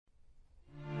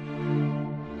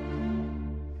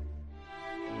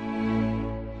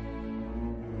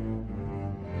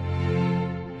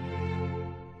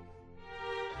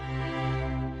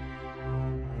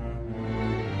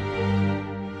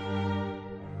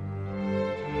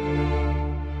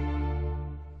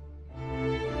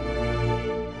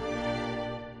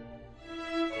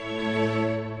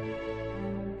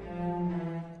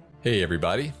Hey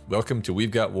everybody, welcome to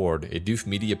We've Got Ward, a Doof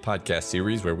Media podcast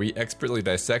series where we expertly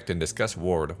dissect and discuss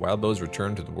Ward, Wildbow's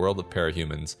return to the world of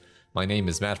parahumans. My name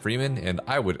is Matt Freeman, and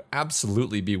I would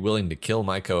absolutely be willing to kill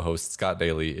my co-host Scott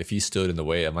Daly if he stood in the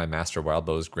way of my Master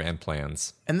Wildbow's grand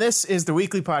plans. And this is the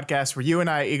weekly podcast where you and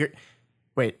I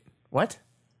Wait, what?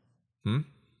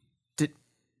 Did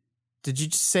you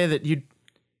just say that you'd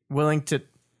willing to...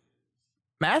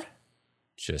 Matt?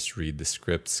 Just read the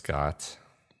script, Scott.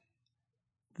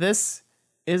 This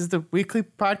is the weekly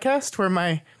podcast where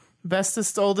my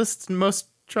bestest, oldest, and most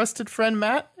trusted friend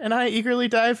Matt and I eagerly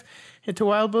dive into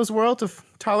Wildbow's world of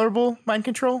tolerable mind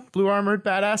control, blue armored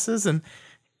badasses, and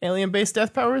alien-based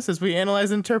death powers as we analyze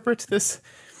and interpret this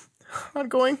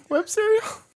ongoing web serial.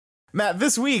 Matt,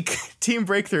 this week, Team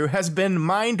Breakthrough has been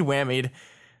mind-whammied.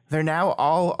 They're now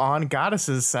all on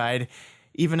Goddess's side,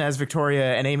 even as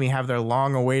Victoria and Amy have their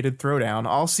long-awaited throwdown.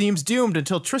 All seems doomed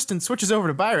until Tristan switches over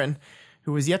to Byron,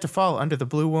 who is yet to fall under the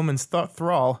blue woman's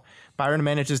thrall. Byron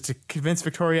manages to convince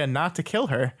Victoria not to kill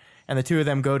her, and the two of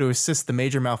them go to assist the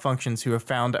major malfunctions who have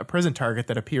found a prison target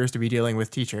that appears to be dealing with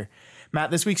Teacher.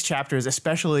 Matt, this week's chapters,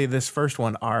 especially this first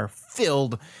one, are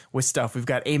filled with stuff. We've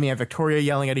got Amy and Victoria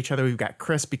yelling at each other. We've got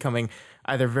Chris becoming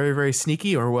either very, very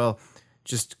sneaky or, well,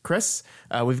 just Chris.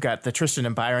 We've got the Tristan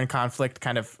and Byron conflict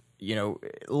kind of,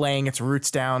 laying its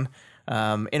roots down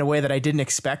in a way that I didn't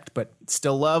expect, but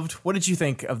still loved. What did you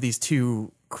think of these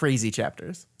two crazy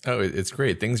chapters? Oh, it's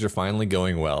great. Things are finally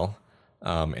going well.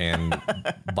 And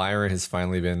Byron has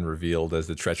finally been revealed as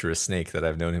the treacherous snake that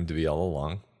I've known him to be all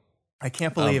along. I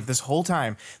can't believe this whole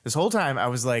time I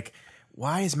was like,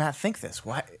 why does Matt think this?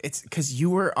 Why? It's because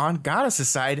you were on Goddess's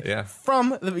side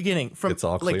from the beginning. It's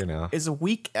all clear now. It's a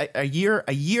week, a year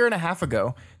and a half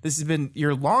ago. This has been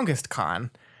your longest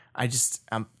con. I'm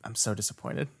so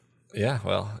disappointed. Yeah,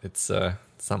 well, it's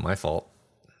not my fault.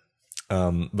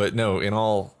 But no, in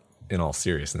all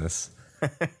seriousness,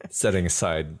 setting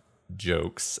aside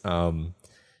jokes,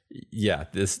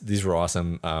 these were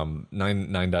awesome.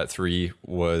 9.3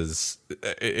 was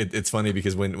it's funny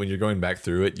because when you're going back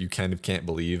through it, you kind of can't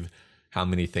believe how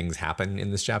many things happen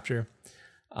in this chapter.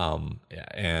 I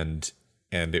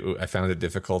found it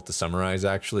difficult to summarize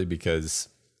actually, because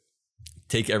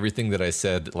take everything that I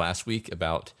said last week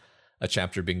about a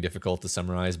chapter being difficult to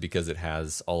summarize because it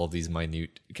has all of these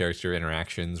minute character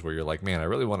interactions where you're like, man, I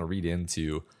really want to read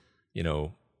into,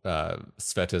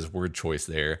 Sveta's word choice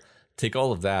there. Take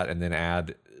all of that and then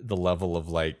add the level of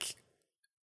like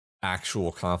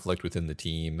actual conflict within the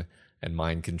team and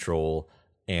mind control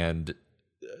and,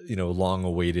 long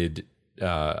awaited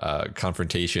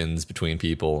confrontations between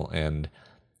people and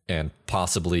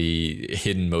possibly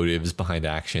hidden motives behind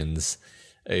actions.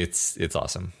 It's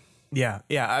awesome. Yeah,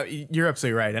 you're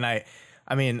absolutely right. And I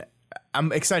mean,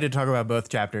 I'm excited to talk about both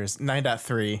chapters.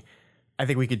 9.3, I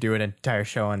think we could do an entire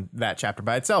show on that chapter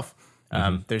by itself.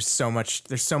 There's so much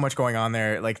going on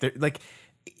there.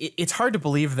 It's hard to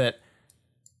believe that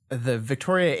the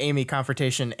Victoria Amy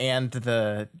confrontation and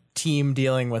the team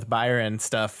dealing with Byron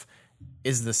stuff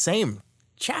is the same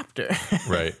chapter.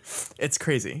 Right. It's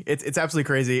crazy. It's absolutely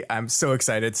crazy. I'm so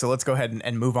excited. So let's go ahead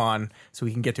and move on so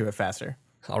we can get to it faster.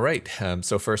 All right.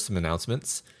 So first, some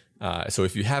announcements. So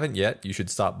if you haven't yet, you should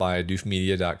stop by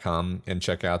doofmedia.com and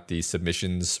check out the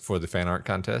submissions for the fan art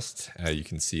contest. You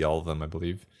can see all of them, I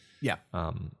believe. Yeah.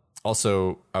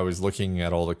 Also, I was looking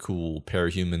at all the cool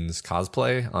Parahumans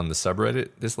cosplay on the subreddit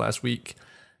this last week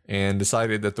and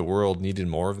decided that the world needed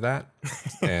more of that.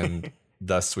 And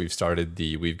thus, we've started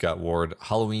the We've Got Ward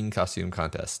Halloween costume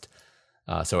contest.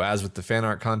 So as with the fan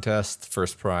art contest,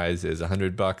 first prize is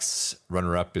 $100,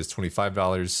 runner-up is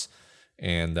 $25,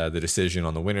 and the decision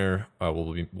on the winner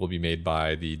will be made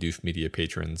by the Doof Media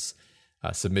patrons.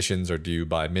 Submissions are due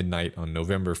by midnight on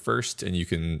November 1st, and you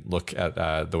can look at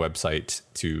the website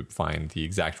to find the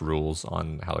exact rules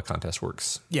on how the contest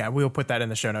works. Yeah, we'll put that in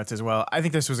the show notes as well. I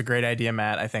think this was a great idea,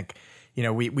 Matt. I think,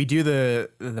 we do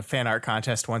the fan art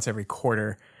contest once every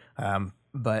quarter,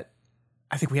 but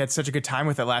I think we had such a good time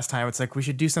with it last time. It's like we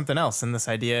should do something else, and this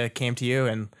idea came to you,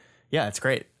 and yeah, it's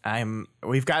great.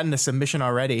 We've gotten a submission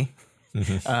already,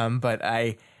 but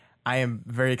I am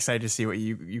very excited to see what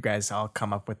you guys all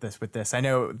come up with this. I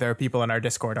know there are people in our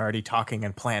Discord already talking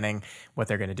and planning what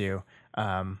they're going to do.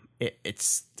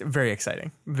 It's very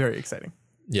exciting, very exciting.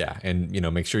 Yeah, and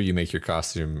make sure you make your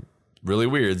costume really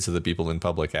weird so that people in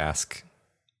public ask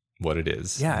what it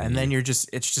is. Yeah, and then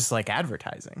it's just like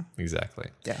advertising. Exactly.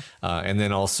 Yeah. And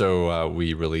then also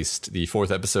we released the 4th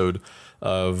episode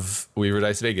of Weaver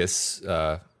Dice Vegas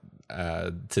today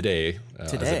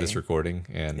as of this recording,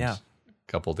 and a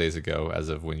couple days ago as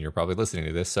of when you're probably listening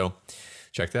to this. So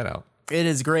check that out. It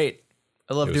is great.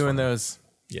 I love doing those.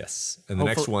 Yes. And the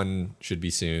next one should be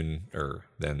sooner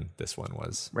than this one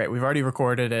was. Right. We've already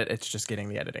recorded it. It's just getting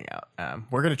the editing out.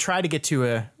 We're going to try to get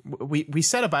to we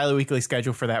set a bi-weekly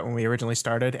schedule for that when we originally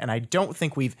started. And I don't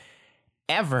think we've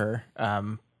ever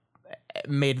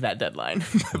made that deadline.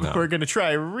 No. We're going to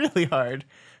try really hard.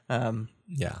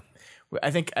 Yeah.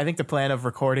 I think the plan of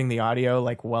recording the audio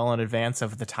like well in advance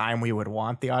of the time we would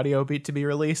want the audio to be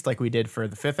released, like we did for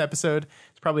the 5th episode,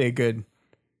 is probably a good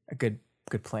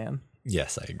plan.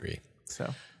 Yes, I agree.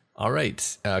 So, all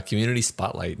right, community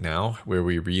spotlight now, where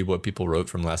we read what people wrote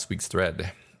from last week's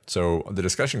thread. So the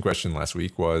discussion question last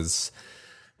week was,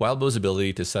 Wildbow's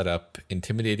ability to set up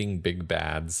intimidating big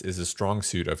bads is a strong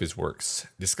suit of his works.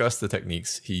 Discuss the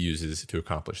techniques he uses to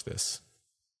accomplish this.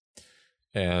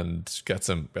 And got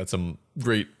some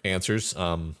great answers.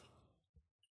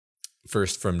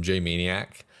 First from J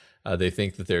Maniac, they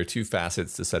think that there are 2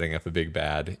 facets to setting up a big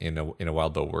bad in a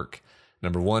Wildbow work.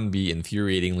 Number 1, be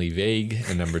infuriatingly vague,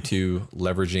 and number 2,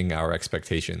 leveraging our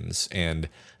expectations. And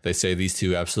they say these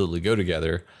two absolutely go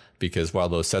together because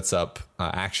Wildbow sets up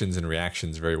actions and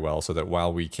reactions very well, so that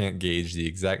while we can't gauge the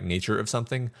exact nature of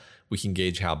something, we can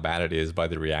gauge how bad it is by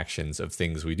the reactions of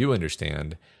things we do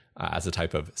understand, as a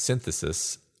type of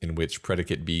synthesis in which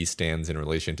predicate B stands in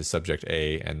relation to subject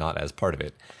A and not as part of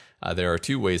it. There are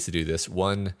 2 ways to do this.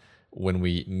 One, when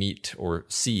we meet or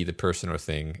see the person or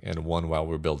thing, and one while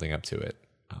we're building up to it.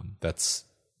 That's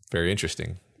very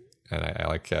interesting, and I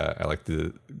like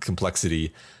the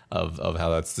complexity of how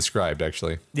that's described.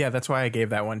 Actually, yeah, that's why I gave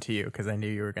that one to you, because I knew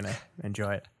you were going to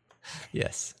enjoy it.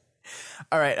 Yes.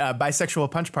 All right. Bisexual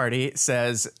Punch Party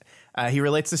says he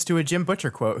relates this to a Jim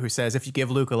Butcher quote, who says, "If you give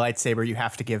Luke a lightsaber, you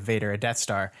have to give Vader a Death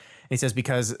Star." He says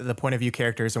because the point of view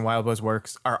characters in Wildbow's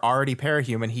works are already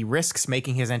parahuman, he risks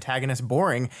making his antagonists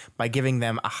boring by giving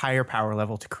them a higher power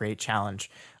level to create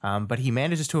challenge. But he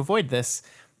manages to avoid this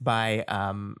by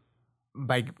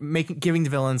giving the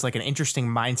villains like an interesting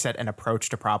mindset and approach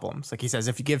to problems. Like he says,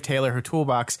 if you give Taylor her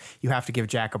toolbox, you have to give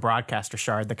Jack a broadcaster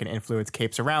shard that can influence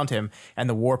capes around him and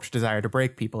the warped desire to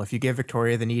break people. If you give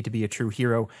Victoria the need to be a true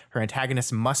hero, her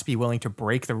antagonist must be willing to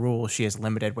break the rules she has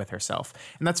limited with herself.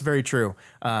 And that's very true.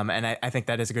 And I think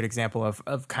that is a good example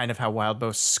of kind of how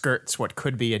Wildbow skirts what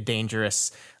could be a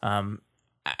dangerous,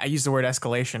 I use the word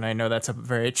escalation. I know that's a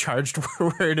very charged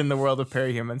word in the world of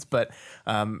parahumans, but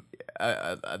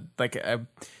like a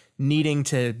needing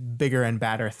to bigger and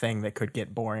badder thing that could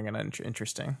get boring and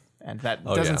interesting. And that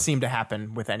doesn't seem to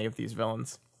happen with any of these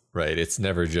villains. Right. It's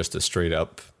never just a straight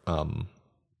up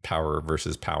power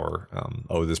versus power.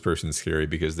 This person's scary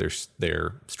because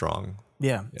they're strong.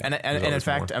 Yeah. And in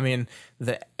fact, more. I mean,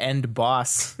 the end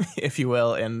boss, if you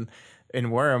will, in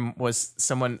Worm was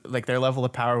someone like their level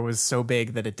of power was so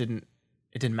big that it didn't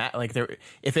matter. Like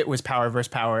if it was power versus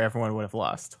power, everyone would have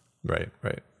lost. Right.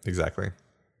 Exactly.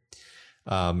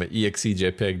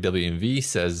 EXEJPEG WMV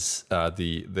says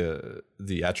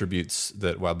the attributes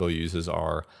that Wildbow uses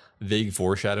are vague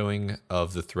foreshadowing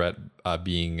of the threat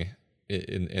being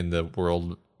in the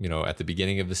world, at the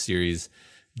beginning of the series,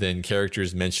 then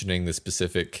characters mentioning the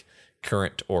specific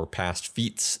current or past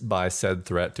feats by said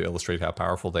threat to illustrate how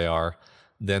powerful they are.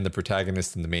 Then the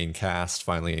protagonist and the main cast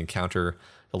finally encounter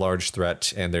the large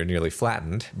threat and they're nearly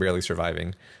flattened, barely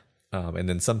surviving. And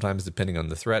then sometimes, depending on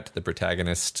the threat, the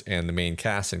protagonist and the main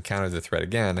cast encounter the threat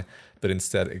again, but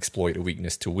instead exploit a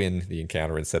weakness to win the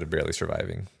encounter instead of barely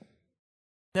surviving.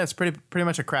 Yeah, it's pretty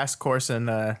much a crash course in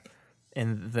the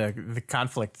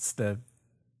conflicts, the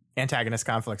antagonist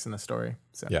conflicts in the story.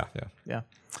 So yeah.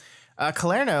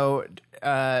 Calerno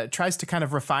tries to kind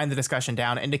of refine the discussion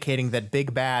down, indicating that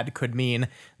Big Bad could mean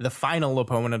the final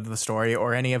opponent of the story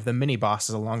or any of the mini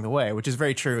bosses along the way, which is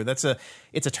very true. It's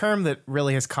a term that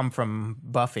really has come from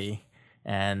Buffy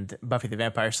and Buffy the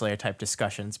Vampire Slayer type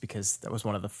discussions, because that was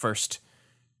one of the first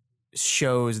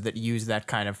shows that used that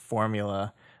kind of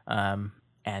formula.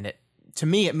 And to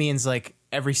me, it means like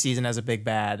every season has a big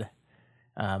bad.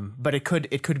 But it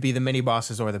could be the mini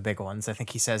bosses or the big ones. I think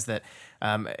he says that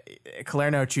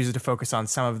Calerno chooses to focus on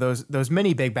some of those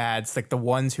mini big bads, like the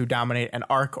ones who dominate an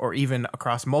arc or even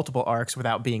across multiple arcs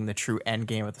without being the true end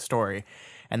game of the story.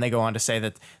 And they go on to say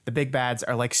that the big bads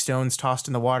are like stones tossed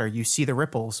in the water. You see the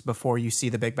ripples before you see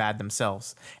the big bad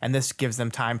themselves. And this gives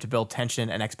them time to build tension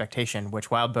and expectation, which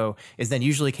Wildbow is then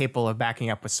usually capable of backing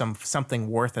up with something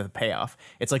worth of the payoff.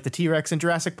 It's like the T-Rex in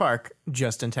Jurassic Park,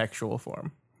 just in textual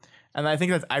form. And I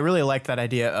think I really like that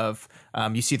idea of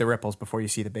you see the ripples before you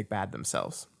see the big bad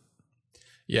themselves.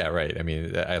 Yeah, right. I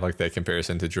mean, I like that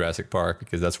comparison to Jurassic Park,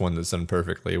 because that's one that's done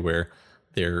perfectly, where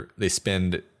they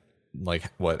spend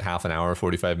like half an hour,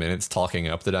 45 minutes talking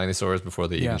up the dinosaurs before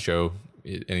they even show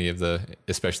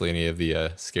especially any of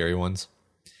the scary ones.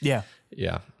 Yeah.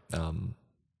 Yeah.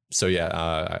 So yeah,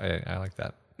 I like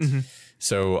that.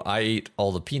 So I ate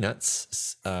all the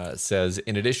peanuts. Says,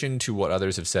 in addition to what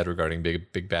others have said regarding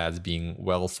big bads being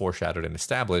well foreshadowed and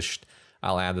established,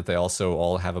 I'll add that they also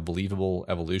all have a believable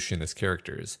evolution as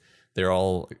characters. They're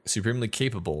all supremely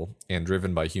capable and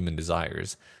driven by human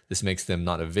desires. This makes them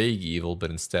not a vague evil,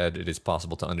 but instead it is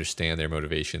possible to understand their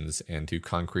motivations and to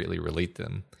concretely relate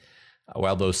them.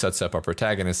 Wildbow sets up our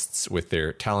protagonists with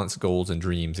their talents, goals, and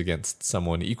dreams against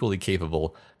someone equally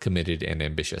capable, committed, and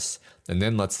ambitious, and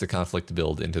then lets the conflict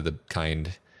build into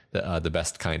the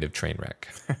best kind of train wreck.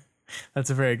 That's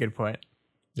a very good point.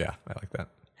 Yeah, I like that.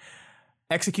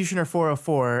 Executioner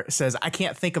 404 says, I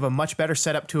can't think of a much better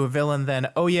setup to a villain than,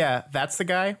 oh yeah, that's the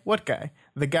guy? What guy?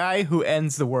 The guy who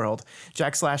ends the world.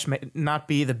 Jack Slash may not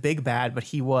be the big bad, but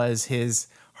he was his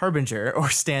harbinger or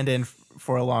stand-in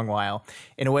for a long while.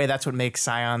 In a way, that's what makes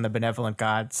Scion, the benevolent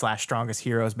god / strongest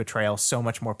hero's betrayal so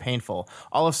much more painful.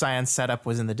 All of Scion's setup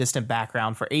was in the distant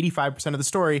background for 85% of the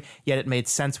story, yet it made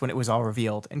sense when it was all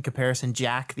revealed. In comparison,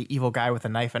 Jack, the evil guy with a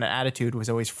knife and an attitude, was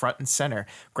always front and center,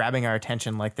 grabbing our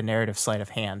attention like the narrative sleight of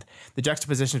hand. The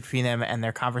juxtaposition between them and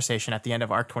their conversation at the end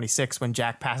of Arc 26 when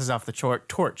Jack passes off the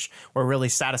torch were really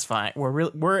satisfying.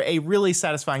 Were a really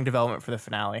satisfying development for the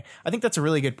finale. I think that's a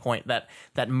really good point, that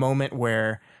moment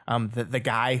where the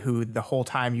guy who the whole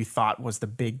time you thought was the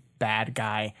big bad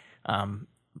guy,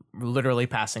 literally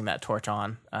passing that torch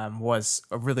on, was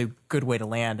a really good way to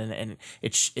land, and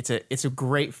it's a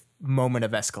great moment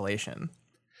of escalation.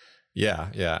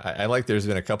 Yeah. I like. There's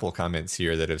been a couple of comments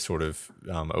here that have sort of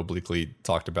obliquely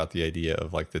talked about the idea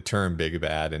of like the term big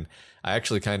bad, and I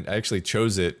actually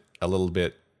chose it a little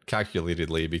bit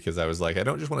calculatedly because I was like, I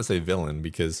don't just want to say villain,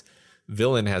 because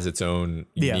villain has its own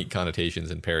unique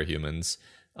connotations in parahumans.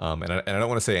 And I don't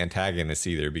want to say antagonist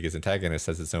either, because antagonist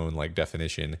has its own like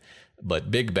definition,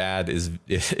 but big bad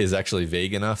is actually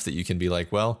vague enough that you can be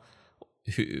like, well,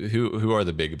 who are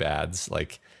the big bads?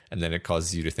 Like, and then it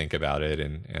causes you to think about it,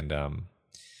 and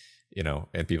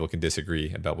and people can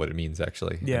disagree about what it means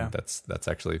actually. Yeah. And that's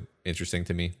actually interesting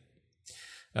to me.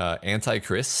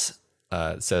 Anti-Chris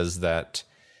says that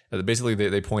basically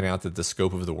they point out that the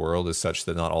scope of the world is such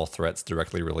that not all threats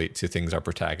directly relate to things our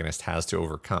protagonist has to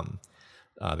overcome.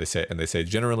 They say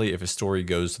generally, if a story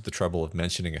goes to the trouble of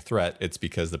mentioning a threat, it's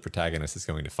because the protagonist is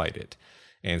going to fight it.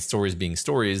 And stories being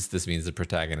stories, this means the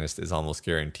protagonist is almost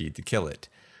guaranteed to kill it.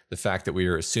 The fact that we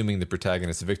are assuming the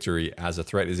protagonist's victory as a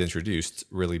threat is introduced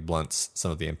really blunts some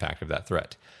of the impact of that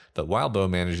threat. But Wildbow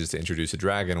manages to introduce a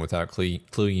dragon without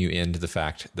cluing you into the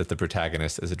fact that the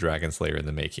protagonist is a dragon slayer in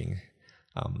the making.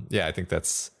 I think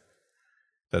that's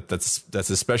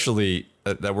especially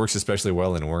that works especially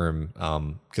well in Worm,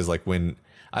 because like when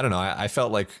I don't know, I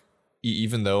felt like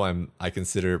even though I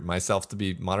consider myself to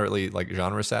be moderately like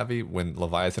genre savvy, when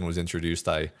Leviathan was introduced,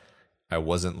 I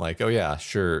wasn't like, oh yeah,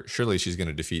 surely she's going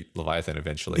to defeat Leviathan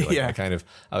eventually. Like I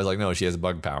was like, no, she has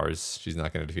bug powers, she's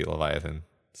not going to defeat Leviathan.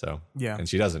 So yeah, and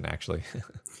she doesn't actually.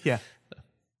 Yeah.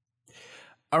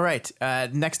 All right.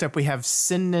 Next up, we have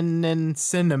Cinnamon.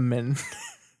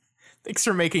 Thanks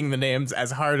for making the names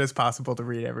as hard as possible to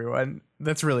read, everyone.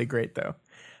 That's really great, though.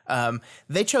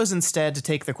 They chose instead to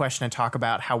take the question and talk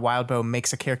about how Wildbow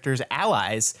makes a character's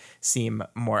allies seem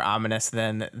more ominous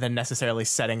than necessarily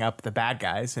setting up the bad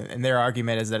guys. And their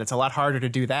argument is that it's a lot harder to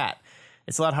do that.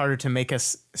 It's a lot harder to make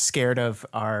us scared of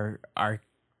our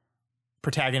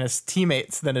protagonist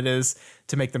teammates than it is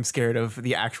to make them scared of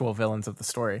the actual villains of the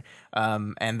story.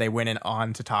 And they went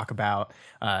on to talk about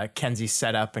Kenzie's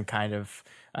setup and kind of,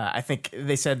 I think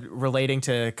they said relating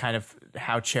to kind of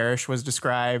how Cherish was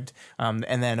described. And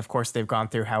then, of course, they've gone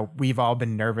through how we've all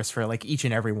been nervous for like each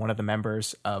and every one of the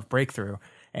members of Breakthrough.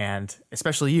 And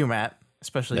especially you, Matt,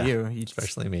 especially you.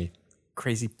 Especially me.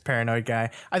 Crazy paranoid guy.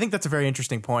 I think that's a very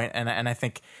interesting point. And I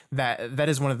think that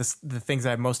is one of the things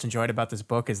that I've most enjoyed about this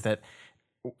book is that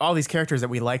all these characters that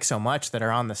we like so much that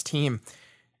are on this team,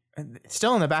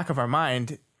 still in the back of our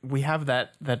mind, we have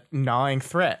that gnawing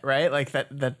threat, right? Like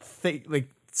that thing, like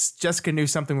Jessica knew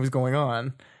something was going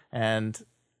on, and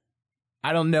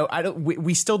I don't know.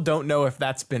 We still don't know if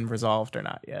that's been resolved or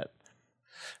not yet.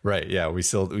 Right. Yeah. We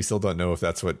still don't know if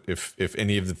that's if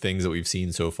any of the things that we've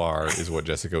seen so far is what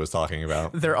Jessica was talking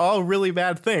about. They're all really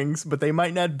bad things, but they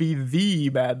might not be the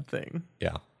bad thing.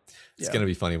 Yeah. It's going to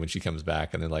be funny when she comes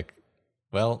back and they're like,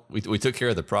 well, we took care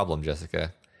of the problem,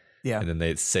 Jessica. Yeah. And then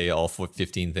they say all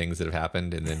 15 things that have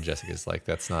happened. And then Jessica's like,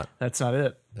 that's not it.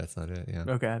 That's not it. Yeah.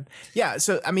 Oh, God. Yeah.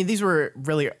 So, I mean, these were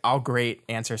really all great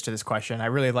answers to this question. I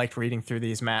really liked reading through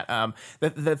these, Matt.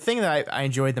 The thing that I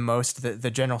enjoyed the most,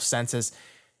 the general sense is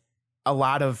a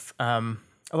lot of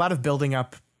building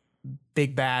up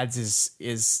big bads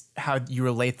is how you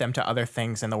relate them to other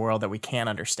things in the world that we can't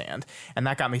understand. And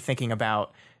that got me thinking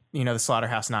about, the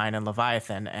Slaughterhouse 9 and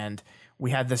Leviathan. And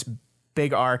we had this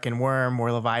big arc in Worm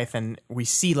where we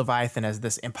see Leviathan as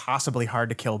this impossibly hard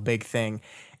to kill big thing.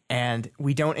 And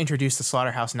we don't introduce the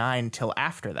Slaughterhouse 9 till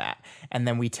after that. And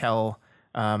then we tell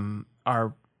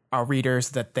our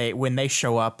readers that when they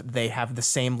show up, they have the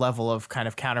same level of kind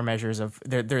of countermeasures of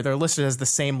they're listed as the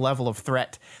same level of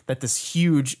threat that this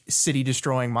huge city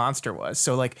destroying monster was.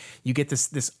 So like you get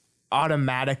this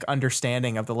automatic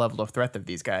understanding of the level of threat of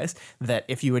these guys, that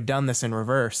if you had done this in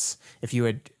reverse, if you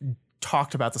had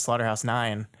talked about the Slaughterhouse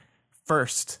 9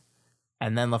 first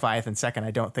and then Leviathan second,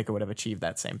 I don't think it would have achieved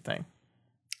that same thing.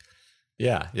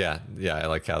 Yeah. I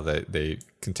like how they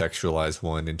contextualize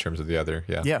one in terms of the other.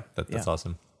 Yeah. That's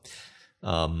awesome.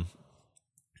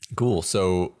 Cool.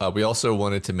 So we also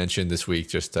wanted to mention this week,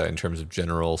 just in terms of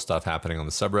general stuff happening on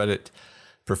the subreddit,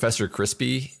 Professor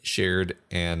Crispy shared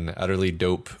an utterly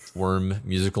dope Worm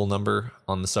musical number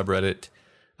on the subreddit.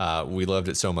 We loved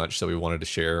it so much that we wanted to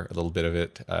share a little bit of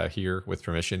it here with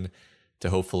permission to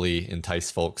hopefully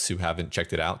entice folks who haven't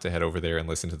checked it out to head over there and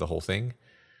listen to the whole thing.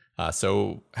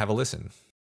 So have a listen.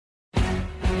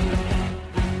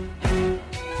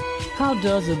 How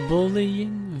does a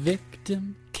bullying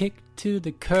victim kicked to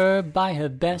the curb by her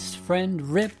best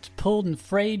friend, ripped, pulled and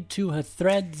frayed to her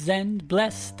thread's end,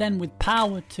 blessed and with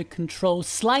power to control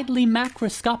slightly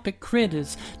macroscopic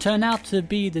critters, turn out to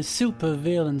be the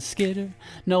supervillain Skitter?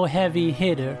 No heavy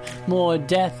hitter, more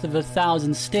death of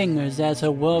 1,000 stingers as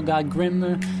her world got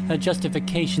grimmer, her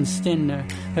justification thinner,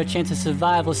 her chance of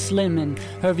survival slimming,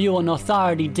 her view on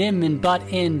authority dimming, but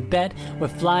in bed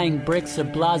with flying bricks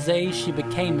of blase, she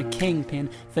became a kingpin.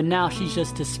 For now she's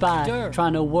just a spy,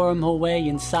 trying to worm her way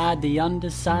inside the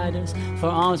undersiders. For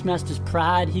Armsmaster's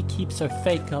pride, he keeps her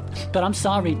fake up. But I'm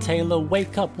sorry, Taylor,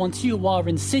 wake up. Once you are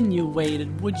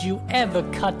insinuated, would you ever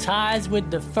cut ties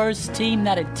with the first team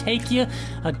that'd take you?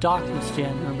 A darkness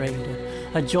generator,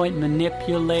 a joint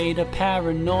manipulator,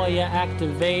 paranoia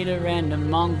activator, and a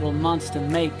mongrel monster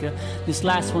maker. This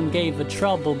last one gave her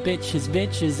trouble,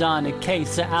 bitches on a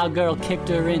case. Our girl kicked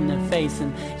her in the face,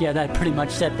 and yeah, that pretty much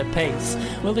set the pace.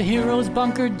 Well, the heroes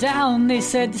bunkered down, they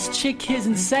said this chick is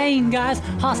insane, guys.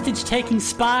 Hostage taking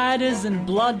spiders and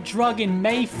blood drugging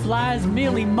mayflies.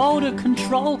 Merely motor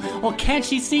control, or can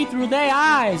she see through their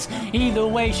eyes? Either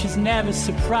way, she's never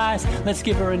surprised. Let's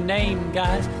give her a name,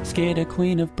 guys. Skitter,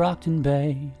 Queen of Brockton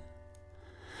Bay.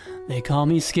 They call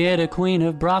me Skitter, Queen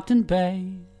of Brockton Bay.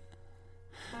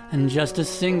 And just a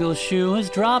single shoe has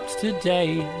dropped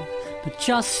today. But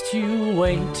just you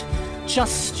wait,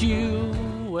 just you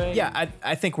wait. Yeah,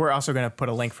 I think we're also going to put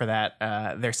a link for that,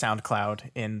 their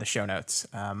SoundCloud, in the show notes.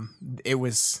 It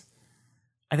was,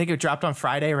 I think it dropped on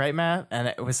Friday, right, Matt? And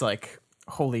it was like,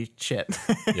 holy shit.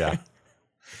 Yeah.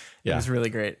 It was really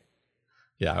great.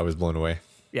 Yeah, I was blown away.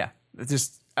 Yeah, it's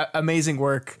just amazing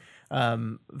work. I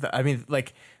mean,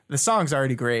 like, the song's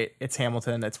already great. It's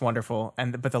Hamilton. It's wonderful.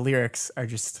 But the lyrics are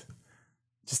just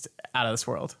out of this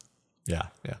world. Yeah.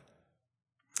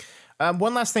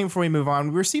 One last thing before we move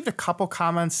on. We received a couple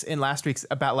comments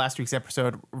about last week's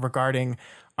episode regarding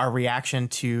our reaction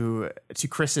to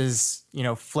Chris's,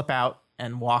 flip out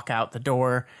and walk out the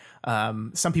door.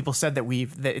 Some people said that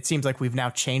it seems like we've now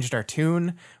changed our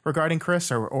tune regarding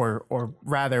Chris, or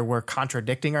rather we're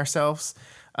contradicting ourselves,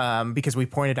 because we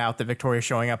pointed out that Victoria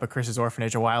showing up at Chris's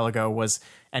orphanage a while ago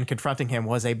and confronting him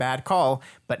was a bad call,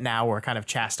 but now we're kind of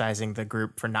chastising the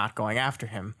group for not going after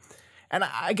him. And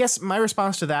I guess my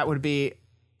response to that would be,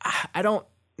 I don't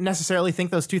necessarily think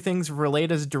those two things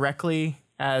relate as directly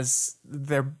as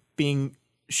they're being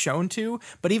shown to.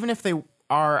 But even if they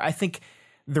are, I think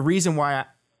the reason why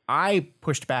I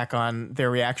pushed back on their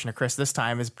reaction to Chris this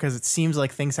time is because it seems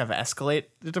like things have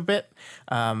escalated a bit.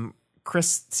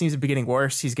 Chris seems to be getting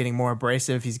worse. He's getting more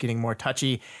abrasive. He's getting more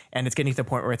touchy. And it's getting to the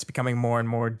point where it's becoming more and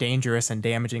more dangerous and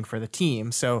damaging for the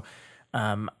team. So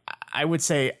I would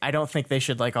say I don't think they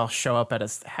should all show up at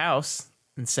his house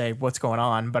and say what's going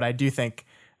on. But I do think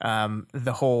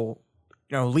the whole,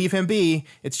 leave him be,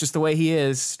 it's just the way he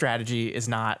is strategy is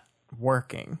not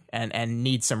working and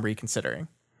needs some reconsidering.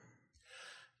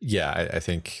 Yeah, I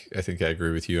think I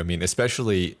agree with you. I mean,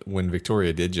 especially when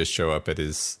Victoria did just show up at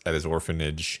his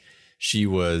orphanage, she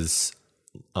was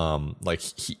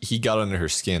he got under her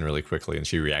skin really quickly and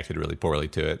she reacted really poorly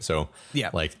to it. So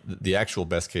yeah, the actual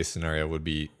best case scenario would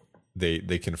be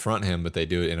they confront him, but they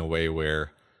do it in a way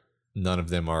where none of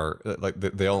them are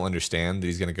they all understand that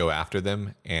he's going to go after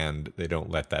them, and they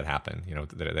don't let that happen.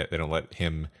 They don't let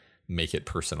him make it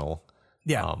personal.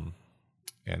 Yeah.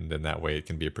 And then that way it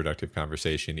can be a productive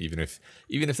conversation, even if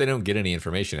they don't get any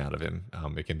information out of him.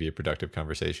 It can be a productive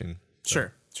conversation. So.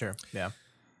 Sure. Yeah.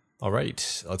 All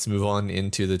right, let's move on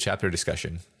into the chapter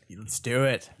discussion. Let's do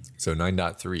it. So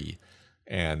 9.3.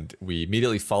 And we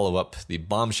immediately follow up the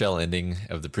bombshell ending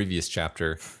of the previous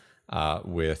chapter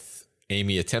with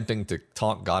Amy attempting to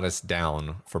talk Goddess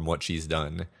down from what she's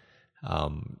done.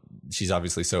 She's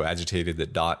obviously so agitated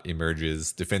that Dot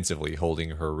emerges defensively,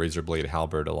 holding her razor blade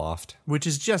halberd aloft. Which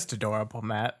is just adorable,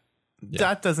 Matt. Yeah.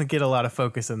 Dot doesn't get a lot of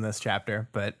focus in this chapter,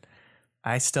 but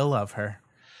I still love her.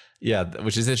 Yeah,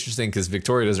 which is interesting because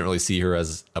Victoria doesn't really see her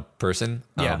as a person.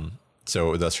 Yeah.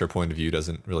 So thus her point of view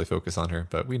doesn't really focus on her,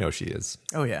 but we know she is.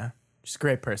 Oh, yeah. She's a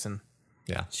great person.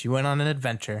 Yeah. She went on an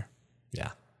adventure.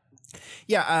 Yeah.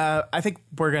 Yeah, I think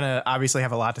we're going to obviously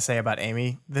have a lot to say about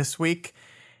Amy this week.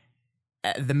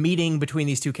 The meeting between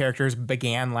these two characters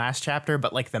began last chapter,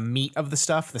 but like the meat of the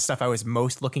stuff I was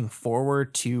most looking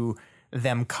forward to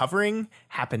them covering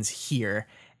happens here.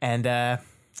 And I'm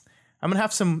going to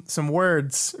have some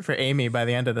words for Amy by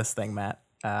the end of this thing, Matt.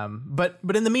 But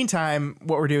in the meantime,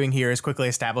 what we're doing here is quickly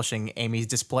establishing Amy's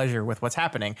displeasure with what's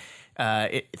happening.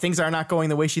 Things are not going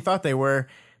the way she thought they were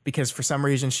because for some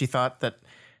reason she thought that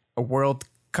a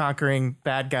world-conquering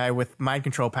bad guy with mind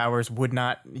control powers would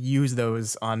not use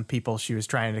those on people she was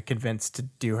trying to convince to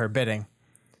do her bidding.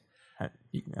 I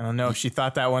don't know if she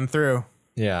thought that one through.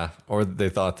 Yeah, or they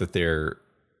thought that their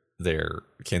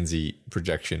Kenzie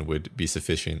projection would be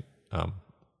sufficient.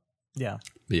 Yeah.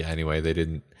 But yeah, anyway, they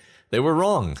didn't. They were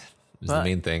wrong. Is the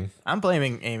main thing. I'm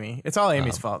blaming Amy. It's all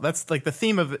Amy's fault. That's like the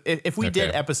theme of if we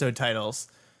did episode titles,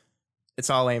 it's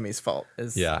all Amy's fault.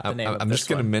 Is the name I'm just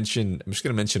going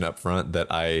to mention up front that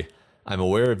I'm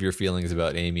aware of your feelings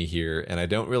about Amy here, and I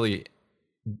don't really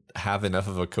have enough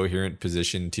of a coherent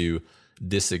position to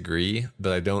disagree,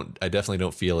 but I definitely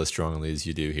don't feel as strongly as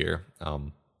you do here.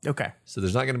 Okay. So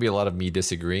there's not going to be a lot of me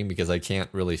disagreeing because I can't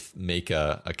really make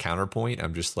a counterpoint.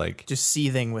 I'm just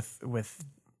seething with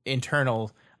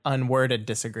internal unworded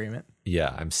disagreement.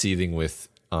 Yeah, I'm seething with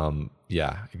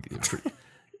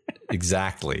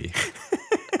exactly.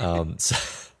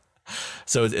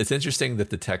 So it's interesting that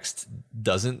the text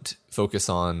doesn't focus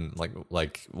on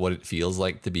like what it feels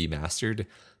like to be mastered,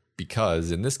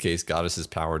 because in this case, Goddess's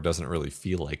power doesn't really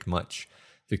feel like much.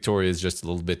 Victoria is just a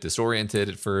little bit disoriented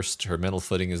at first. Her mental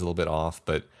footing is a little bit off,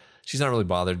 but she's not really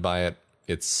bothered by it.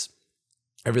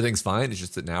 Everything's fine. It's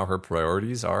just that now her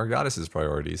priorities are Goddess's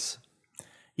priorities.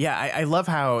 Yeah, I love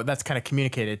how that's kind of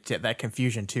communicated, to that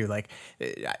confusion too. Like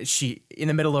she, in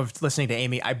the middle of listening to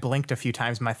Amy, I blinked a few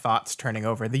times, my thoughts turning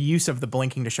over. The use of the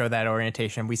blinking to show that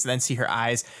orientation. We then see her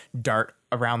eyes dart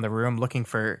around the room looking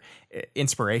for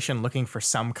inspiration, looking for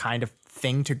some kind of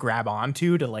thing to grab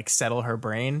onto, to like settle her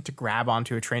brain, to grab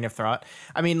onto a train of thought.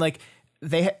 I mean, like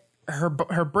her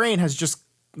brain has just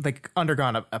like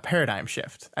undergone a paradigm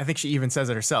shift. I think she even says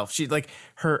it herself. She like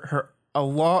a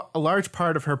large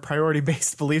part of her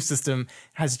priority-based belief system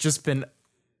has just been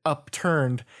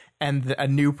upturned, and a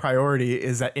new priority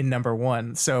is in number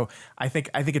one. So I think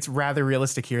it's rather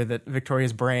realistic here that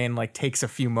Victoria's brain like takes a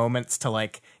few moments to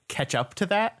like catch up to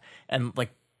that and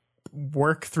like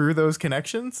work through those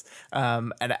connections.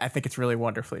 And I think it's really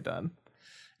wonderfully done.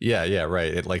 Yeah,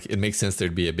 right. It makes sense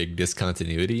there'd be a big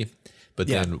discontinuity, but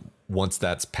then once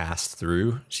that's passed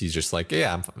through, she's just like,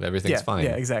 everything's fine.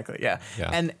 Yeah, exactly. Yeah.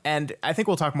 And I think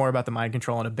we'll talk more about the mind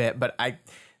control in a bit, but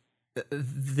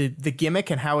the gimmick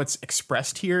and how it's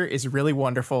expressed here is really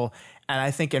wonderful. And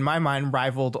I think in my mind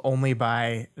rivaled only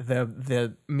by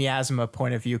the miasma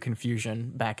point of view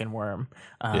confusion back in Worm.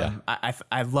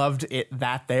 I loved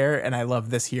that there, and I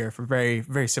love this here for very,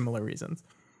 very similar reasons.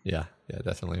 Yeah,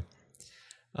 definitely.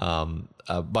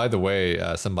 By the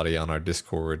way, somebody on our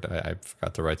Discord, I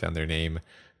forgot to write down their name,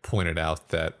 pointed out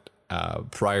that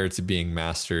prior to being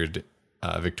mastered,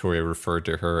 Victoria referred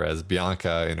to her as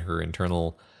Bianca in her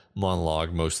internal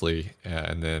monologue mostly,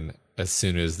 and then as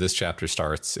soon as this chapter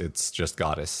starts, it's just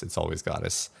Goddess. It's always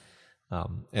Goddess.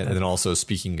 And then also,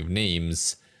 speaking of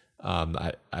names,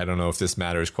 I don't know if this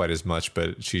matters quite as much,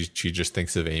 but she just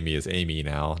thinks of Amy as Amy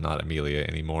now, not Amelia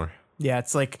anymore. Yeah,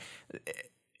 it's like,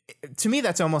 to me,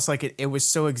 that's almost like it was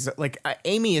so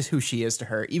Amy is who she is to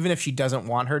her, even if she doesn't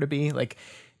want her to be. Like,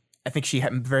 I think she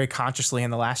had very consciously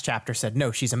in the last chapter said,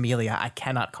 no, she's Amelia. I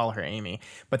cannot call her Amy.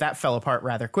 But that fell apart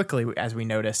rather quickly, as we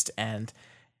noticed. And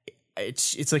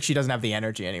it's like she doesn't have the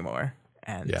energy anymore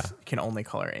and can only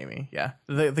call her Amy. Yeah.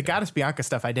 The Goddess Bianca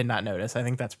stuff I did not notice. I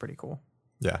think that's pretty cool.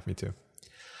 Yeah, me too.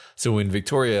 So when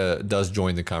Victoria does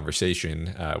join the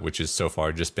conversation, which has so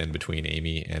far just been between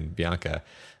Amy and Bianca,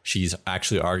 she's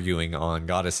actually arguing on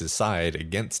Goddess's side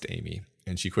against Amy.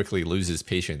 and she quickly loses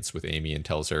patience with Amy and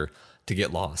tells her to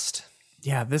get lost.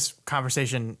 Yeah, this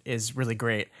conversation is really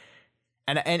great.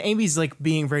 And Amy's like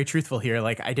being very truthful here.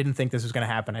 Like, I didn't think this was going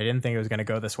to happen. I didn't think it was going to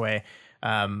go this way.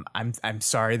 I'm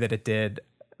sorry that it did.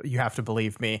 You have to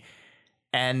believe me.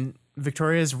 And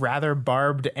Victoria's rather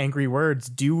barbed, angry words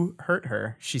do hurt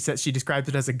her. She described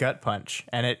it as a gut punch,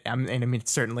 and it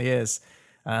certainly is.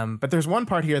 But there's one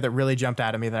part here that really jumped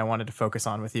out at me that I wanted to focus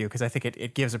on with you, because I think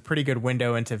it gives a pretty good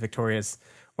window into Victoria's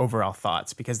overall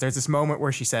thoughts. Because there's this moment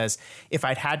where she says, if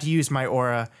I'd had my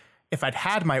aura,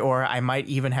 I might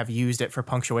even have used it for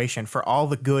punctuation for all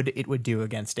the good it would do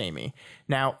against Amy.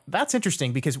 Now, that's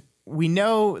interesting, because we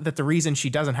know that the reason she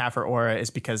doesn't have her aura is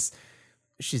because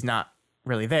she's not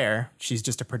really there. She's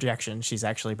just a projection. She's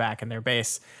actually back in their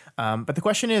base. But the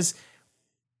question is,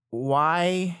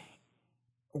 why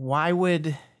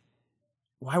would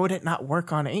it not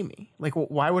work on Amy? Like,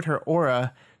 why would her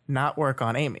aura not work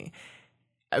on Amy?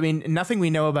 I mean, nothing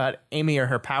we know about Amy or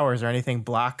her powers or anything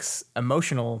blocks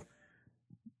emotional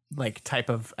like type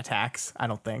of attacks, I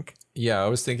don't think. Yeah, I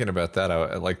was thinking about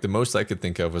that. Like, the most I could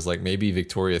think of was like maybe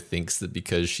Victoria thinks that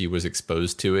because she was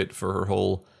exposed to it for her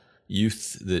whole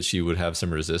youth that she would have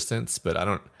some resistance,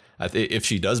 but if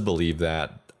she does believe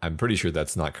that, I'm pretty sure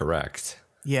that's not correct.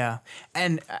 Yeah.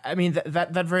 And I mean,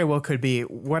 that very well could be.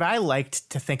 What I liked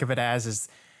to think of it as is,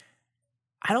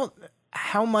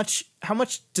 how much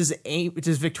does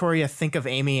Victoria think of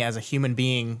Amy as a human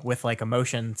being with like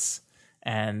emotions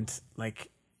and like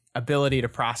ability to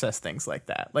process things like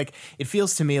that? Like, it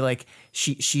feels to me like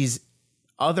she's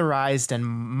otherized and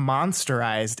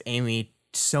monsterized Amy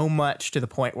so much to the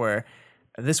point where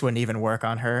this wouldn't even work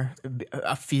on her.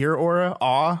 A fear aura,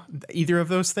 awe, either of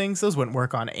those things, those wouldn't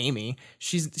work on Amy.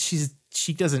 She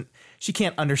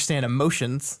can't understand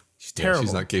emotions. She's terrible.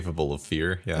 She's not capable of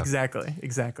fear. Yeah, exactly.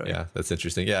 Yeah, that's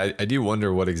interesting. Yeah, I do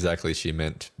wonder what exactly she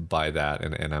meant by that,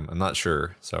 and I'm not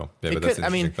sure. So yeah, but that's an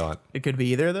interesting thought. It could be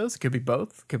either of those. It could be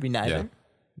both. It could be neither. Yeah,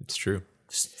 it's true.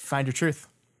 Just find your truth.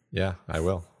 Yeah, I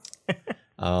will.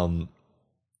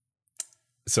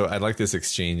 So I like this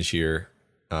exchange here.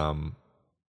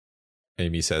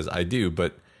 Amy says, I do,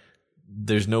 but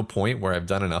there's no point where I've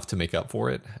done enough to make up for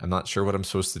it. I'm not sure what I'm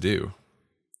supposed to do.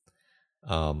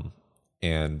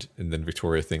 And then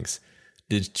Victoria thinks,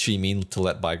 did she mean to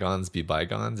let bygones be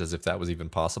bygones, as if that was even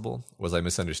possible? Was I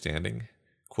misunderstanding?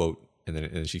 Quote, and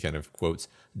then she kind of quotes,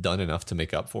 done enough to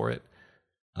make up for it.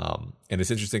 And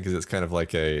it's interesting because it's kind of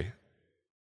like a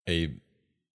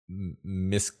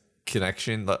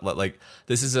misconnection. Like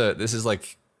this is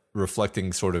like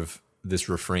reflecting sort of this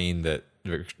refrain that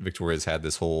Victoria's had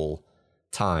this whole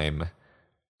time.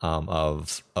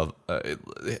 There's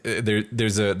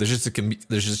just a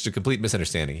complete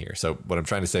misunderstanding here. So what I'm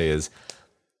trying to say is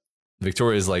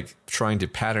Victoria is like trying to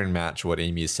pattern match what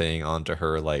Amy is saying onto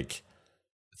her like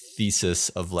thesis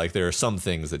of like there are some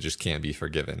things that just can't be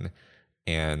forgiven,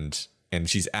 and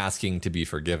she's asking to be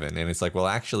forgiven, and it's like, well,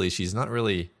 actually she's not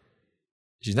really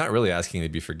asking to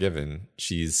be forgiven.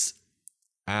 She's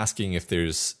asking if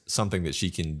there's something that she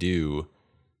can do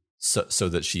so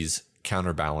that she's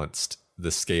counterbalanced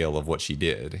the scale of what she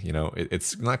did. You know,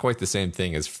 it's not quite the same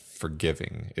thing as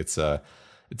forgiving. It's a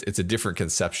different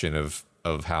conception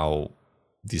of how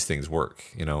these things work.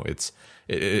 You know,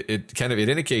 it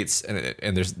indicates,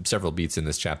 and there's several beats in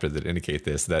this chapter that indicate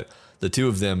this, that the two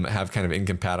of them have kind of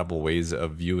incompatible ways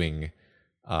of viewing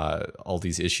all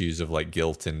these issues of like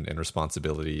guilt and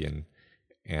responsibility and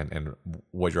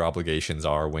what your obligations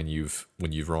are when you've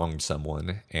wronged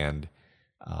someone, and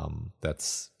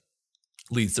that's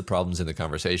leads to problems in the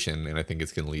conversation, and I think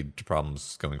it's going to lead to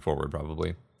problems going forward,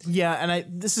 probably. Yeah,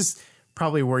 and this is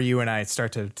probably where you and I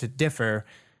start to differ,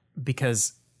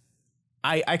 because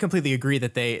I completely agree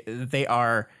that they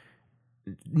are,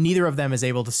 neither of them is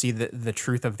able to see the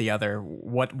truth of the other,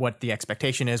 what the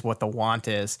expectation is, what the want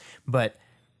is, but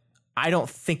I don't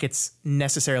think it's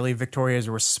necessarily Victoria's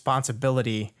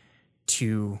responsibility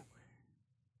to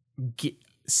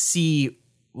see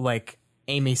like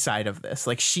Amy's side of this.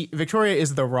 Like Victoria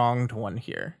is the wronged one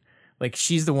here. Like,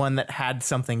 she's the one that had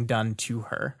something done to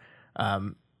her.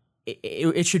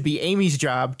 It should be Amy's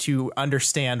job to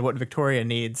understand what Victoria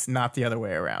needs, not the other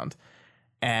way around.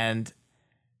 And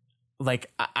like,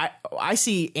 I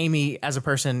see Amy as a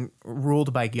person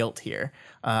ruled by guilt here.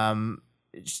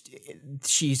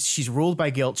 She's ruled by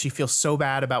guilt. She feels so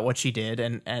bad about what she did,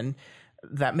 and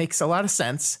that makes a lot of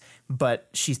sense. But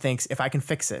she thinks, if I can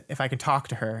fix it, if I can talk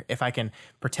to her, if I can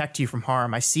protect you from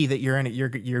harm, I see that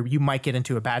you might get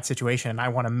into a bad situation, and I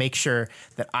want to make sure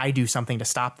that I do something to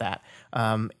stop that.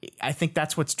 I think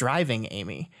that's what's driving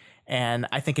Amy, and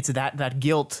I think it's that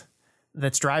guilt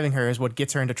that's driving her is what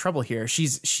gets her into trouble here.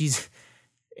 She's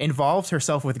involved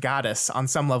herself with Goddess on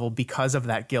some level because of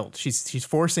that guilt. She's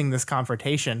forcing this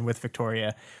confrontation with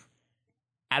Victoria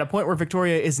at a point where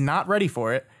Victoria is not ready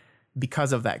for it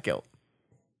because of that guilt.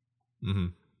 Mm-hmm.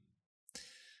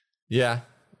 Yeah,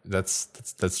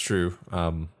 that's true.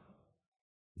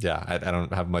 Yeah, I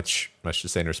don't have much to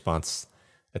say in response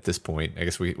at this point. I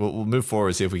guess we'll move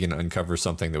forward, see if we can uncover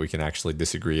something that we can actually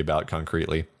disagree about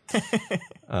concretely.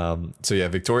 So yeah,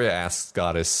 Victoria asks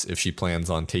Goddess if she plans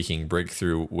on taking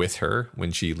Breakthrough with her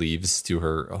when she leaves to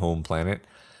her home planet.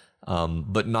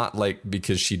 But not like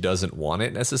because she doesn't want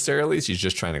it necessarily. She's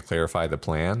just trying to clarify the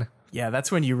plan. Yeah,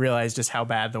 that's when you realize just how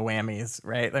bad the whammy is,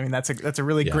 right? I mean, that's a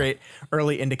really great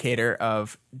early indicator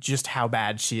of just how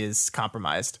bad she is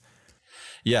compromised.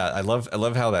 Yeah, I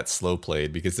love how that's slow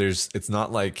played, because it's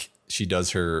not like she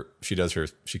casts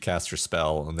her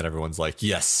spell and then everyone's like,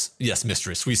 yes,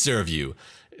 mistress, we serve you.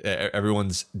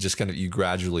 Everyone's just kind of, you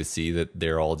gradually see that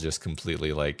they're all just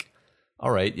completely like,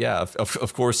 all right, yeah,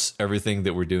 of course, everything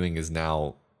that we're doing is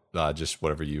now just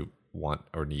whatever you want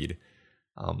or need.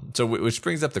 So which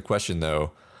brings up the question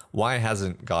though, why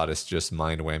hasn't Goddess just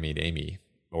mind whammied Amy,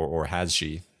 or has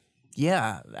she?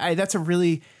 Yeah, that's a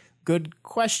really good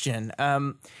question.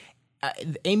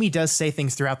 Amy does say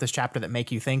things throughout this chapter that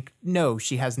make you think, no,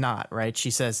 she has not, right? She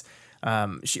says,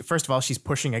 first of all, she's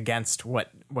pushing against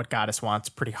what Goddess wants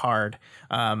pretty hard.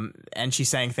 And she's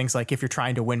saying things like, if you're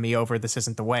trying to win me over, this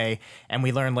isn't the way. And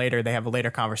we learn later, they have a later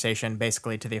conversation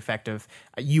basically to the effect of,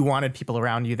 you wanted people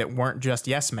around you that weren't just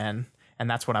yes men, and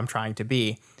that's what I'm trying to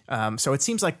be. So it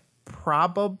seems like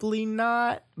probably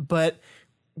not, but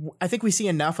I think we see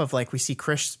enough of, like, we see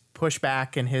Chris push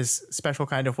back in his special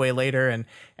kind of way later,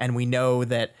 and we know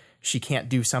that she can't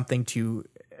do something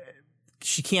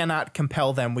she cannot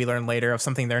compel them, we learn later, of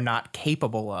something they're not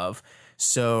capable of.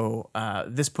 So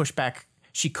this pushback,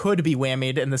 she could be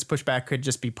whammied, and this pushback could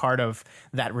just be part of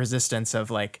that resistance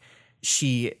of, like,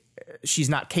 she's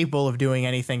not capable of doing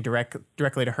anything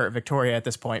directly to hurt Victoria at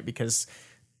this point, because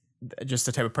just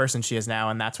the type of person she is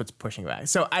now, and that's what's pushing back.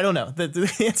 So I don't know.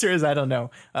 The answer is I don't know.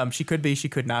 She could be, she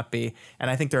could not be, and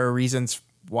I think there are reasons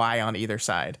why on either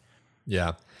side.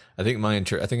 Yeah, I think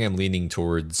I think I'm leaning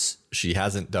towards she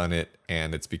hasn't done it,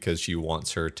 and it's because she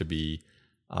wants her to be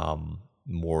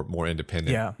more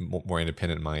independent, more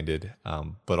independent minded.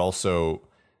 But also,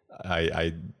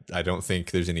 I don't think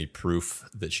there's any proof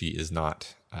that she is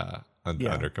not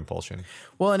under compulsion.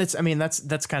 Well, and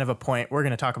that's kind of a point. We're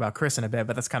going to talk about Chris in a bit,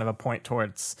 but that's kind of a point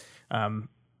towards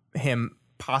him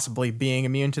possibly being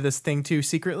immune to this thing too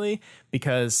secretly,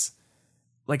 because,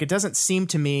 like, it doesn't seem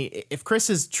to me, if Chris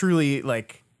is truly,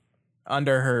 like,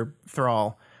 under her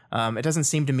thrall, it doesn't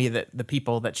seem to me that the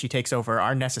people that she takes over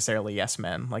are necessarily yes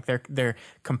men. Like, they're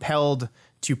compelled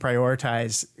to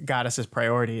prioritize Goddess's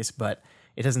priorities, but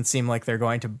it doesn't seem like they're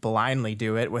going to blindly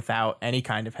do it without any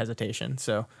kind of hesitation.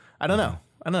 So I don't know.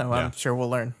 Yeah. I'm sure we'll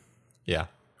learn. Yeah.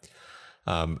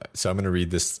 So I'm going to read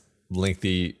this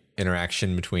lengthy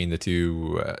interaction between the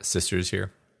two sisters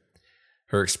here.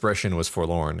 Her expression was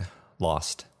forlorn,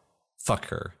 lost. Fuck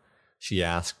her. She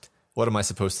asked, what am I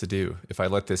supposed to do? If I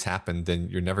let this happen, then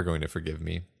you're never going to forgive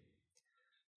me.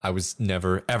 I was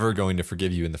never, ever going to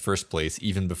forgive you in the first place,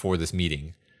 even before this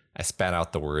meeting. I spat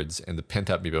out the words, and the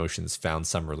pent-up emotions found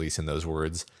some release in those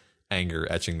words, anger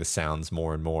etching the sounds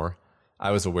more and more.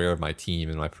 I was aware of my team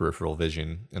in my peripheral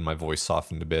vision, and my voice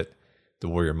softened a bit. The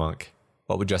warrior monk.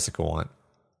 What would Jessica want?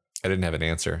 I didn't have an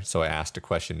answer, so I asked a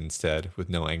question instead, with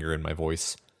no anger in my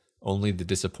voice. Only the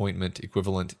disappointment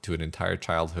equivalent to an entire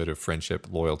childhood of friendship,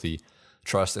 loyalty,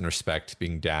 trust, and respect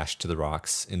being dashed to the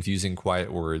rocks, infusing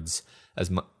quiet words as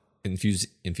much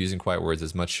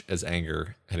as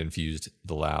anger had infused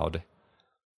the loud.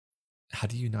 How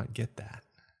do you not get that?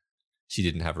 She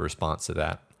didn't have a response to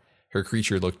that. Her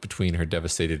creature looked between her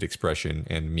devastated expression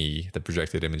and me, the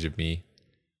projected image of me.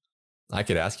 I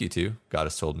could ask you to,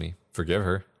 Goddess told me. Forgive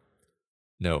her.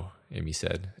 No, Amy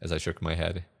said, as I shook my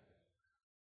head.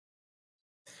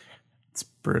 It's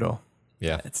brutal.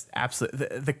 Yeah. It's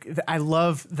absolutely. I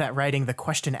love that writing. The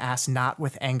question asked not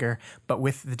with anger, but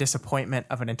with the disappointment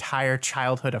of an entire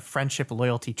childhood of friendship,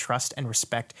 loyalty, trust, and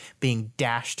respect being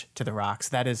dashed to the rocks.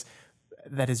 That is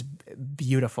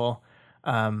beautiful,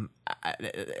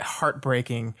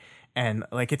 heartbreaking, and,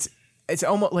 like, it's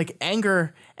almost like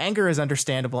anger. Anger is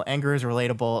understandable. Anger is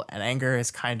relatable, and anger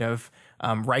is kind of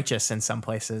righteous in some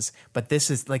places. But this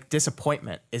is, like,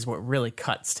 disappointment is what really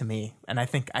cuts to me. And I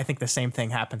think the same thing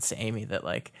happens to Amy, that,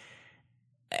 like,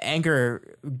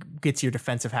 anger gets your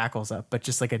defensive hackles up, but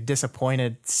just, like, a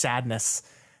disappointed sadness,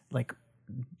 like,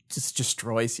 just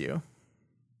destroys you.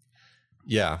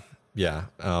 Yeah. Yeah.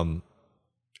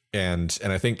 And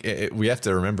I think we have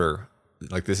to remember,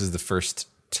 like, this is the first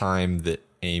time that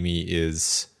Amy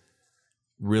is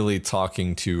really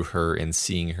talking to her and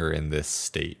seeing her in this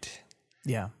state.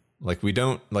 Yeah. Like,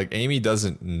 Amy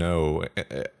doesn't know,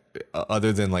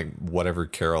 other than like whatever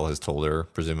Carol has told her,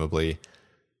 presumably,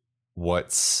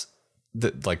 what's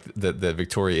that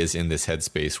Victoria is in this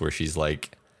headspace where she's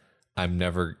like, I'm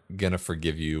never gonna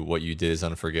forgive you. What you did is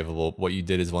unforgivable. What you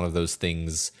did is one of those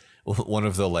things, one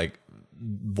of the like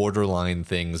borderline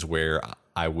things where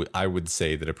I would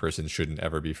say that a person shouldn't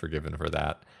ever be forgiven for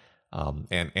that.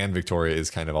 And Victoria is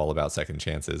kind of all about second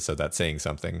chances, so that's saying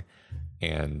something.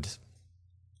 And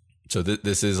so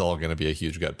this is all going to be a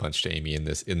huge gut punch to Amy in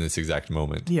this exact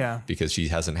moment. Yeah, because she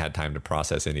hasn't had time to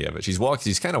process any of it. She's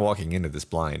kind of walking into this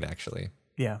blind, actually.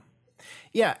 Yeah.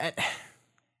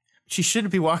 She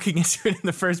shouldn't be walking into it in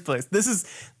the first place. This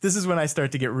is when I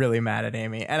start to get really mad at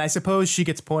Amy. And I suppose she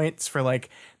gets points for like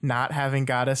not having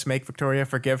Goddess make Victoria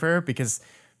forgive her, because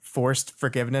forced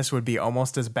forgiveness would be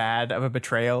almost as bad of a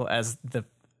betrayal as the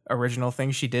original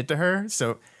thing she did to her.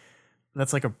 So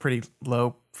that's like a pretty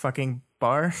low fucking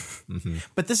bar. Mm-hmm.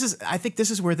 But I think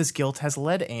this is where this guilt has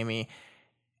led Amy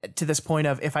to this point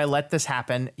of, if I let this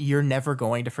happen, you're never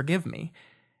going to forgive me.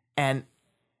 And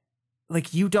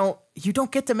like, you don't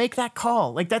get to make that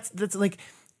call. Like, that's like,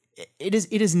 it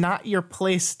is not your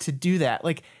place to do that.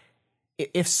 Like,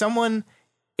 if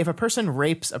a person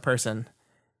rapes a person,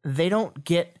 they don't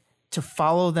get to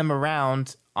follow them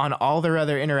around on all their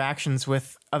other interactions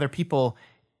with other people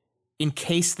in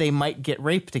case they might get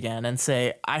raped again, and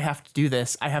say, I have to do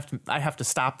this. I have to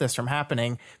stop this from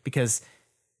happening because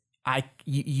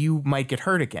you might get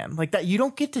hurt again. Like that. You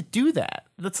don't get to do that.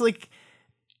 That's like,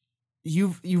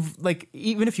 you've like,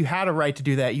 even if you had a right to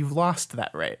do that, you've lost that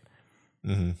right.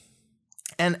 Mm-hmm.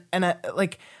 And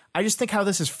I just think how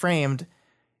this is framed,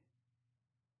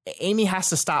 Amy has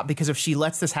to stop, because if she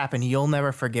lets this happen, you'll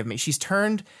never forgive me. She's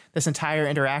turned this entire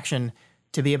interaction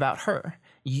to be about her.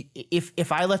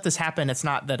 If I let this happen, it's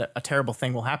not that a terrible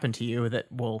thing will happen to you that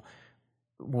will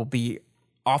be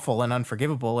awful and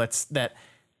unforgivable. It's that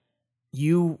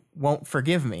you won't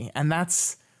forgive me. And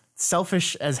that's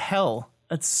selfish as hell.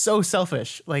 It's so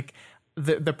selfish. Like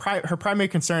her primary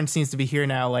concern seems to be here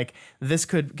now. Like, this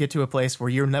could get to a place where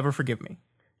you'll never forgive me.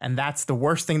 And that's the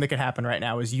worst thing that could happen right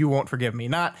now, is you won't forgive me.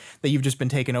 Not that you've just been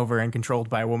taken over and controlled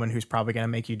by a woman who's probably going to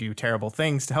make you do terrible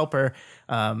things to help her.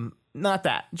 Not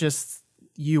that, just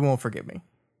you won't forgive me.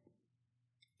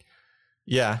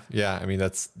 Yeah. I mean,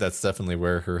 that's definitely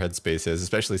where her headspace is,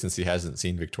 especially since he hasn't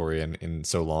seen Victoria in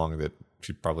so long that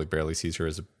she probably barely sees her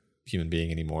as a human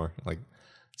being anymore. Like,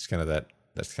 it's kind of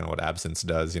that's kind of what absence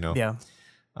does, you know? Yeah.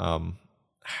 I'm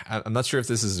not sure if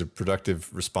this is a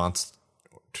productive response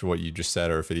to what you just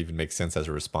said, or if it even makes sense as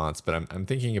a response, but I'm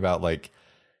thinking about, like,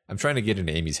 I'm trying to get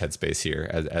into Amy's headspace here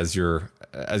as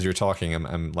you're talking.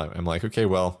 I'm like, okay,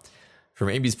 well, from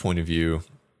Amy's point of view,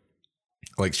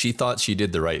 like, she thought she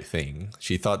did the right thing.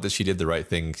 She thought that she did the right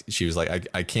thing. She was like,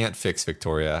 I can't fix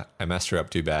Victoria. I messed her up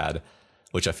too bad,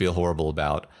 which I feel horrible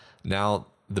about. Now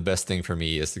the best thing for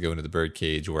me is to go into the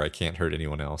birdcage where I can't hurt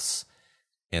anyone else.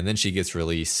 And then she gets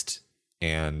released,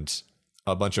 and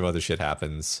a bunch of other shit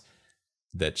happens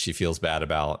that she feels bad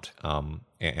about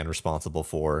and responsible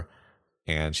for.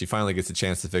 And she finally gets a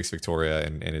chance to fix Victoria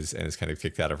and is kind of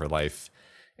kicked out of her life.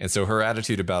 And so her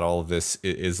attitude about all of this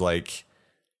is like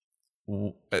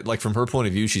from her point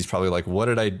of view, she's probably like,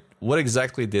 what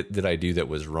exactly did I do that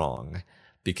was wrong?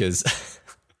 Because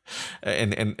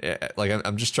and like,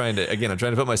 I'm just trying to, again, I'm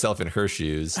trying to put myself in her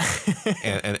shoes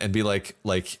and be like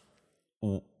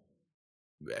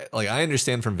I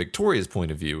understand from Victoria's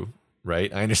point of view,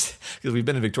 right? I understand, because we've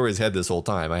been in Victoria's head this whole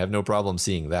time. I have no problem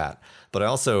seeing that. But I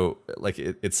also, like,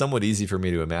 it's somewhat easy for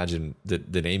me to imagine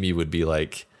that Amy would be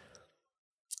like,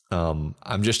 I'm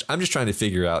just trying to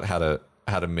figure out how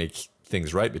to make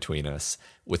things right between us,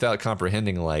 without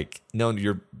comprehending, like, no,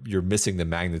 you're missing the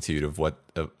magnitude of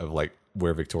like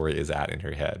where Victoria is at in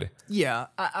her head. Yeah,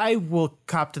 I will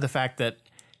cop to the fact that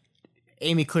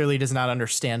Amy clearly does not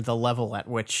understand the level at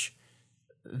which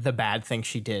the bad thing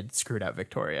she did screwed out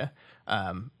Victoria.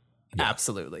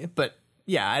 Absolutely. But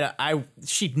yeah,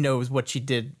 she knows what she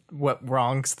did, what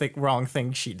wrong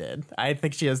thing she did. I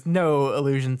think she has no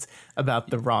illusions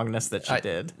about the wrongness that she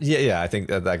did. Yeah. I think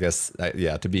that, I guess,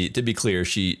 to be clear,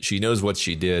 she knows what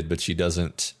she did, but she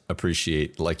doesn't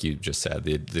appreciate, like you just said,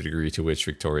 the degree to which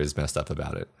Victoria's messed up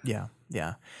about it. Yeah.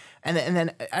 And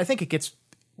then I think it gets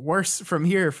worse from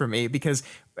here for me, because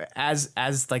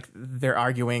as like they're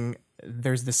arguing,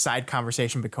 there's this side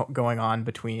conversation going on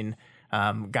between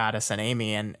Goddess and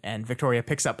Amy, and Victoria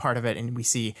picks up part of it, and we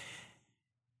see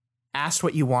asked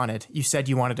what you wanted. You said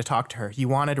you wanted to talk to her. You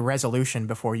wanted a resolution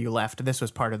before you left. This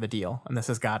was part of the deal, and this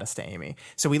has got us to Amy.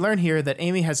 So we learn here that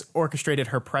Amy has orchestrated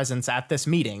her presence at this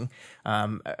meeting.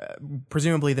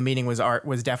 Presumably the meeting was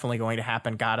definitely going to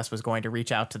happen. Goddess was going to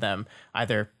reach out to them,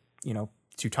 either,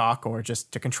 to talk or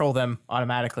just to control them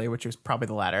automatically, which was probably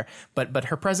the latter. But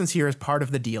her presence here is part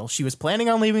of the deal. She was planning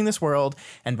on leaving this world,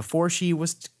 and before she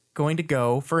was going to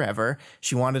go forever,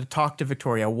 she wanted to talk to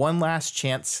Victoria one last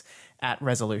chance at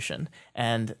resolution.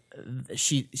 And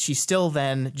she's still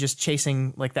then just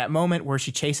chasing, like that moment where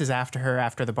she chases after her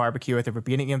after the barbecue at the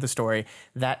beginning of the story.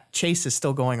 That chase is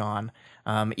still going on,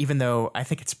 even though I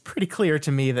think it's pretty clear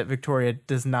to me that Victoria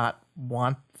does not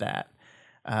want that.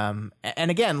 And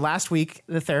again, last week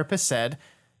the therapist said,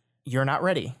 "You're not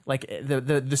ready." Like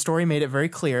the story made it very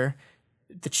clear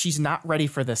that she's not ready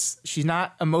for this. She's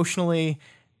not emotionally.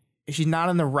 She's not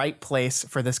in the right place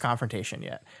for this confrontation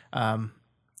yet.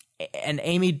 And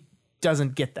Amy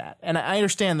doesn't get that. And I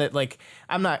understand that, like,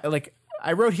 I'm not, like,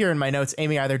 I wrote here in my notes,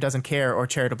 Amy either doesn't care or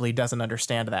charitably doesn't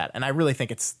understand that. And I really think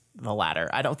it's the latter.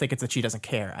 I don't think it's that she doesn't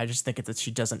care. I just think it's that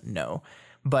she doesn't know.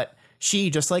 But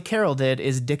she, just like Carol did,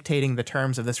 is dictating the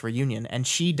terms of this reunion, and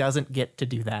she doesn't get to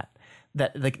do that.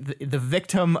 That, like, the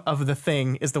victim of the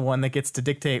thing is the one that gets to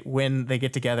dictate when they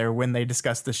get together, when they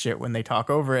discuss the shit, when they talk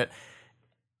over it.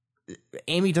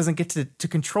 Amy doesn't get to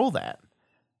control that.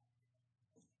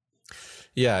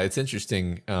 Yeah, it's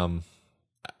interesting.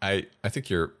 I think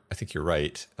you're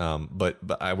right. But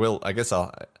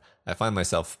I find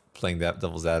myself playing that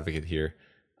devil's advocate here,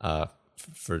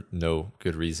 for no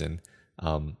good reason.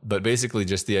 But basically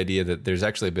just the idea that there's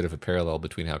actually a bit of a parallel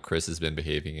between how Chris has been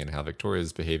behaving and how Victoria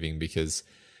is behaving, because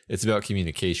it's about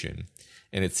communication.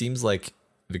 And it seems like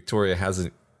Victoria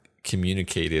hasn't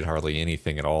communicated hardly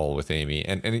anything at all with Amy.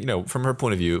 And from her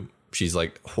point of view, she's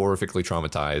like horrifically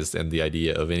traumatized, and the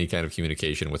idea of any kind of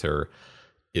communication with her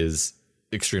is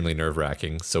extremely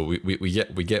nerve-wracking. So we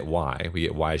get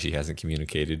why she hasn't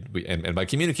communicated. And by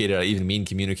communicated, I even mean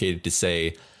communicated to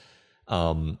say,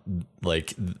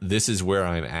 like, this is where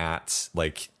I'm at.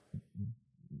 Like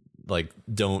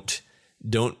don't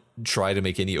try to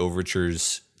make any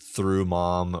overtures through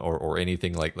mom or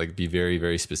anything, like be very,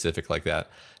 very specific like that.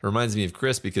 It reminds me of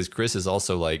Chris, because Chris is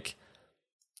also like,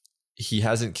 he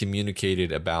hasn't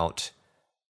communicated about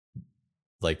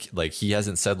like he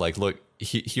hasn't said, like, look,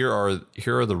 here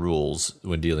are the rules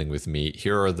when dealing with me.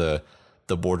 Here are the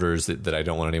borders that I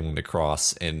don't want anyone to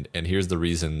cross. And here's the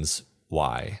reasons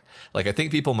why. Like, I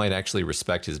think people might actually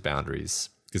respect his boundaries,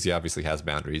 because he obviously has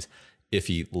boundaries, if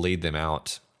he laid them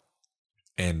out.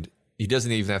 And he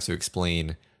doesn't even have to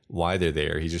explain why they're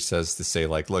there. He just says to say,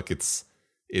 like, look, it's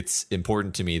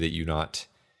important to me that you not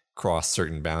cross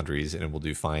certain boundaries, and it will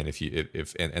do fine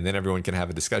if and then everyone can have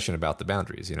a discussion about the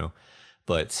boundaries,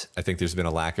 But I think there's been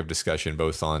a lack of discussion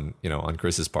both on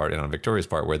Chris's part and on Victoria's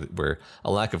part, where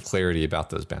a lack of clarity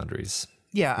about those boundaries.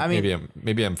 Yeah, I mean,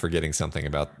 maybe I'm forgetting something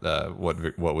about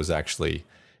what was actually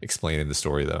explained in the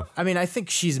story, though. I mean, I think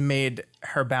she's made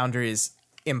her boundaries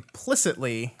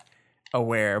implicitly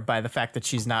aware by the fact that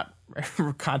she's not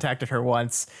contacted her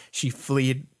once. She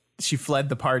fled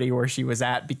the party where she was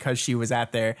at because she was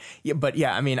at there. Yeah, but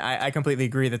yeah, I mean, I completely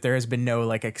agree that there has been no,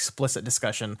 like, explicit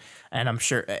discussion, and I'm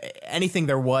sure anything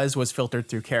there was filtered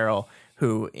through Carol,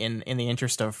 who, in the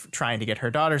interest of trying to get her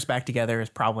daughters back together, is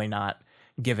probably not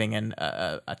giving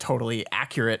a totally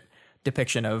accurate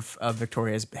depiction of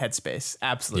Victoria's headspace.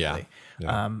 Absolutely.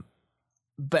 Yeah.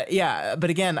 But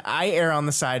again, I err on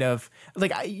the side of,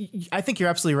 like, I think you're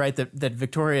absolutely right that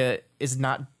Victoria is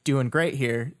not doing great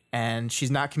here, and she's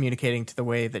not communicating to the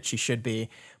way that she should be.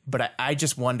 But I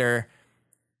just wonder,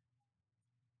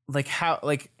 like, how,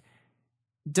 like,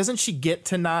 doesn't she get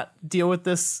to not deal with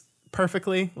this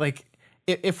perfectly? Like,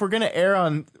 if we're going to err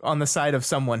on the side of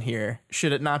someone here,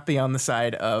 should it not be on the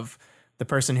side of the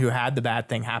person who had the bad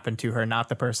thing happen to her, not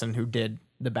the person who did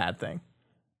the bad thing?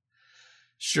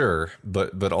 Sure,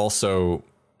 but also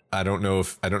I don't know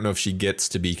if she gets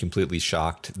to be completely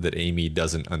shocked that Amy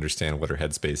doesn't understand what her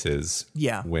headspace is.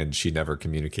 Yeah, when she never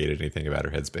communicated anything about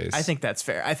her headspace. I think that's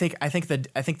fair. I think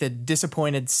the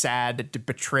disappointed, sad,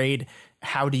 betrayed,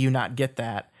 how do you not get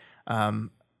that?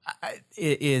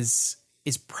 Is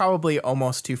probably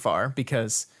almost too far,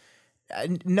 because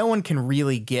no one can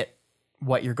really get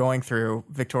what you're going through,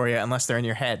 Victoria, unless they're in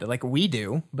your head. Like, we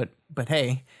do, but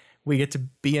hey, we get to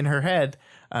be in her head.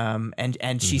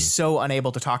 And she's so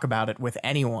unable to talk about it with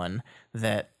anyone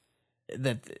that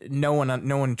no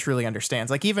one truly understands.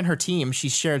 Like, even her team, she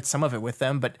shared some of it with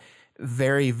them, but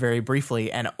very, very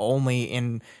briefly, and only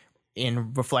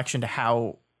in reflection to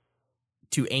how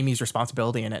Amy's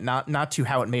responsibility in it, not to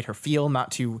how it made her feel,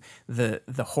 not to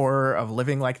the horror of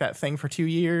living like that thing for 2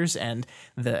 years and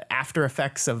the after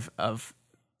effects of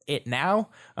it now.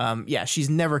 She's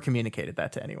never communicated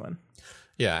that to anyone.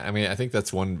 Yeah, I mean, I think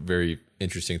that's one very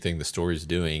interesting thing the story's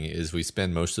doing is we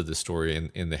spend most of the story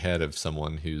in the head of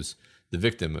someone who's the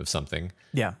victim of something.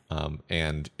 Yeah.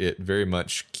 And it very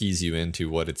much keys you into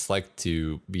what it's like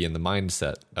to be in the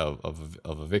mindset of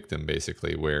a victim,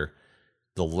 basically, where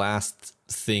the last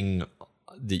thing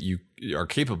that you are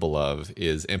capable of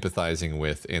is empathizing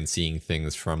with and seeing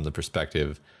things from the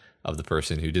perspective of the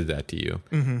person who did that to you.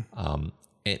 Mm-hmm.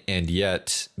 And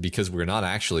yet, because we're not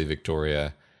actually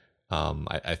Victoria,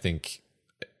 I think,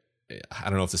 I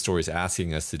don't know if the story is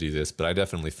asking us to do this, but I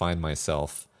definitely find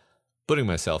myself putting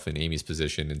myself in Amy's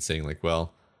position and saying like,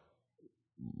 well,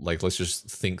 like, let's just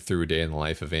think through a day in the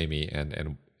life of Amy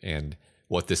and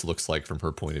what this looks like from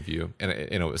her point of view.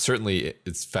 And, certainly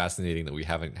it's fascinating that we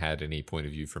haven't had any point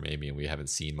of view from Amy and we haven't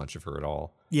seen much of her at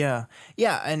all. Yeah.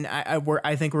 Yeah. And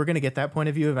I think we're going to get that point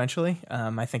of view eventually.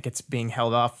 I think it's being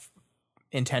held off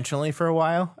intentionally for a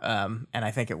while. And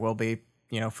I think it will be,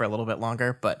 for a little bit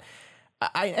longer, but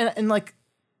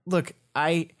look,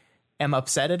 I am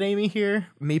upset at Amy here,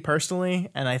 me personally.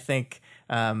 And I think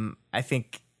I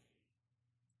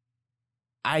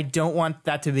don't want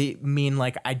that to mean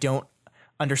like I don't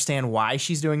understand why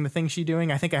she's doing the things she's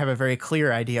doing. I think I have a very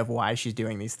clear idea of why she's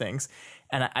doing these things.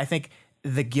 And I think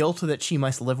the guilt that she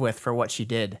must live with for what she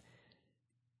did,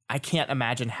 I can't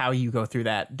imagine how you go through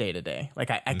that day to day.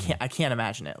 Like I can't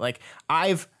imagine it. Like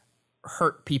I've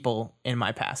hurt people in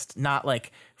my past, not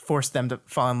like forced them to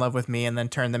fall in love with me and then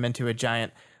turn them into a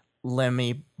giant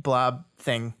lemmy blob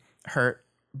thing hurt.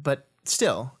 But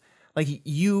still, like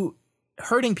you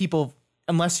hurting people,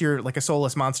 unless you're like a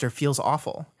soulless monster, feels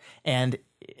awful. And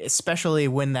especially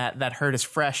when that hurt is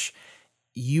fresh,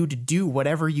 you'd do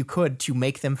whatever you could to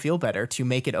make them feel better, to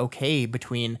make it okay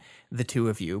between the two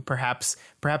of you. Perhaps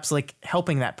like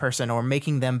helping that person or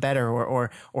making them better or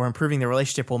improving the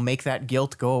relationship will make that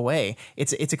guilt go away.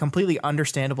 It's a completely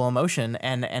understandable emotion.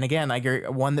 And again,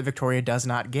 one that Victoria does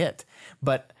not get,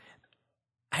 but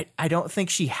I don't think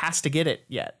she has to get it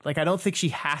yet. Like, I don't think she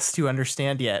has to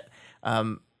understand yet.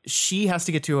 She has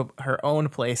to get to her own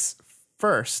place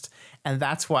first. And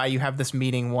that's why you have this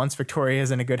meeting once Victoria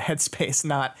is in a good headspace,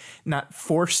 not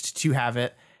forced to have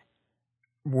it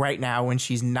right now when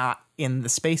she's not in the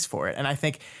space for it. And I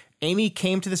think Amy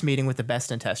came to this meeting with the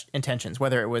best intentions,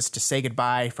 whether it was to say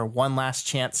goodbye for one last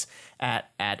chance at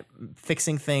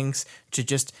fixing things,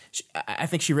 I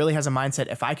think she really has a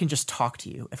mindset. If I can just talk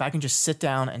to you, if I can just sit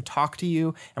down and talk to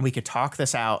you and we could talk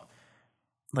this out,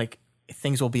 like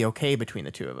things will be okay between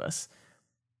the two of us.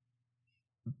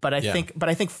 But I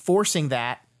think forcing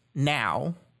that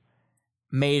now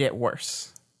made it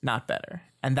worse, not better.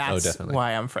 And that's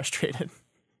why I'm frustrated.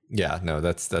 Yeah, no,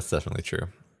 that's definitely true.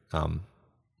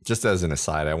 Just as an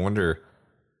aside, I wonder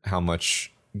how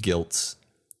much guilt,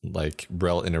 like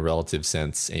in a relative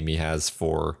sense, Amy has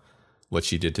for what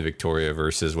she did to Victoria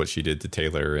versus what she did to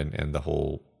Taylor, and the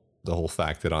whole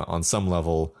fact that on some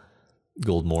level,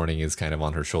 Gold Morning is kind of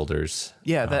on her shoulders.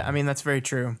 Yeah, that's very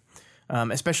true.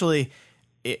 Especially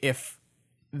if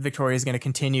Victoria is going to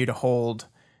continue to hold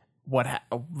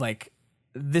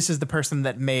this is the person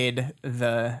that made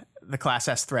the Class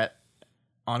S threat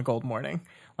on Gold Morning.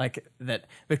 Like that,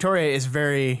 Victoria is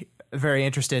very, very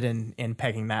interested in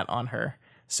pegging that on her.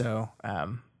 So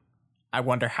I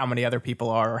wonder how many other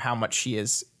people are, or how much she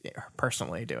is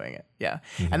personally doing it. Yeah.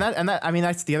 Mm-hmm. And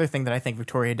that's the other thing that I think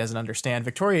Victoria doesn't understand.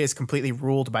 Victoria is completely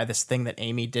ruled by this thing that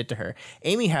Amy did to her.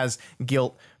 Amy has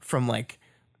guilt from like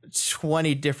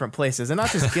 20 different places, and not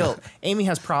just guilt. Amy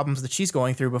has problems that she's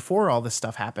going through before all this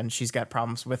stuff happened. She's got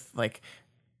problems with like,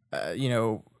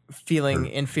 feeling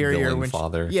her inferior when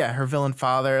her villain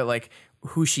father, like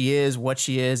who she is, what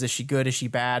she is she good, is she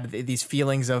bad, these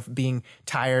feelings of being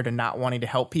tired and not wanting to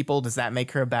help people, does that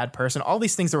make her a bad person? All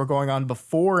these things that were going on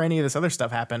before any of this other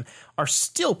stuff happened are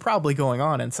still probably going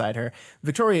on inside her.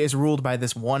 Victoria is ruled by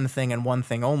this one thing and one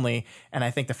thing only, and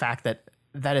I think the fact that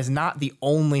is not the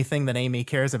only thing that Amy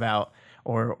cares about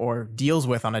or deals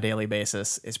with on a daily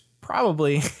basis is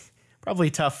probably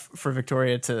tough for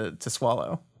Victoria to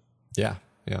swallow. Yeah,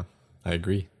 I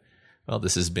agree. Well,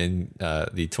 this has been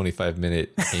the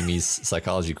 25-minute Amy's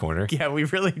Psychology Corner. Yeah, we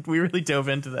really dove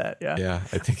into that. Yeah.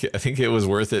 I think it was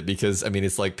worth it because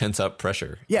it's like pent up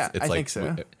pressure. Yeah, it's I like, think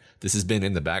so. This has been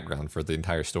in the background for the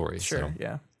entire story. Sure.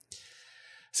 Yeah.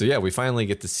 So yeah, we finally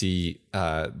get to see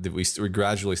we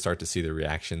gradually start to see the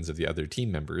reactions of the other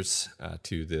team members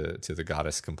to the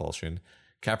goddess compulsion.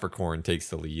 Capricorn takes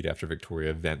the lead after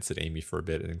Victoria vents at Amy for a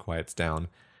bit and then quiets down.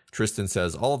 Tristan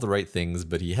says all of the right things,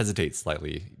 but he hesitates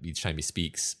slightly each time he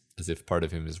speaks, as if part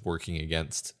of him is working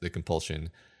against the compulsion,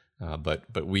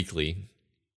 but weakly.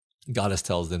 Goddess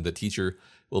tells them the teacher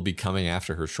will be coming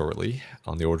after her shortly,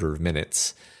 on the order of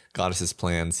minutes. Goddess's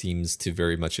plan seems to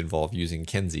very much involve using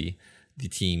Kenzie, the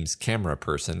team's camera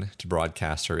person, to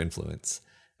broadcast her influence.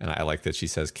 And I like that she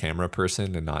says camera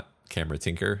person and not camera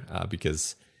tinker,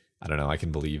 because, I don't know, I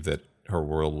can believe that her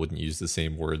world wouldn't use the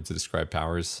same word to describe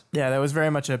powers. Yeah, that was very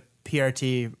much a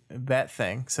PRT bet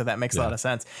thing, so that makes a lot of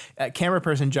sense. Camera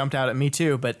person jumped out at me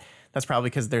too, but that's probably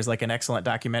because there's like an excellent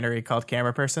documentary called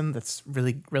Camera Person that's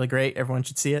really, really great. Everyone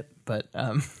should see it. But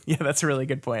yeah, that's a really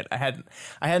good point. I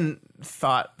hadn't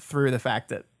thought through the fact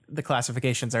that the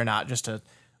classifications are not just a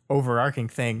overarching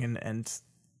thing and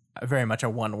very much a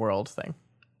one world thing.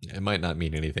 It might not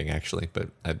mean anything actually, but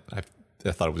I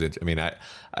thought it was. I mean, I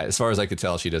as far as I could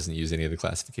tell, she doesn't use any of the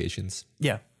classifications.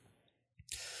 Yeah.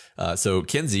 So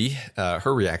Kenzie,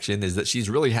 her reaction is that she's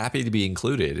really happy to be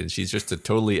included, and she's just a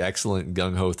totally excellent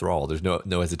gung-ho thrall. There's no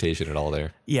hesitation at all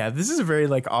there. Yeah, this is a very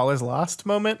like all is lost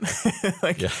moment.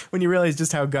 When you realize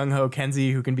just how gung-ho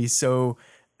Kenzie, who can be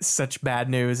such bad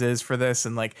news, is for this,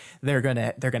 and like they're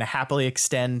gonna happily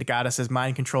extend Goddess's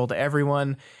mind control to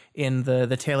everyone in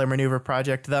the Taylor Maneuver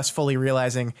project, thus fully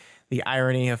realizing the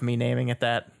irony of me naming it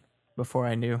that before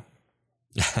I knew.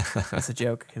 That's a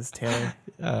joke because Taylor,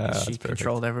 she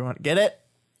controlled everyone. Get it?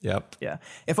 Yep. Yeah.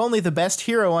 If only the best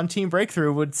hero on Team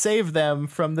Breakthrough would save them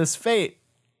from this fate.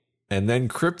 And then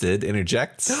Cryptid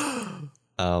interjects.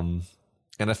 And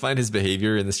I find his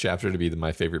behavior in this chapter to be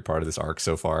my favorite part of this arc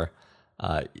so far.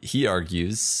 He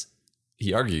argues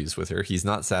with her. He's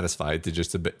not satisfied to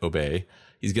just obey.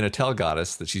 He's going to tell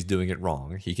Goddess that she's doing it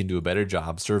wrong. He can do a better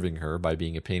job serving her by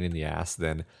being a pain in the ass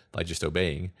than by just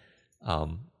obeying.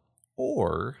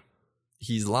 Or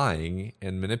he's lying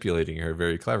and manipulating her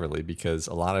very cleverly, because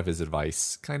a lot of his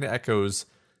advice kind of echoes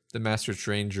the Master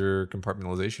Stranger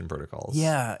compartmentalization protocols.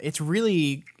 Yeah,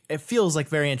 it feels like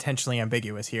very intentionally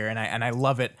ambiguous here, and I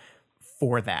love it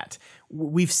for that.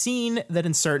 We've seen that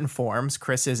in certain forms,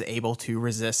 Chris is able to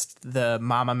resist the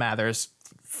Mama Mathers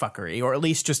fuckery, or at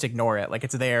least just ignore it. Like,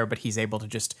 it's there, but he's able to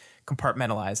just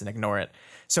compartmentalize and ignore it.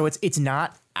 So it's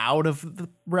not out of the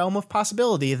realm of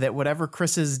possibility that whatever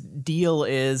Chris's deal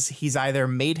is, he's either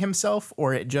made himself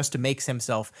or it just makes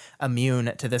himself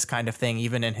immune to this kind of thing,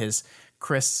 even in his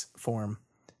Chris form.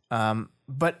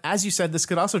 But as you said, this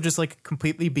could also just like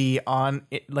completely be on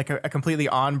like a completely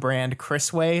on brand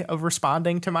Chris way of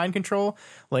responding to mind control.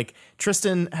 Like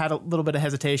Tristan had a little bit of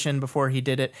hesitation before he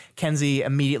did it. Kenzie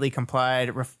immediately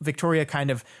complied. Victoria kind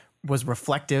of was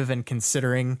reflective and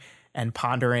considering and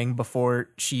pondering before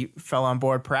she fell on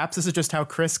board. Perhaps this is just how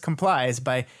Chris complies,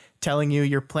 by telling you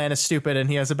your plan is stupid and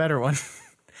he has a better one.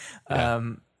 Yeah.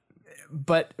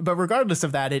 But regardless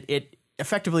of that, it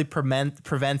effectively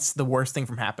prevents the worst thing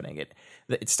from happening.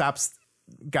 It stops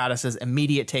Goddess's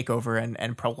immediate takeover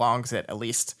and prolongs it, at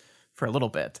least for a little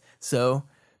bit. So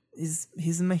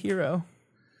he's my hero.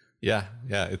 Yeah,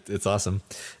 it's awesome.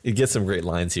 It gets some great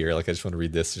lines here. Like, I just want to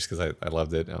read this just because I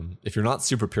loved it. If you're not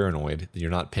super paranoid, then you're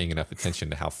not paying enough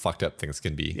attention to how fucked up things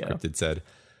can be, yeah. Cryptid said.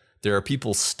 There are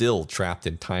people still trapped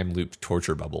in time-looped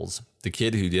torture bubbles. The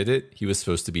kid who did it, he was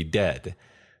supposed to be dead.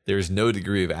 There is no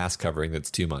degree of ass covering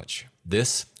that's too much.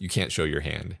 This, you can't show your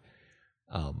hand.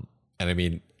 And I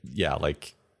mean, yeah,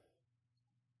 like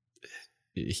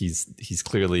he's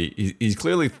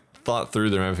clearly thought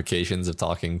through the ramifications of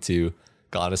talking to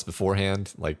Goddess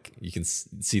beforehand. Like, you can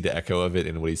see the echo of it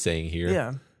in what he's saying here.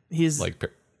 Yeah, he's like,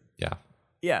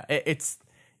 yeah. It's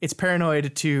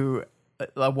paranoid to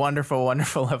a wonderful,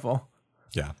 wonderful level.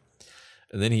 Yeah.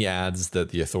 And then he adds that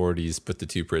the authorities put the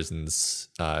two prisons,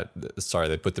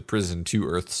 they put the prison 2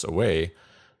 Earths away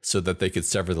so that they could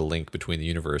sever the link between the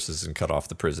universes and cut off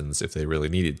the prisons if they really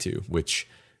needed to, which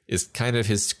is kind of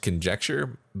his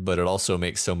conjecture, but it also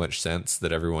makes so much sense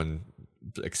that everyone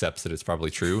accepts that it's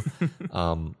probably true.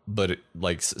 But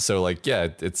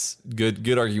it's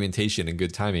good argumentation and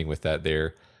good timing with that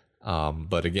there.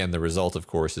 But again, the result, of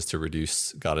course, is to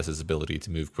reduce Goddess's ability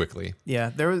to move quickly. Yeah,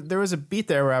 there was a beat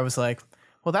there where I was like,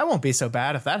 well, that won't be so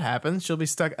bad if that happens. She'll be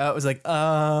stuck. It was like,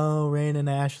 oh, Rain and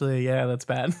Ashley. Yeah, that's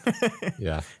bad.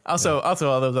 Yeah. Also all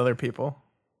those other people.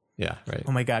 Yeah, right.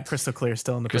 Oh my God, Crystal Clear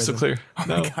still in the Crystal prison. Clear? Oh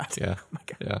no. my God. Yeah. Oh my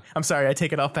God. Yeah. I'm sorry, I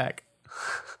take it all back.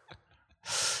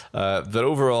 But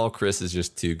overall, Chris is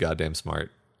just too goddamn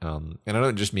smart. And I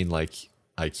don't just mean like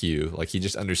IQ. Like, he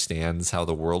just understands how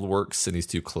the world works, and he's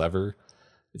too clever.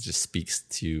 It just speaks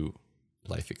to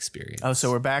life experience. Oh,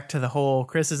 so we're back to the whole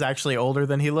Chris is actually older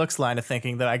than he looks line of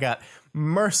thinking that I got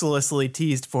mercilessly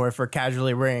teased for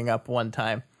casually bringing up one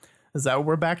time. Is that what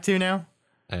we're back to now?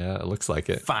 It looks like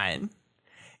it. Fine.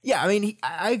 Yeah, I mean,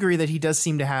 I agree that he does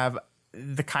seem to have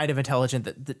the kind of intelligence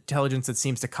that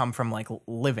seems to come from like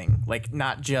living, like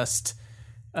not just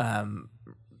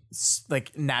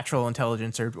like natural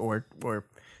intelligence or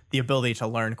the ability to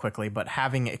learn quickly, but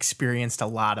having experienced a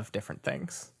lot of different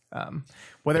things.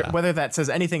 Whether that says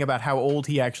anything about how old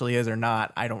he actually is or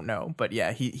not, I don't know. But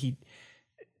yeah, he's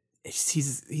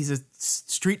a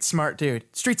street smart dude.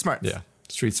 Street smart. Yeah,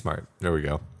 street smart. There we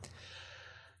go.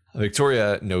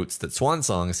 Victoria notes that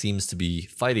Swansong seems to be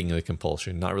fighting the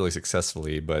compulsion, not really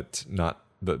successfully, but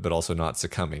also not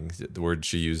succumbing. The word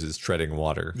she uses, treading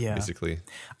water, basically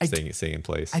staying in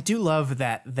place. I do love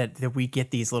that we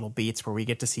get these little beats where we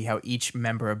get to see how each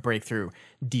member of Breakthrough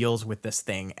deals with this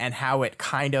thing, and how it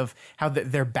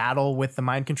their battle with the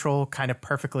mind control kind of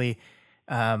perfectly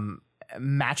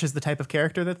matches the type of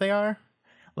character that they are.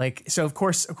 Like, so of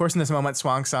course, in this moment,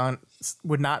 Swansong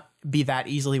would not be that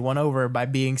easily won over by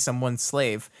being someone's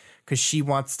slave, because she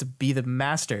wants to be the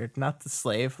master, not the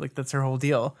slave. Like, that's her whole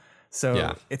deal.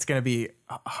 So it's going to be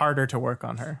harder to work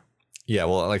on her. Yeah,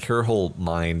 well, like her whole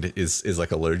mind is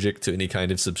like allergic to any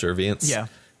kind of subservience. Yeah.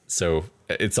 So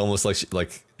it's almost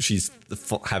like she's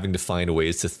having to find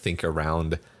ways to think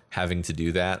around having to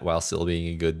do that while still being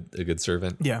a good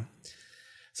servant. Yeah.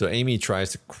 So Amy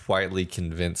tries to quietly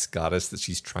convince Goddess that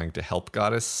she's trying to help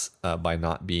Goddess by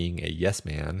not being a yes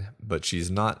man, but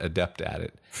she's not adept at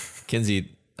it.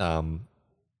 Kinsey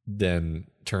then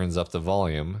turns up the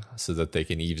volume so that they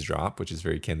can eavesdrop, which is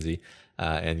very Kinsey.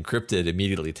 And Cryptid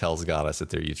immediately tells Goddess that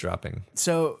they're eavesdropping.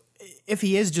 So if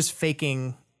he is just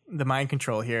faking the mind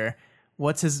control here,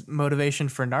 what's his motivation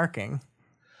for narking?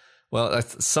 Well,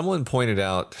 someone pointed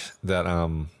out that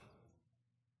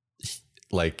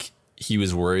he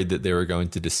was worried that they were going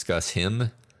to discuss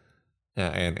him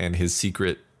and his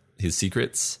secrets.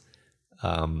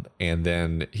 And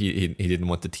then he didn't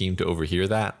want the team to overhear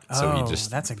that. So he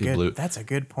just, that's a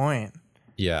good point.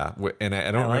 Yeah. And I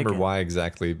don't remember why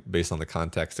exactly, based on the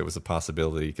context, it was a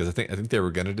possibility, because I think they were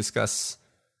going to discuss,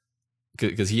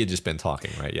 because he had just been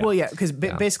talking, right? Yeah. Well, yeah, because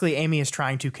basically Amy is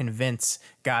trying to convince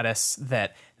Goddess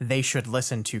that they should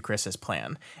listen to Chris's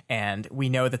plan. And we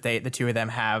know that the two of them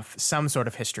have some sort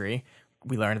of history.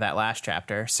 We learned that last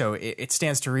chapter. So it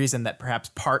stands to reason that perhaps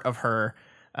part of her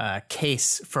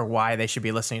case for why they should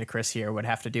be listening to Chris here would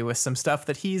have to do with some stuff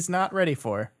that he's not ready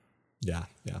for. Yeah.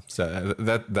 So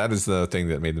that is the thing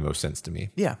that made the most sense to me.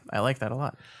 Yeah, I like that a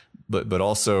lot. But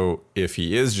also, if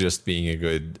he is just being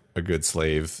a good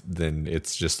slave, then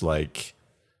it's just like,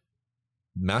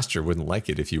 Master wouldn't like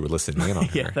it if you were listening in on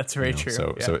her. Yeah, that's very true.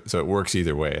 So it works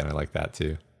either way, and I like that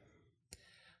too.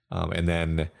 And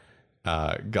then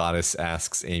Goddess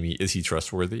asks Amy, "Is he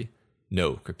trustworthy?"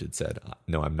 "No," Cryptid said.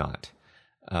 "No, I'm not."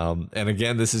 And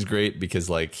again, this is great because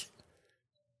like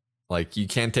you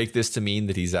can't take this to mean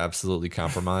that he's absolutely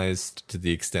compromised to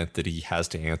the extent that he has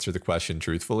to answer the question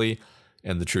truthfully,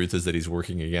 and the truth is that he's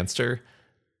working against her.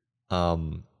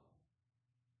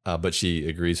 But she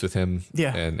agrees with him,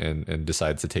 and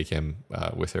decides to take him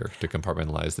with her to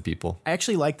compartmentalize the people. I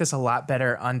actually like this a lot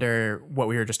better under what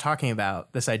we were just talking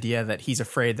about, this idea that he's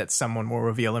afraid that someone will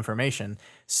reveal information.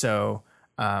 So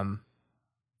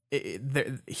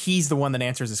he's the one that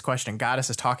answers this question. Goddess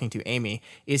is talking to Amy.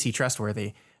 Is he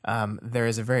trustworthy? There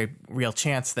is a very real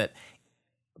chance that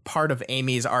part of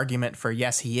Amy's argument for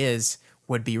yes, he is,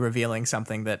 would be revealing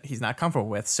something that he's not comfortable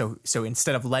with. So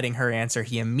instead of letting her answer,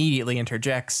 he immediately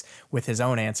interjects with his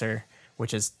own answer,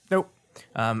 which is nope.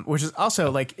 Which is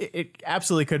also like, it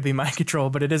absolutely could be mind control,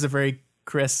 but it is a very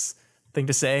Chris thing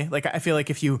to say. Like, I feel like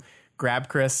if you grab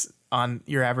Chris on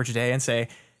your average day and say,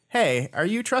 "Hey, are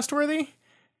you trustworthy?"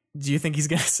 Do you think he's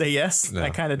going to say yes? No, I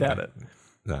kind of doubt it.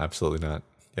 No, absolutely not.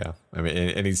 Yeah. I mean,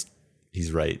 and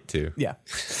he's right too. Yeah.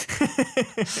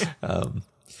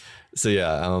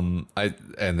 So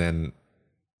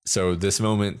this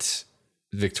moment,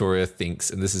 Victoria thinks,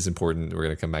 and this is important, we're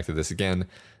going to come back to this again.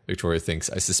 Victoria thinks,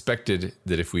 "I suspected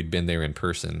that if we'd been there in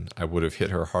person, I would have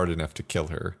hit her hard enough to kill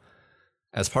her.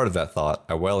 As part of that thought,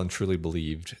 I well and truly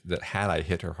believed that had I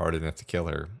hit her hard enough to kill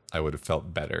her, I would have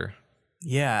felt better."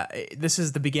 Yeah, this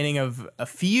is the beginning of a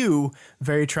few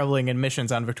very troubling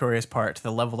admissions on Victoria's part to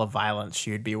the level of violence she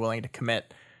would be willing to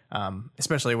commit,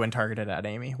 especially when targeted at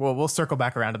Amy. Well, we'll circle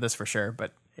back around to this for sure,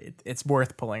 but it's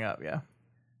worth pulling up, yeah.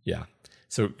 Yeah.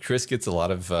 So Chris gets a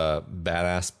lot of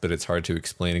badass, but it's hard to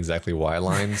explain exactly why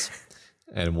lines.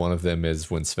 And one of them is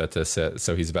when Sveta says,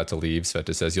 so he's about to leave,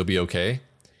 Sveta says, "You'll be okay?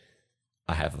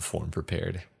 I have a form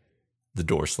prepared." The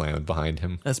door slammed behind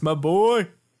him. That's my boy.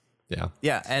 Yeah.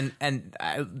 Yeah, and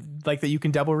I like that you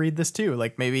can double read this too.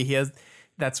 Like maybe he has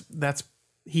that's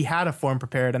he had a form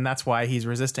prepared, and that's why he's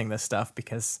resisting this stuff,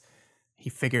 because he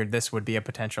figured this would be a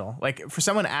potential. Like, for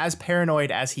someone as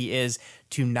paranoid as he is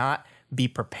to not be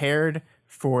prepared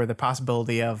for the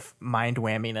possibility of mind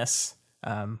whamminess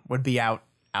would be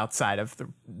outside of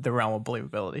the realm of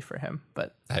believability for him.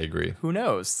 But I agree. Who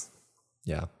knows?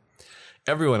 Yeah.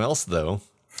 Everyone else, though,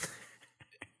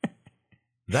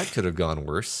 that could have gone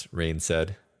worse, Rain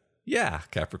said. Yeah,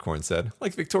 Capricorn said.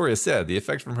 Like Victoria said, the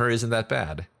effect from her isn't that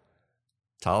bad.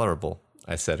 Tolerable,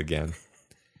 I said again.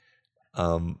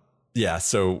 Yeah,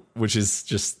 so, which is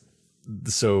just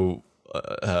so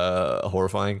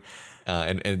horrifying.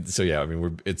 And so, yeah, I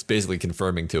mean, it's basically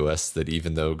confirming to us that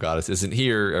even though Goddess isn't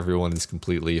here, everyone is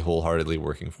completely wholeheartedly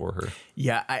working for her.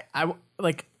 Yeah, I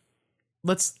like,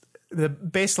 the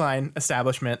baseline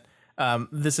establishment.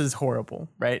 This is horrible,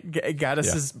 right?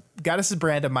 Goddess's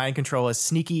brand of mind control is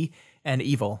sneaky and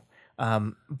evil.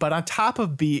 But on top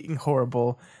of being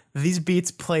horrible, these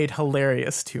beats played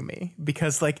hilarious to me,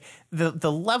 because like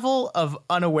the level of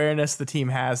unawareness the team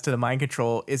has to the mind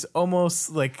control is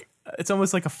almost like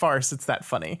a farce. It's that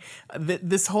funny.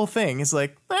 This whole thing is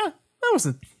like, that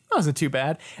wasn't too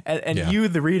bad. And you,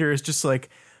 the reader, is just like,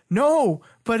 no,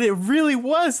 but it really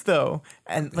was though.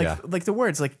 And like the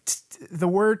words, like the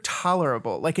word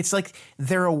tolerable, like it's like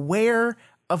they're aware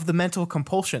of the mental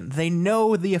compulsion. They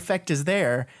know the effect is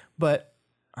there, but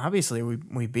obviously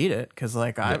we beat it because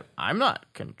like I'm not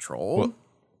controlled.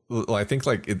 Well, I think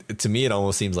like to me, it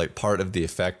almost seems like part of the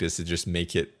effect is to just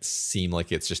make it seem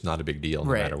like it's just not a big deal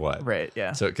no matter what. Right.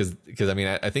 Yeah. So because I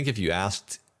mean, I think if you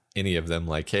asked any of them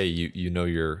like, hey, you know,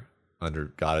 you're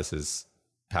under Goddess's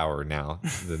power now,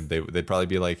 then they'd probably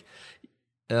be like,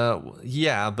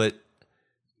 yeah, but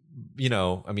you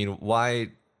know, I mean, why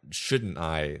shouldn't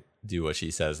I do what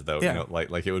she says though? Yeah. You know,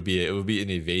 like it would be an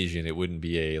evasion. It wouldn't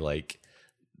be a like,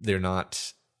 they're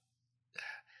not.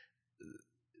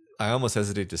 I almost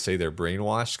hesitate to say they're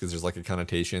brainwashed because there's like a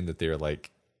connotation that they're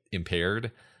like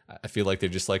impaired. I feel like they're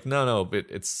just like, no, but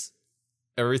it's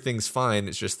everything's fine.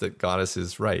 It's just that Goddess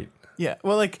is right. Yeah.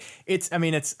 Well, like it's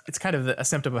kind of a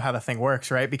symptom of how the thing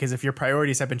works, right? Because if your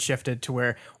priorities have been shifted to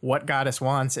where what Goddess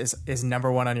wants is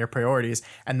number one on your priorities,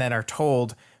 and then are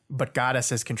told, but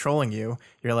Goddess is controlling you,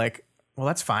 you're like, well,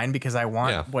 that's fine because I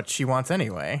want what she wants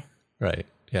anyway. Right.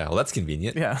 Yeah. Well, that's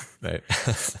convenient. Yeah. Right.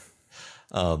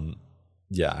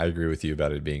 Yeah, I agree with you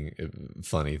about it being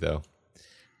funny though.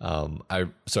 So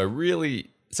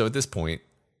at this point,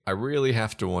 I really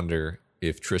have to wonder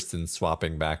if Tristan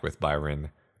swapping back with Byron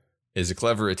is a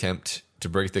clever attempt to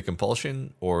break the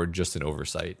compulsion or just an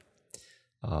oversight.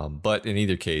 But in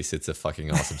either case, it's a fucking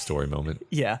awesome story moment.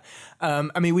 Yeah.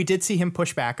 I mean, we did see him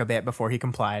push back a bit before he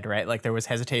complied, right? Like there was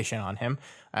hesitation on him.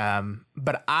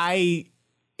 But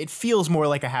it feels more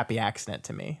like a happy accident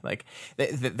to me. Like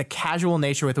the casual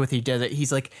nature with which he does it.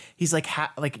 He's like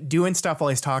doing stuff while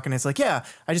he's talking. It's like, yeah,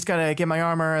 I just gotta get my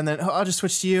armor, and then I'll just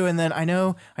switch to you, and then I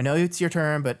know it's your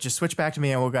turn, but just switch back to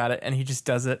me, and we'll got it. And he just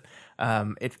does it.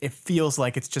 It feels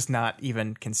like it's just not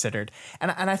even considered.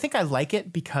 And I think I like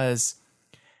it because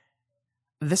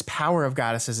this power of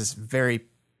Goddesses is very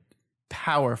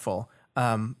powerful.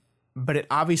 But it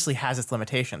obviously has its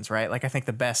limitations, right? Like I think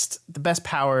the best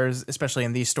powers, especially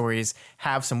in these stories,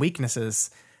 have some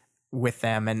weaknesses with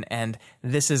them, and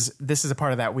this is a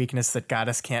part of that weakness that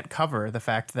Goddess can't cover. The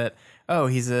fact that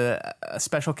he's a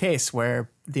special case where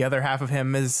the other half of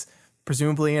him is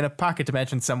presumably in a pocket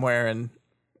dimension somewhere and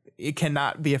it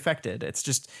cannot be affected.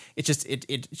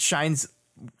 It shines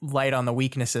light on the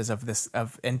weaknesses of this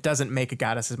and doesn't make a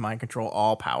Goddess's mind control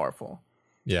all powerful.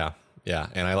 Yeah. Yeah,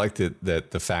 and I liked that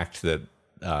the fact that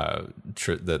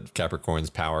that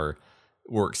Capricorn's power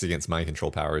works against mind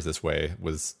control powers this way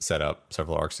was set up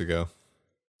several arcs ago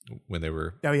when they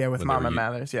were with Mama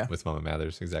Mathers, with Mama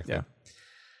Mathers, exactly.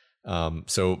 Yeah.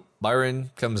 So Byron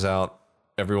comes out.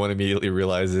 Everyone immediately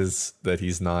realizes that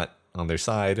he's not on their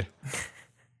side.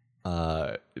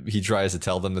 He tries to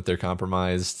tell them that they're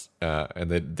compromised,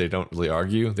 and they don't really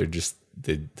argue. They're just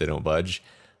they don't budge.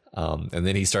 And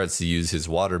then he starts to use his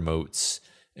water motes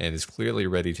and is clearly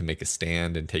ready to make a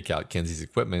stand and take out Kenzie's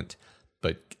equipment.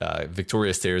 But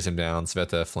Victoria stares him down.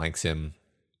 Sveta flanks him.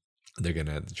 They're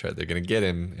gonna get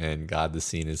him. And God, this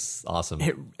scene is awesome.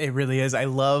 It really is. I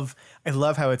love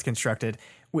how it's constructed.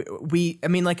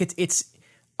 It's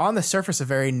on the surface a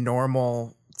very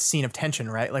normal scene of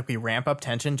tension, right? Like we ramp up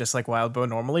tension just like Wildbow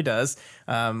normally does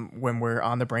when we're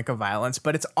on the brink of violence.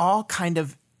 But it's all kind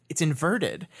of it's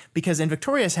inverted because in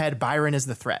Victoria's head, Byron is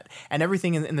the threat, and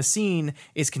everything in the scene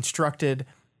is constructed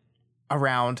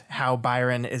around how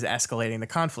Byron is escalating the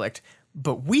conflict.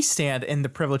 But we stand in the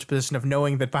privileged position of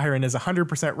knowing that Byron is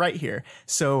 100% right here.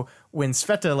 So when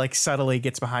Sveta like subtly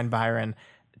gets behind Byron,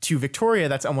 to Victoria,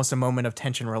 that's almost a moment of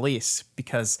tension release,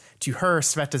 because to her,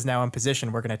 Sveta's now in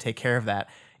position. We're going to take care of that.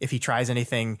 If he tries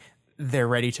anything, they're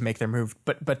ready to make their move.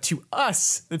 But to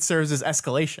us, it serves as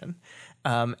escalation.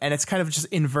 And it's kind of just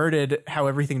inverted how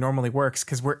everything normally works,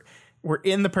 because we're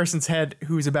in the person's head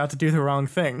who's about to do the wrong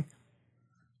thing.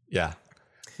 Yeah.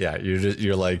 Yeah.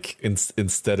 You're like,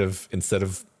 instead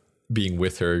of being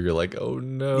with her, you're like, oh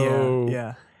no.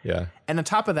 Yeah. And on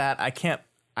top of that,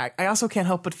 I also can't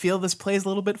help but feel this plays a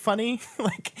little bit funny.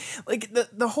 like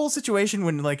the whole situation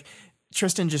when like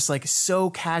Tristan just like so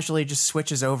casually just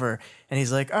switches over and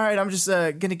he's like, all right, I'm just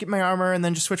going to get my armor and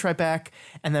then just switch right back.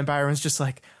 And then Byron's just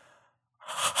like,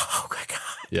 oh my God.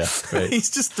 Yeah. Right. He's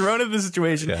just thrown into the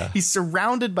situation. Yeah. He's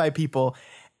surrounded by people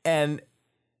and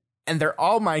they're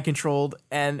all mind controlled.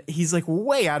 And he's like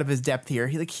way out of his depth here.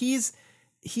 He's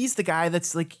the guy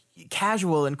that's like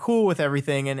casual and cool with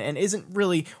everything and isn't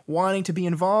really wanting to be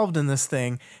involved in this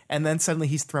thing. And then suddenly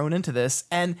he's thrown into this.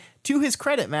 And to his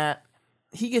credit, Matt,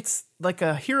 he gets like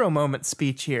a hero moment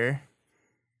speech here.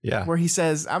 Yeah. Where he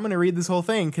says, I'm going to read this whole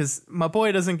thing because my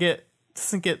boy doesn't get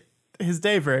his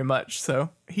day very much. So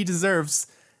he deserves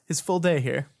his full day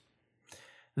here.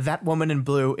 That woman in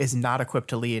blue is not equipped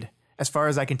to lead. As far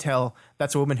as I can tell,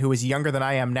 that's a woman who is younger than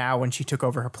I am now when she took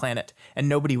over her planet, and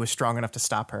nobody was strong enough to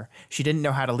stop her. She didn't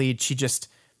know how to lead.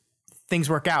 Things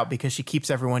work out because she keeps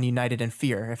everyone united in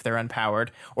fear if they're unpowered,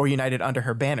 or united under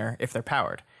her banner if they're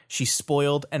powered. She's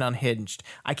spoiled and unhinged.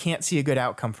 I can't see a good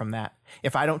outcome from that.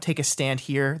 If I don't take a stand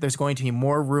here, there's going to be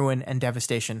more ruin and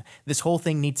devastation. This whole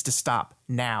thing needs to stop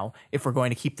now if we're going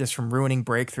to keep this from ruining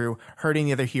Breakthrough, hurting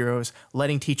the other heroes,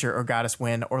 letting Teacher or Goddess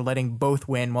win, or letting both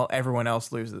win while everyone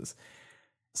else loses.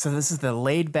 So this is the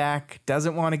laid back,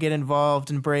 doesn't want to get involved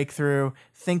in Breakthrough,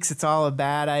 thinks it's all a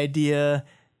bad idea.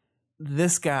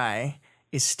 This guy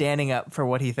is standing up for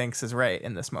what he thinks is right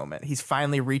in this moment. He's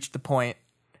finally reached the point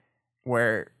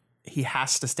where he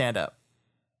has to stand up.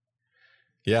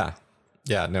 Yeah.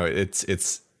 Yeah, no,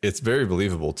 it's very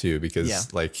believable too,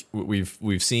 because like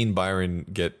we've seen Byron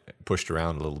get pushed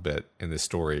around a little bit in this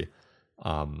story.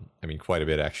 I mean, quite a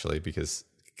bit actually, because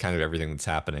kind of everything that's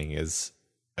happening is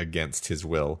against his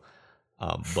will.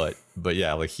 But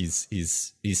yeah, like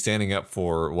he's standing up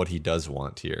for what he does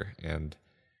want here, and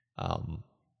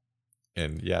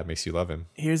yeah, it makes you love him.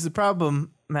 Here's the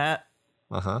problem, Matt.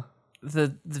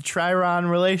 The Triron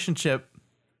relationship,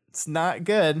 it's not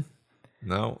good.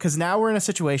 No. Because now we're in a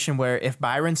situation where if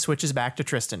Byron switches back to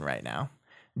Tristan right now,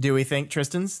 do we think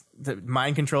the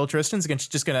mind control Tristan's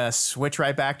just going to switch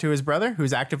right back to his brother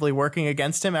who's actively working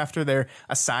against him after their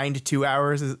assigned 2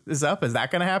 hours is up? Is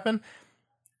that going to happen?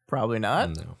 Probably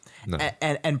not. No.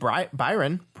 And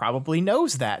Byron probably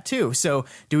knows that too. So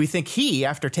do we think he,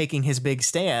 after taking his big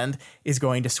stand, is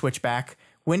going to switch back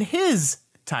when his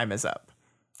time is up?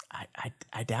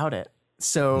 I doubt it.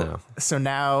 So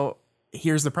now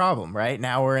here's the problem, right?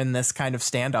 Now we're in this kind of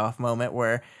standoff moment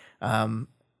where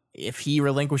if he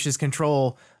relinquishes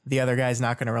control, the other guy's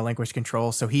not going to relinquish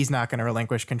control, so he's not going to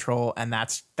relinquish control, and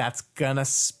that's going to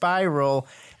spiral.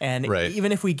 And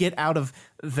even if we get out of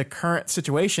the current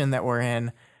situation that we're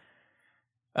in,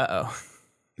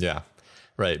 Yeah,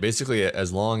 right. Basically,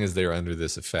 as long as they're under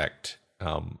this effect,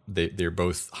 they're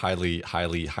both highly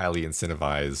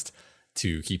incentivized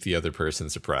to keep the other person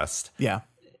suppressed. Yeah.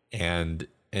 And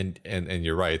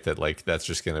you're right that like that's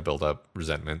just going to build up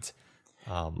resentment.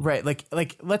 Right.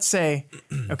 Like let's say,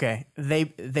 okay,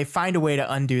 they find a way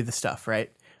to undo the stuff,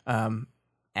 right? But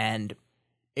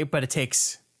it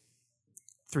takes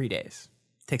 3 days,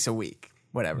 it takes a week,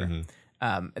 whatever.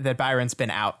 That Byron's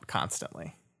been out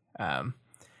constantly.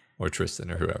 Or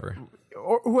Tristan or whoever.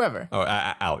 Or whoever. Oh,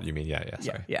 out, you mean? Yeah.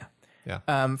 Sorry.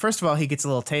 Yeah. First of all, he gets a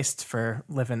little taste for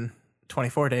living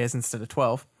 24 days instead of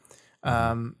 12.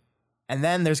 And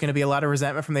then there's going to be a lot of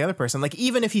resentment from the other person. Like,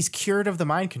 even if he's cured of the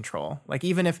mind control, like,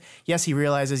 even if, yes, he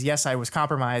realizes, yes, I was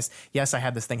compromised. Yes, I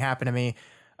had this thing happen to me.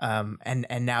 And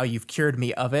now you've cured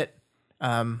me of it.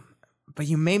 But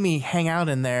you made me hang out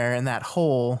in there in that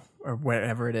hole or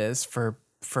whatever it is for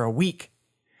a week.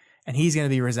 And he's going to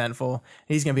be resentful.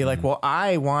 He's going to be like, well,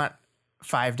 I want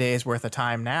 5 days worth of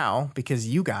time now because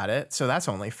you got it. So that's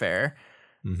only fair.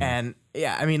 And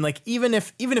yeah, I mean, like, even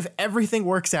if everything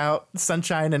works out,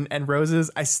 sunshine and roses,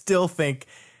 I still think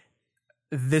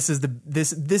this is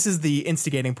the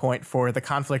instigating point for the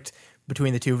conflict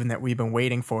between the two of them that we've been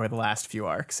waiting for the last few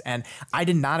arcs. And I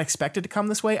did not expect it to come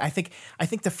this way. I think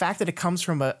the fact that it comes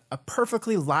from a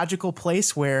perfectly logical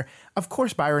place where, of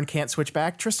course, Byron can't switch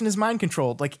back. Tristan is mind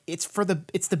controlled. Like, it's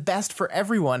the best for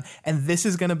everyone. And this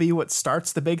is going to be what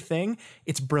starts the big thing.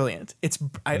 It's brilliant.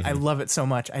 I love it so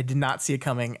much. I did not see it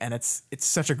coming, and it's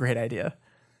such a great idea.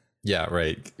 Yeah,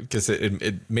 right. Because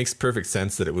it makes perfect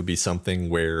sense that it would be something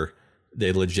where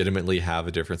they legitimately have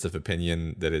a difference of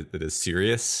opinion that is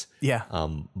serious. Yeah.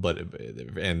 But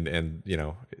you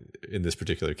know, in this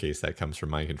particular case, that comes from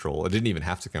mind control. It didn't even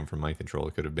have to come from mind control.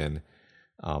 It could have been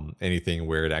anything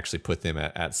where it actually put them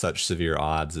at such severe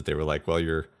odds that they were like, well,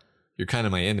 you're kind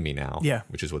of my enemy now. Yeah.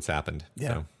 Which is what's happened.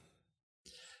 Yeah.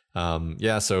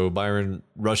 So, so Byron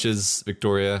rushes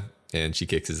Victoria and she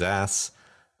kicks his ass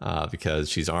because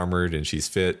she's armored and she's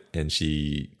fit and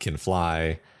she can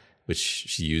fly, which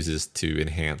she uses to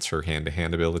enhance her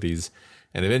hand-to-hand abilities.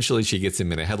 And eventually she gets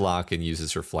him in a headlock and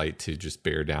uses her flight to just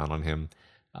bear down on him.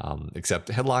 Except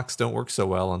headlocks don't work so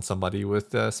well on somebody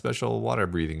with special water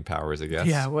breathing powers, I guess.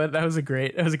 Yeah, well, that was a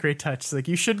great touch. It's like,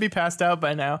 you should be passed out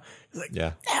by now. It's like,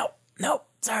 yeah. No,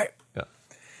 sorry. Yeah.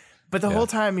 But the whole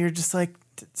time you're just like,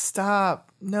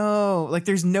 stop, no. Like,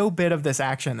 there's no bit of this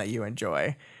action that you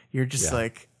enjoy. You're just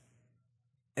like,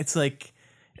 it's like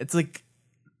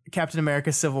Captain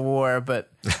America Civil War,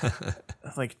 but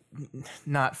like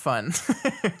not fun.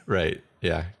 Right.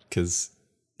 Yeah.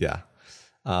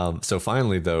 So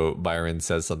finally, though, Byron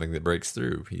says something that breaks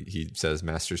through. He says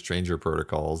Master Stranger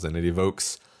protocols, and it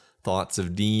evokes thoughts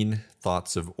of Dean,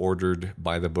 thoughts of ordered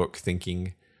by the book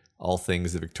thinking, all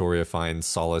things that Victoria finds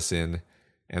solace in.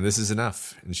 And this is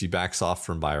enough. And she backs off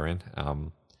from Byron,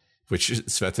 which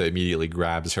Sveta immediately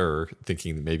grabs her,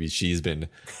 thinking that maybe she's been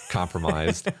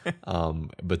compromised.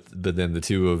 But then the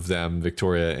two of them,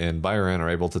 Victoria and Byron, are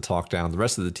able to talk down the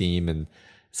rest of the team and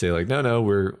say like, no,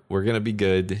 we're gonna be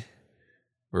good.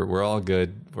 We're all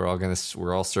good. We're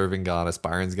all serving Goddess.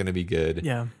 Byron's gonna be good.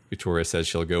 Yeah. Victoria says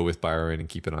she'll go with Byron and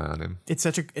keep an eye on him. It's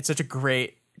such a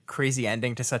great, crazy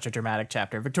ending to such a dramatic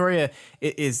chapter. Victoria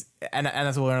is, and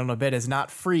as we'll learn in a bit, is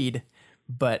not freed,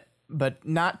 but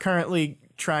not currently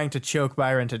trying to choke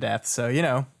Byron to death. So, you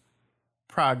know,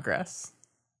 progress.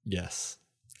 Yes.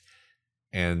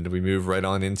 And we move right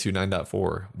on into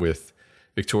 9.4 with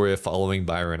Victoria following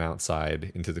Byron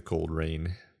outside into the cold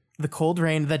rain. The cold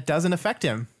rain that doesn't affect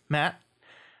him, Matt.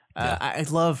 I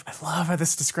love how this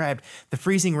is described. The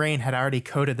freezing rain had already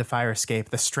coated the fire escape.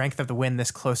 The strength of the wind this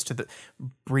close to the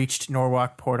breached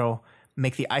Norwalk portal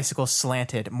make the icicles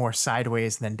slanted more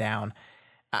sideways than down.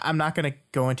 I'm not going to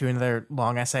go into another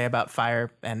long essay about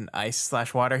fire and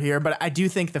ice/water here, but I do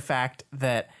think the fact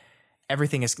that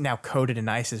everything is now coated in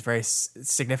ice is very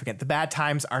significant. The bad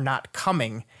times are not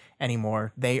coming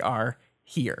anymore. They are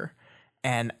here.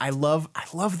 And I love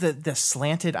the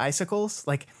slanted icicles.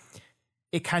 Like,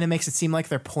 it kind of makes it seem like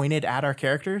they're pointed at our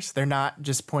characters. They're not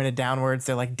just pointed downwards.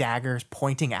 They're like daggers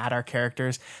pointing at our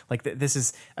characters. Like, this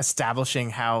is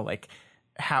establishing what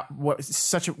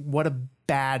a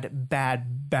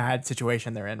bad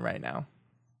situation they're in right now.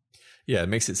 Yeah, it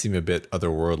makes it seem a bit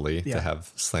otherworldly to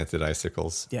have slanted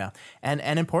icicles. Yeah.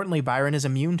 And importantly, Byron is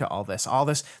immune to all this.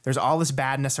 There's all this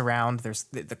badness around. There's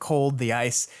the cold, the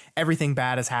ice, everything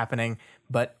bad is happening,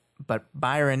 but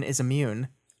Byron is immune.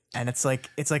 And it's like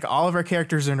all of our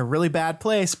characters are in a really bad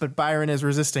place, but Byron is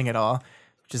resisting it all,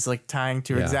 which is like tying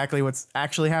to exactly what's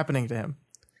actually happening to him.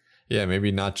 Yeah,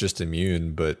 maybe not just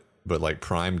immune, but like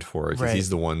primed for it. Right. He's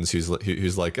the ones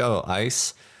who's like, oh,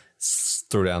 ice,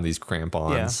 throw down these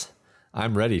crampons. Yeah.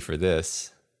 I'm ready for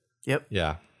this. Yep.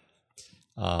 Yeah.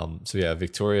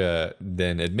 Victoria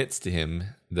then admits to him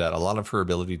that a lot of her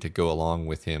ability to go along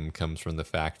with him comes from the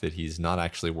fact that he's not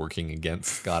actually working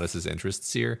against Goddess's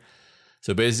interests here.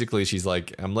 So basically, she's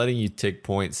like, I'm letting you take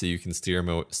points so you can steer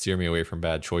me away from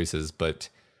bad choices, but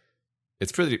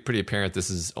it's pretty apparent this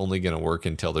is only going to work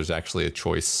until there's actually a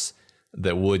choice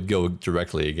that would go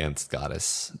directly against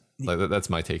Goddess. Like, that's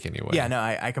my take anyway. Yeah, no,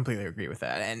 I completely agree with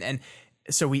that. And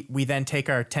so we then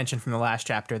take our tension from the last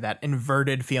chapter, that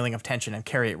inverted feeling of tension, and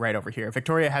carry it right over here.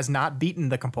 Victoria has not beaten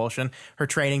the compulsion. Her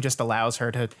training just allows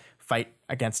her to fight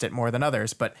against it more than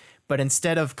others. But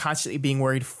instead of constantly being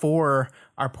worried for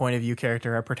our point of view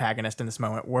character, our protagonist in this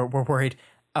moment, we're worried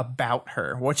about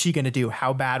her. What's she going to do?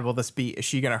 How bad will this be? Is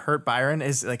she going to hurt Byron?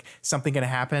 Is like something going to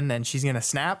happen and she's going to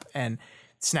snap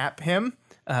him?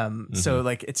 So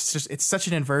like, it's such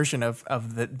an inversion of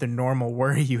the normal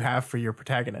worry you have for your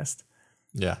protagonist.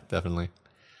 Yeah, definitely.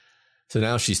 So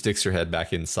now she sticks her head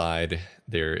back inside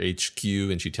their HQ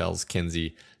and she tells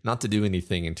Kenzie not to do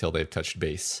anything until they've touched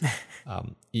base.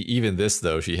 Even this,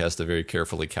 though, she has to very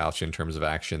carefully couch in terms of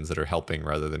actions that are helping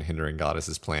rather than hindering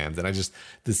Goddess's plans. And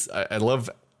I love,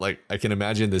 like, I can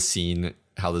imagine this scene,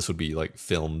 how this would be like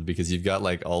filmed, because you've got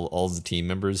like all the team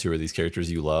members who are these characters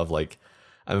you love. Like,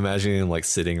 I'm imagining them like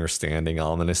sitting or standing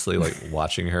ominously, like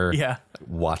watching her,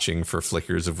 watching for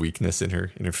flickers of weakness in her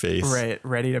face. Right.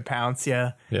 Ready to pounce.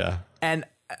 Yeah. Yeah. And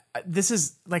this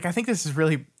is like, I think this is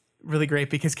really, really great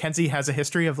because Kenzie has a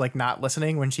history of like not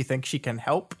listening when she thinks she can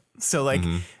help. So like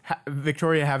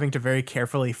Victoria having to very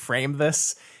carefully frame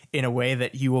this in a way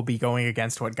that you will be going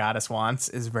against what Goddess wants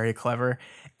is very clever.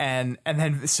 And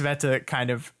then Sveta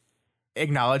kind of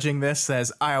acknowledging this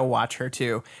says, I'll watch her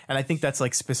too. And I think that's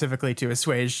like specifically to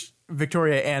assuage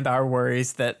Victoria and our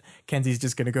worries that Kenzie's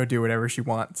just going to go do whatever she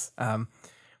wants.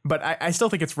 But I still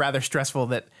think it's rather stressful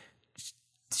that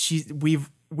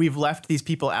we've left these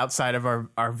people outside of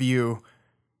our view,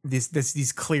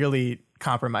 these clearly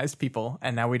compromised people,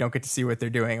 and now we don't get to see what they're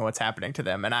doing and what's happening to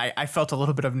them. And I felt a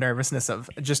little bit of nervousness of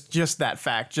just that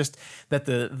fact, just that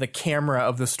the camera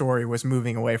of the story was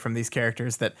moving away from these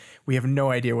characters, that we have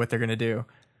no idea what they're going to do.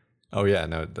 Oh yeah,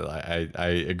 no, I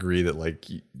agree that like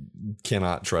you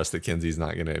cannot trust that Kenzie's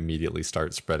not going to immediately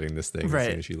start spreading this thing as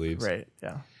soon as she leaves. Right.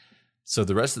 Yeah. So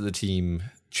the rest of the team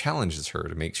challenges her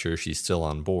to make sure she's still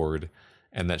on board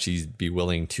and that she'd be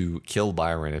willing to kill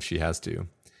Byron if she has to,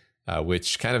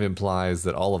 which kind of implies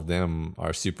that all of them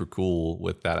are super cool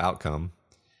with that outcome.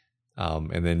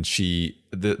 And then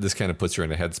this kind of puts her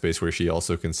in a headspace where she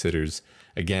also considers,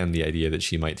 again, the idea that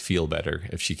she might feel better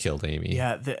if she killed Amy.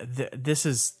 Yeah, this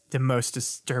is the most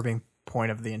disturbing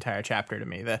point of the entire chapter to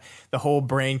me. The whole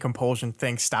brain compulsion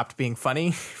thing stopped being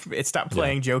funny. It stopped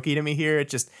playing jokey to me here.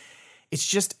 It's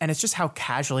just how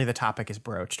casually the topic is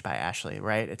broached by Ashley,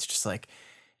 right? It's just like,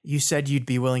 you said you'd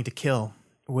be willing to kill.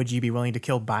 Would you be willing to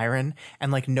kill Byron?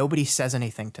 And like nobody says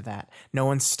anything to that. No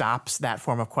one stops that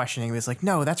form of questioning. It's like,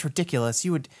 no, that's ridiculous.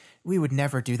 We would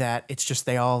never do that. It's just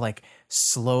they all like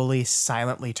slowly,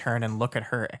 silently turn and look at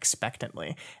her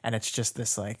expectantly. And it's just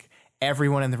this like,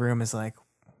 everyone in the room is like,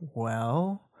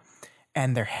 well,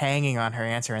 and they're hanging on her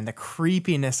answer and the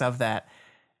creepiness of that.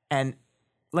 And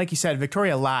like you said,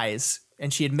 Victoria lies,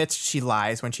 and she admits she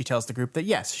lies when she tells the group that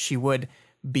yes, she would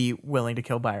be willing to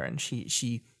kill Byron.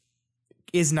 She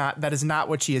is not, that is not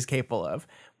what she is capable of.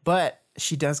 But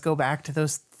she does go back to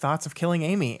those thoughts of killing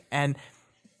Amy. And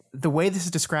the way this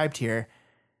is described here,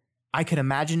 I could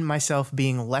imagine myself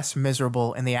being less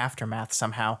miserable in the aftermath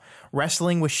somehow.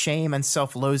 Wrestling with shame and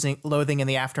self-loathing in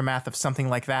the aftermath of something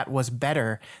like that was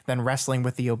better than wrestling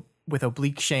with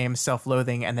oblique shame,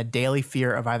 self-loathing, and the daily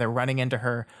fear of either running into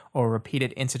her or a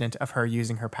repeated incident of her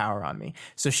using her power on me.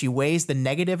 So she weighs the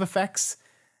negative effects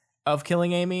of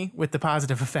killing Amy with the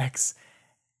positive effects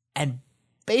and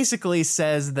basically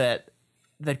says that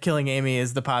killing Amy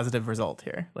is the positive result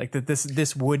here. Like that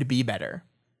this would be better.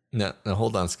 Now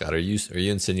hold on, Scott. Are you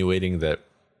insinuating that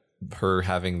her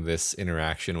having this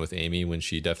interaction with Amy when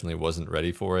she definitely wasn't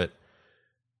ready for it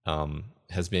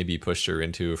has maybe pushed her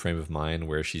into a frame of mind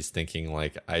where she's thinking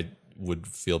like, I would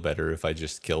feel better if I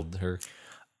just killed her?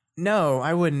 No,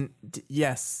 I wouldn't.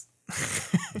 Yes.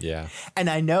 Yeah. And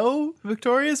I know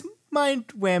Victoria's mind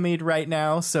whammied right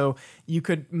now, so you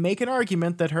could make an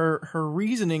argument that her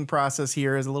reasoning process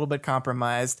here is a little bit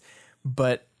compromised,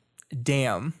 but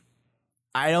damn,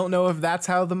 I don't know if that's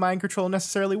how the mind control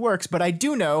necessarily works. But I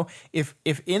do know if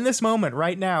in this moment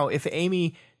right now, if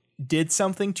Amy did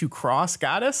something to cross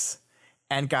Goddess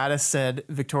and Goddess said,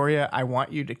 Victoria, I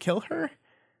want you to kill her,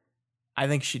 I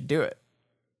think she'd do it.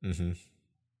 Mm-hmm.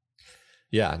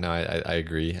 Yeah, no, I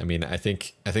agree. I mean, I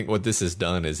think what this has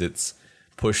done is it's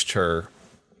pushed her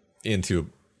into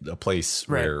a place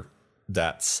where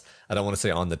that's, I don't want to say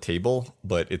on the table,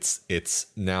 but it's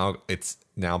now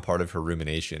part of her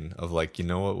rumination of like, you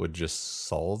know what would just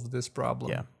solve this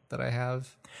problem that I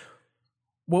have?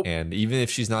 Well, and even if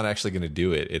she's not actually going to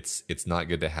do it, it's not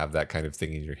good to have that kind of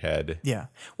thing in your head. Yeah.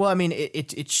 Well, I mean,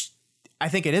 I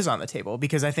think it is on the table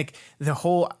because I think the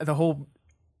whole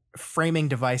framing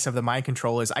device of the mind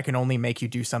control is I can only make you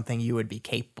do something you would be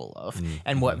capable of. Mm-hmm.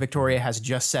 And what Victoria has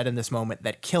just said in this moment,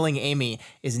 that killing Amy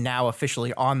is now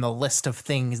officially on the list of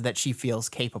things that she feels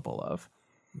capable of.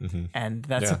 Mm-hmm. And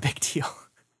that's a big deal.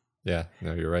 Yeah,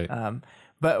 no, you're right.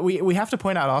 But we have to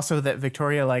point out also that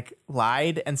Victoria like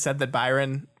lied and said that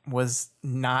Byron was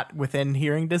not within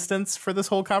hearing distance for this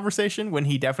whole conversation when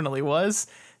he definitely was.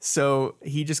 So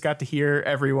he just got to hear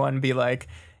everyone be like,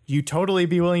 you totally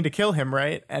be willing to kill him,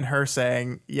 right? And her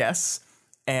saying yes.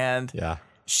 And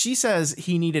she says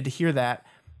he needed to hear that.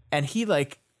 And he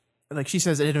like like she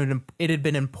says it had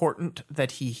been important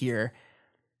that he hear.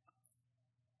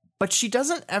 But she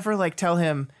doesn't ever like tell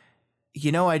him,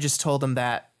 I just told him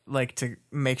that like to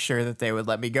make sure that they would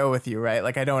let me go with you, right?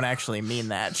 Like I don't actually mean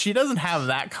that. She doesn't have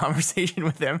that conversation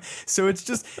with him. So it's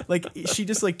just like she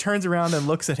just like turns around and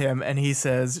looks at him and he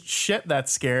says, "Shit,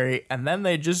 that's scary." And then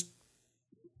they just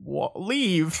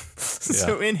leave. Yeah.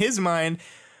 So in his mind,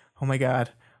 oh my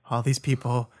God, all these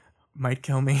people might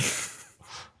kill me.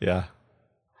 Yeah.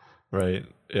 Right.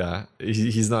 Yeah.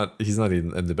 He's not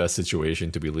in the best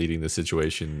situation to be leading the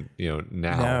situation, now.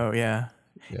 No. Yeah.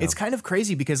 It's kind of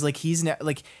crazy because like he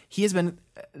has been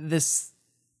this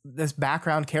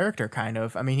background character kind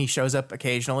of. I mean, he shows up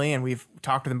occasionally and we've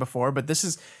talked with him before, but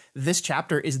this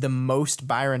chapter is the most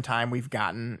Byron time we've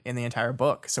gotten in the entire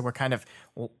book. So we're kind of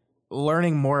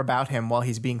learning more about him while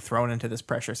he's being thrown into this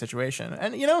pressure situation.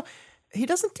 And, he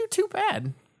doesn't do too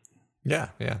bad. Yeah.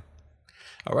 Yeah.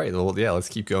 All right. Well, yeah, let's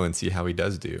keep going and see how he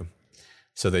does do.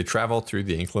 So they travel through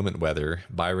the inclement weather,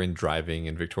 Byron driving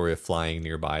and Victoria flying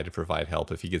nearby to provide help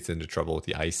if he gets into trouble with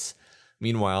the ice.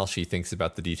 Meanwhile, she thinks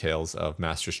about the details of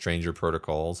Master Stranger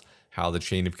protocols, how the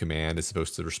chain of command is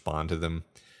supposed to respond to them.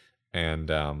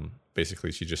 And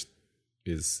basically, she just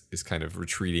is kind of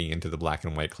retreating into the black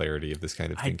and white clarity of this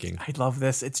kind of thinking. I love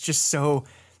this. It's just so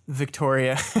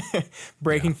Victoria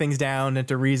breaking things down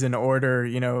into reason, order,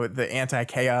 the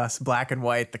anti-chaos, black and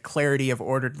white, the clarity of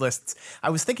ordered lists. I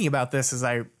was thinking about this as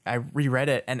I reread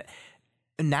it, and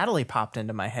Natalie popped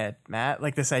into my head, Matt,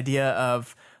 like this idea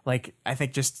of like, I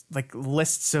think just like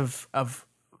lists of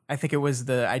I think it was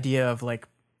the idea of like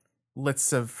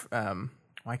lists of,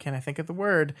 why can't I think of the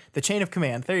word? The chain of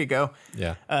command. There you go.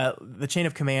 Yeah. The chain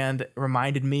of command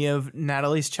reminded me of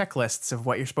Natalie's checklists of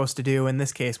what you're supposed to do in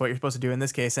this case, what you're supposed to do in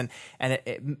this case. And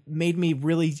it made me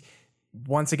really,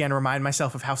 once again, remind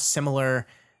myself of how similar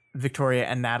Victoria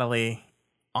and Natalie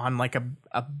on like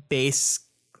a base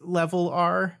level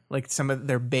are, like some of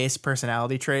their base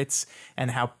personality traits,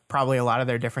 and how probably a lot of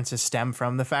their differences stem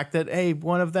from the fact that, hey,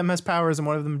 one of them has powers and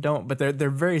one of them don't, but they're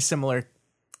very similar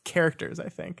characters, I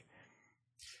think.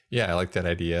 Yeah, I like that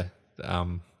idea.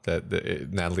 That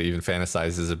Natalie even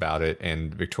fantasizes about it,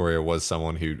 and Victoria was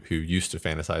someone who used to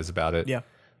fantasize about it. Yeah.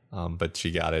 But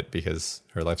she got it because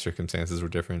her life circumstances were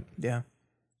different. Yeah.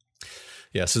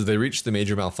 Yeah, so they reach the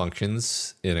major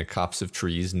malfunctions in a copse of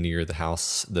trees near the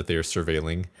house that they are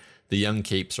surveilling. The young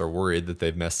Capes are worried that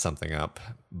they've messed something up,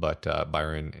 but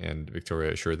Byron and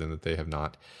Victoria assure them that they have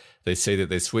not. They say that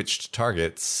they switched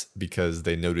targets because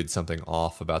they noted something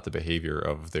off about the behavior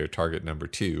of their target number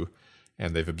 2,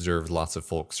 and they've observed lots of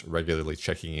folks regularly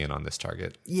checking in on this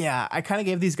target. Yeah, I kind of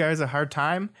gave these guys a hard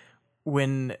time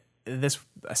when this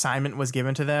assignment was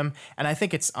given to them, and I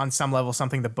think it's on some level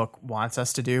something the book wants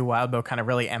us to do. Wildbow kind of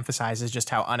really emphasizes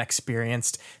just how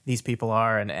unexperienced these people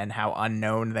are and how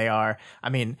unknown they are. I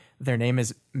mean, their name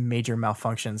is Major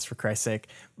Malfunctions, for Christ's sake,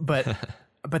 but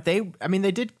but they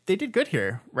did good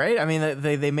here, right? I mean,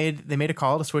 they made a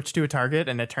call to switch to a target,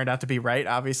 and it turned out to be right.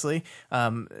 Obviously,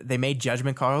 they made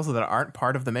judgment calls that aren't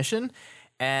part of the mission,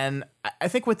 and I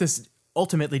think what this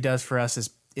ultimately does for us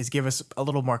is give us a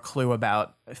little more clue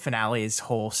about Finale's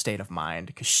whole state of mind,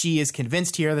 because she is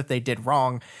convinced here that they did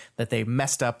wrong, that they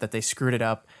messed up, that they screwed it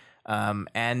up,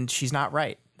 and she's not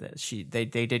right. That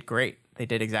they did great. They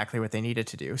did exactly what they needed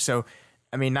to do. So,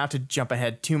 I mean, not to jump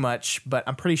ahead too much, but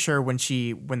I'm pretty sure when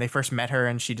they first met her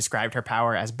and she described her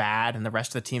power as bad, and the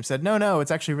rest of the team said, no,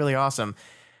 it's actually really awesome.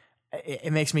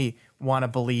 It makes me want to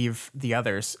believe the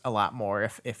others a lot more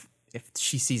if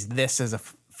she sees this as a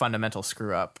fundamental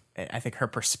screw up. I think her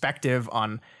perspective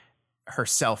on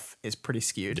herself is pretty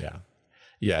skewed.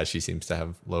 Yeah, she seems to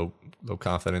have low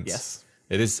confidence. Yes.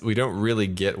 It is. We don't really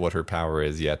get what her power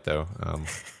is yet, though.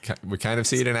 We kind of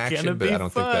see it in action, but I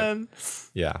don't think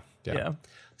that. Yeah.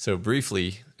 So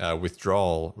briefly,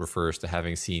 withdrawal refers to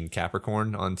having seen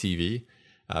Capricorn on TV.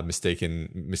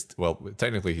 Well,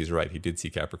 technically he's right. He did see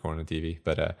Capricorn on TV,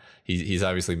 but he's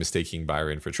obviously mistaking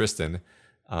Byron for Tristan.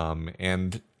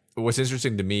 And what's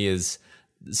interesting to me is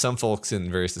some folks in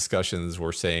various discussions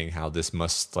were saying how this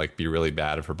must like be really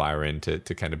bad for Byron to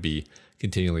kind of be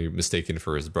continually mistaken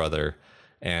for his brother.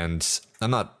 And I'm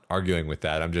not arguing with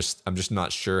that. I'm just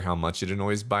not sure how much it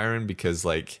annoys Byron, because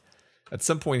like at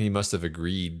some point he must have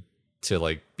agreed to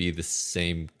like be the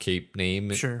same Cape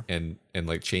name. Sure. and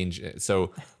like change it.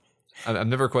 So I'm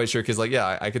never quite sure, because like,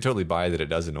 yeah, I could totally buy that it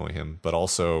does annoy him, but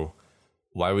also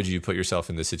why would you put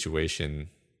yourself in this situation,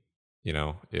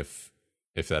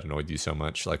 if that annoyed you so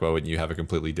much? Like, why wouldn't you have a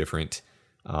completely different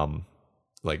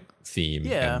like theme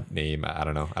and name? I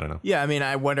don't know. Yeah, I mean,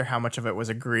 I wonder how much of it was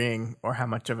agreeing or how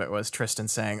much of it was Tristan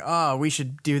saying, oh, we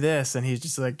should do this, and he's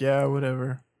just like, yeah,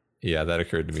 whatever. Yeah, that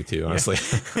occurred to me too, honestly.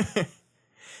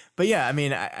 But yeah, I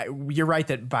mean, you're right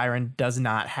that Byron does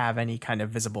not have any kind of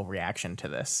visible reaction to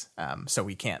this. So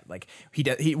we can't like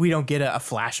we don't get a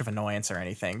flash of annoyance or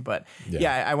anything. But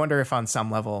yeah, I wonder if on some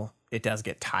level it does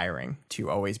get tiring to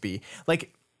always be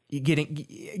like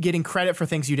getting credit for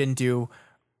things you didn't do.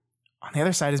 On the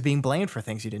other side is being blamed for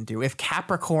things you didn't do. If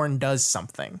Capricorn does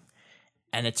something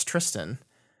and it's Tristan,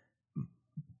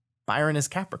 Byron is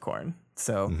Capricorn.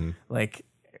 So like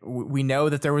we know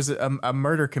that there was a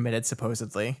murder committed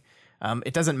supposedly.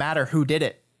 It doesn't matter who did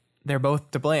it. They're both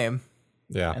to blame.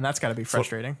 Yeah. And that's got to be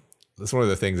frustrating. That's one of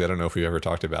the things I don't know if we ever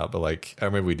talked about, but like, I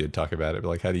remember we did talk about it, but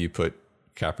like, how do you put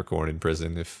Capricorn in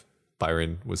prison if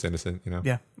Byron was innocent, you know?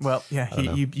 Yeah. Well, yeah,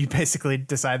 you basically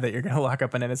decide that you're going to lock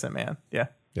up an innocent man. Yeah.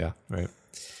 Yeah. Right.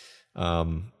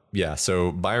 Yeah.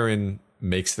 So Byron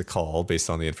makes the call based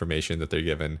on the information that they're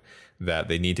given that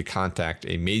they need to contact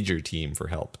a major team for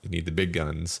help. They need the big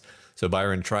guns. So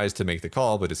Byron tries to make the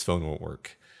call, but his phone won't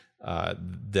work.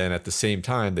 Then at the same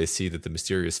time, they see that the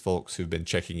mysterious folks who've been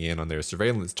checking in on their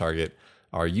surveillance target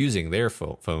are using their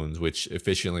phones, which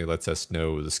efficiently lets us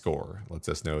know the score, lets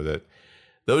us know that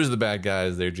those are the bad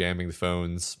guys. They're jamming the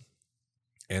phones.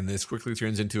 And this quickly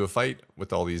turns into a fight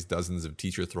with all these dozens of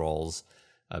teacher thralls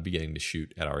beginning to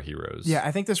shoot at our heroes. Yeah,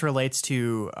 I think this relates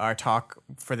to our talk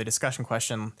for the discussion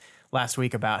question last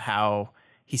week about how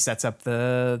he sets up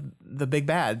the big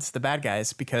bads, the bad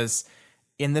guys, because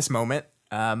in this moment,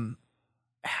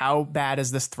 how bad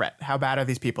is this threat? How bad are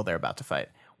these people they're about to fight?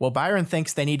 Well, Byron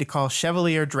thinks they need to call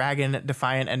Chevalier, Dragon,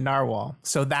 Defiant, and Narwhal.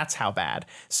 So that's how bad.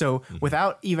 So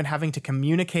without even having to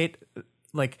communicate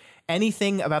like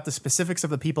anything about the specifics of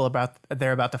the people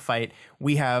they're about to fight,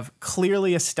 we have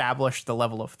clearly established the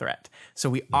level of threat. So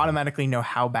we automatically know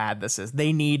how bad this is.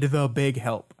 They need the big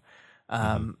help.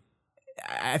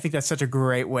 I think that's such a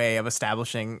great way of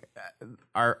establishing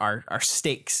our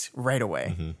stakes right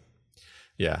away.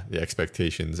 Yeah, the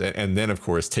expectations. And then, of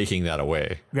course, taking that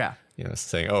away. Yeah. You know,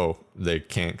 saying, oh, they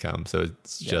can't come. So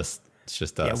it's just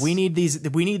us. Yeah, we need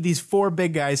these 4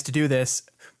 big guys to do this.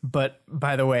 But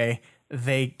by the way,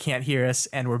 they can't hear us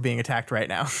and we're being attacked right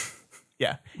now.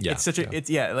 Yeah. It's such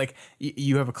a, like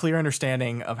you have a clear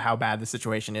understanding of how bad the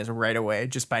situation is right away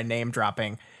just by name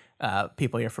dropping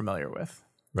people you're familiar with.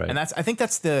 Right. And I think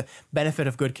that's the benefit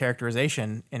of good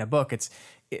characterization in a book.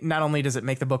 Not only does it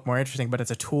make the book more interesting, but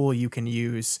it's a tool you can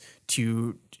use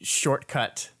to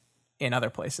shortcut in other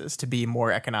places to be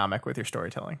more economic with your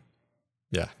storytelling.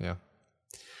 Yeah.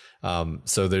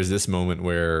 So there's this moment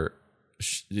where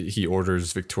he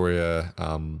orders Victoria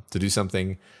to do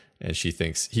something, and she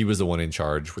thinks he was the one in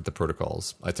charge with the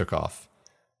protocols. I took off.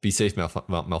 Be safe,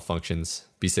 malfunctions.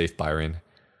 Be safe, Byron.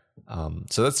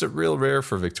 So that's a real rare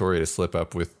for Victoria to slip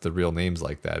up with the real names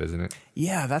like that, isn't it?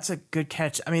 Yeah, that's a good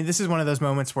catch. I mean, this is one of those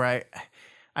moments where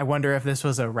I wonder if this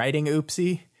was a writing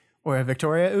oopsie or a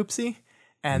Victoria oopsie.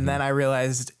 And then I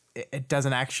realized it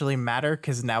doesn't actually matter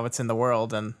because now it's in the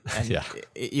world. And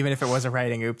even if it was a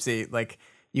writing oopsie, like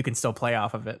you can still play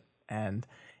off of it. And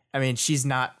I mean, she's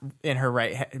not in her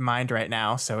right mind right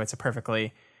now, so it's a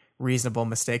perfectly reasonable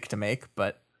mistake to make.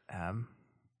 But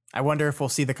I wonder if we'll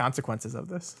see the consequences of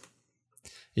this.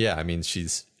 Yeah, I mean,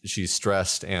 she's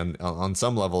stressed, and on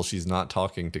some level, she's not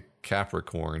talking to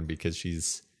Capricorn because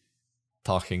she's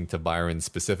talking to Byron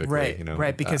specifically. Right, you know?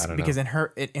 right. Because in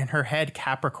her head,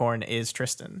 Capricorn is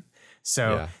Tristan.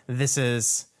 So this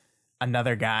is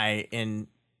another guy in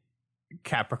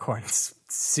Capricorn's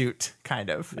suit, kind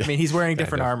of. I mean, he's wearing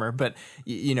different armor, but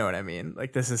you know what I mean.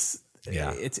 Like this is,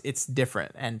 it's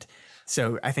different, and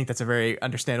so I think that's a very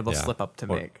understandable slip up to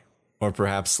make. Or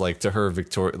perhaps like to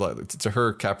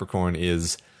her, Capricorn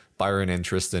is Byron and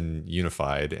Tristan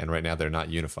unified, and right now they're not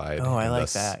unified. Oh, I like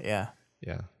that. Yeah.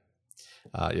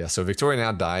 So Victoria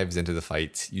now dives into the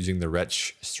fight using the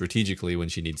wretch strategically when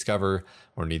she needs cover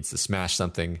or needs to smash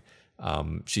something.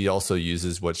 She also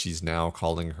uses what she's now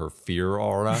calling her fear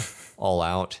aura all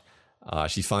out.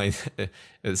 She finds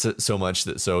so much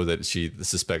that she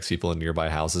suspects people in nearby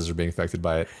houses are being affected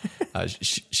by it.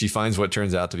 She finds what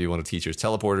turns out to be one of Teacher's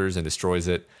teleporters and destroys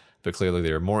it. But clearly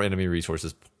there are more enemy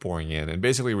resources pouring in. And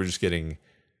basically we're just getting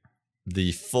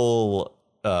the full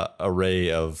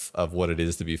array of what it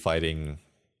is to be fighting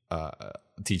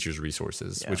Teacher's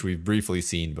resources, which we've briefly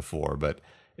seen before. But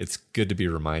it's good to be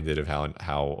reminded of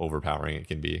how overpowering it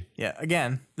can be. Yeah,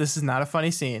 again, this is not a funny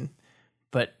scene.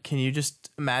 But can you just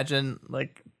imagine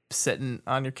like sitting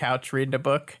on your couch reading a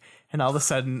book and all of a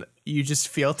sudden you just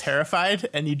feel terrified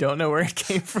and you don't know where it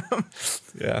came from?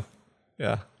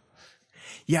 Yeah.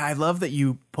 Yeah, I love that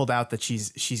you pulled out that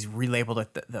she's relabeled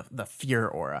it the fear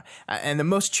aura. And the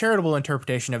most charitable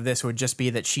interpretation of this would just be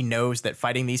that she knows that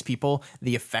fighting these people,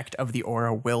 the effect of the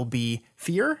aura will be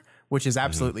fear, which is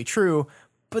absolutely true.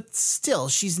 But still,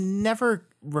 she's never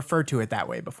referred to it that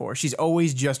way before. She's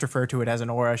always just referred to it as an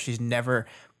aura. She's never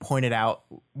pointed out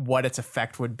what its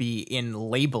effect would be in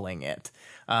labeling it.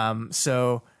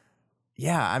 So,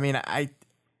 yeah, I mean,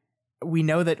 we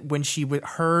know that when she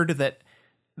heard that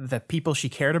the people she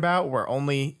cared about were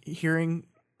only hearing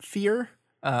fear,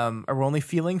 or were only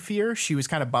feeling fear, she was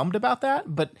kind of bummed about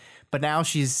that. But now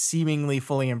she's seemingly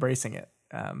fully embracing it.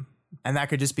 And that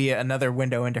could just be another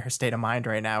window into her state of mind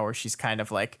right now, where she's kind of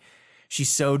like,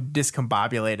 she's so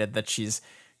discombobulated that she's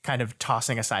kind of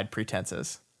tossing aside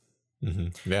pretenses.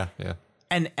 Mm-hmm. Yeah.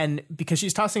 And because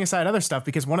she's tossing aside other stuff,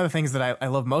 because one of the things that I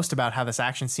love most about how this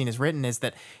action scene is written is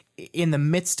that in the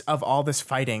midst of all this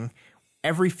fighting,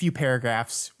 every few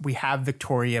paragraphs, we have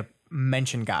Victoria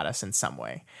mention Goddess in some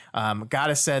way.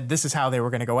 Goddess said this is how they were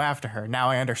going to go after her. Now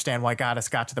I understand why Goddess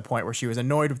got to the point where she was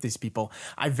annoyed with these people.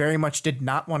 I very much did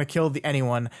not want to kill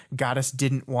anyone Goddess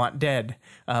didn't want dead.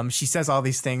 She says all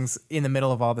these things in the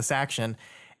middle of all this action.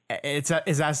 It's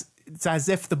as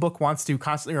if the book wants to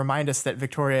constantly remind us that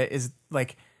Victoria is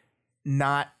like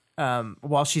not,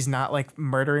 while she's not like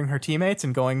murdering her teammates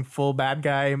and going full bad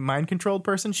guy mind controlled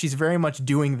person, she's very much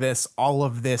doing all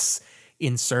of this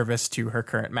in service to her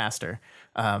current master.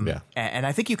 And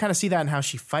I think you kind of see that in how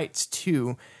she fights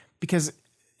too, because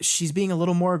she's being a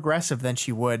little more aggressive than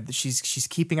she would. She's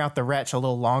keeping out the wretch a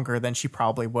little longer than she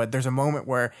probably would. There's a moment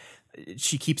where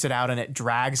she keeps it out and it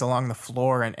drags along the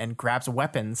floor and grabs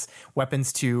weapons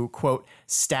to, quote,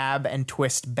 stab and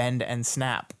twist, bend and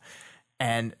snap.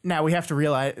 And now we have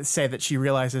to say that she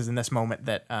realizes in this moment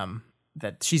that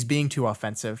that she's being too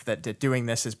offensive, that doing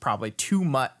this is probably too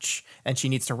much and she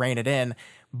needs to rein it in.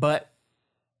 But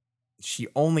she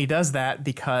only does that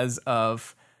because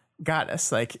of Goddess.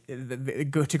 Like,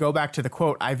 to go back to the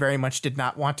quote, I very much did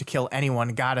not want to kill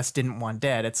anyone Goddess didn't want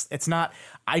dead. It's not,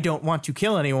 I don't want to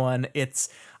kill anyone. It's,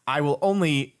 I will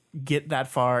only get that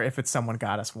far if it's someone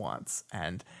Goddess wants.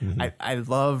 And I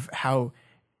love how,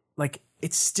 like,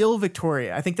 it's still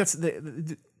Victoria. I think that's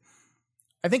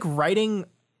I think writing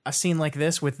a scene like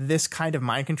this with this kind of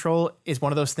mind control is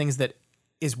one of those things that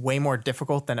is way more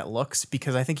difficult than it looks,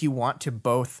 because I think you want to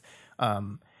both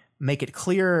make it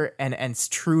clear and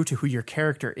true to who your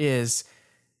character is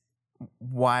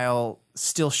while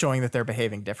still showing that they're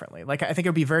behaving differently. Like, I think it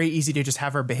would be very easy to just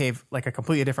have her behave like a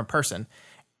completely different person,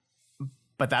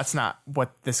 but that's not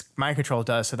what this mind control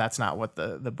does. So that's not what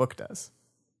the book does.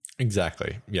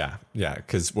 Exactly. Yeah.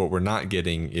 Because what we're not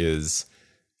getting is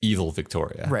evil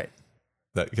Victoria. Right.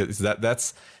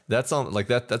 That's on, like,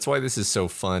 that's why this is so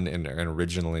fun and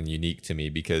original and unique to me,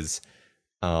 because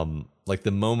like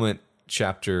the moment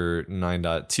chapter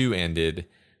 9.2 ended,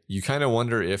 you kind of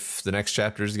wonder if the next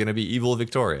chapter is going to be evil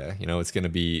Victoria. You know, it's going to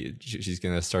be, she's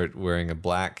going to start wearing a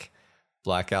black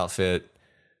outfit.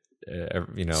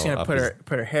 You know, she's gonna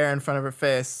put her hair in front of her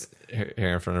face.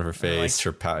 Hair in front of her face.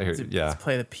 To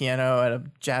play the piano at a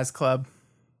jazz club.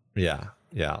 Yeah.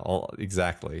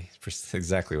 Exactly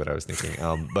what I was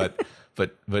thinking.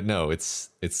 But no,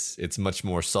 it's much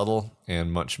more subtle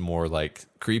and much more like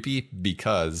creepy,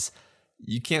 because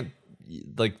you can't,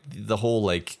 like, the whole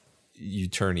like you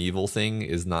turn evil thing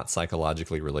is not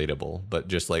psychologically relatable, but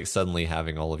just like suddenly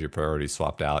having all of your priorities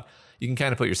swapped out, you can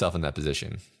kind of put yourself in that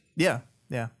position. Yeah.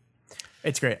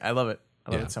 It's great. I love it.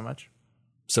 I love it so much.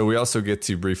 So we also get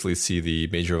to briefly see the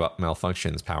major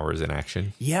malfunctions powers in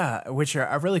action. Yeah, which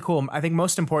are really cool. I think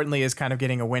most importantly is kind of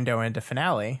getting a window into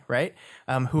Finale, right?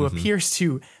 Who appears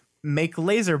to make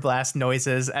laser blast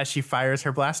noises as she fires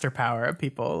her blaster power at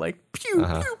people, like pew,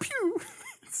 pew, pew.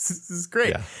 This is great.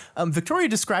 Yeah. Victoria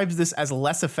describes this as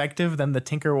less effective than the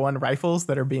Tinker 1 rifles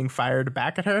that are being fired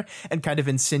back at her, and kind of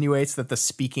insinuates that the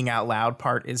speaking out loud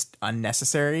part is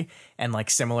unnecessary and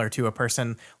like similar to a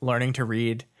person learning to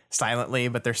read silently,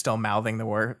 but they're still mouthing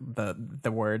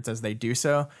the words as they do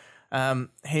so.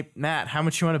 Hey, Matt, how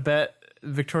much you want to bet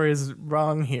Victoria's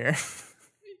wrong here?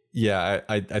 Yeah,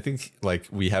 I think like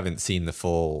we haven't seen the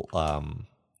full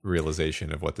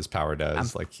realization of what this power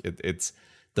does. It's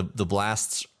the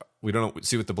blasts. We don't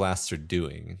see what the blasts are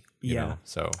doing. You know?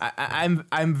 So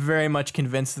I'm very much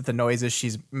convinced that the noises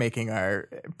she's making are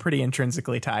pretty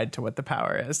intrinsically tied to what the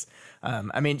power is.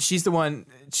 I mean, she's the one.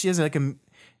 She has like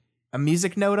a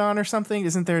music note on or something.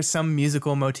 Isn't there some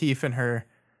musical motif in her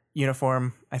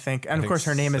uniform? I think, and of course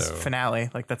her name is Finale.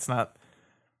 Like, that's not.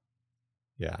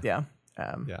 Yeah.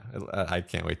 I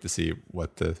can't wait to see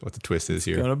what the twist is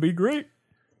here. It's gonna be great.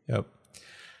 Yep.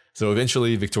 So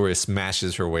eventually, Victoria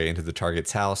smashes her way into the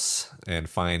target's house and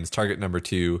finds target number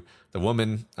 2, the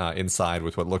woman, inside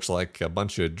with what looks like a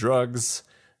bunch of drugs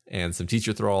and some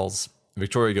teacher thralls.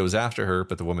 Victoria goes after her,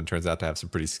 but the woman turns out to have some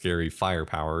pretty scary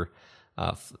firepower,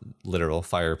 literal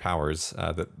fire powers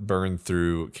that burn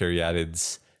through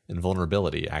Caryatid's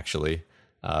invulnerability, actually,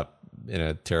 in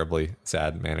a terribly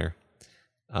sad manner.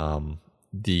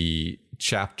 The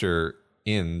chapter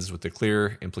ends with the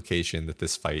clear implication that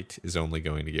this fight is only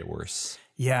going to get worse.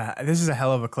 Yeah, this is a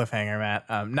hell of a cliffhanger,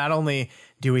 Matt. Not only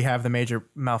do we have the major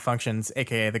malfunctions,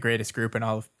 aka the greatest group in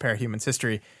all of Parahumans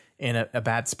history, in a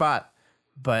bad spot,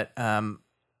 but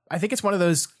I think it's one of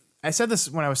those. I said this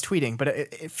when I was tweeting, but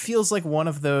it feels like one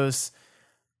of those.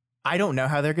 I don't know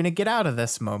how they're going to get out of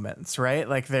this moments, right?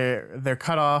 Like they're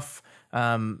cut off.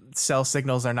 Cell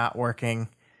signals are not working,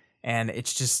 and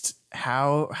it's just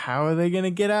how are they going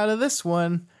to get out of this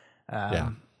one?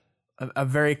 A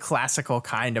very classical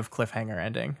kind of cliffhanger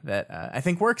ending that I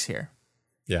think works here.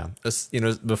 Yeah,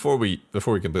 before we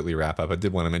completely wrap up, I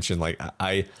did want to mention, like,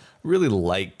 I really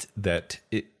liked that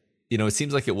it. It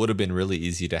seems like it would have been really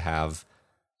easy to have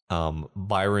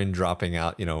Byron dropping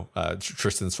out.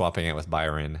 Tristan swapping out with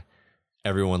Byron.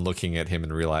 Everyone looking at him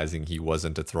and realizing he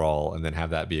wasn't a thrall, and then have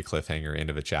that be a cliffhanger end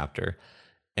of a chapter.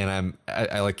 And I'm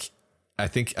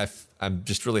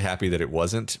just really happy that it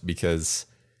wasn't, because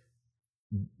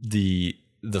the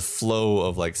flow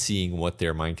of like seeing what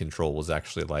their mind control was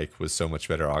actually like was so much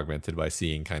better augmented by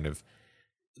seeing kind of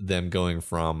them going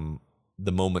from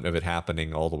the moment of it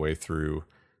happening all the way through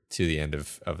to the end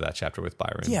of that chapter with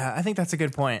Byron. Yeah, I think that's a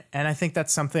good point. And I think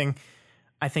that's something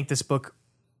I think this book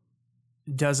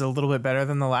does a little bit better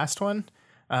than the last one.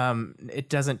 It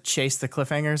doesn't chase the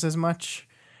cliffhangers as much.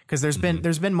 Because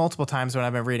there's been multiple times when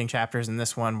I've been reading chapters in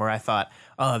this one where I thought,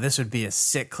 oh, this would be a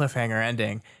sick cliffhanger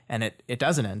ending, and it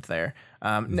doesn't end there.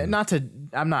 I'm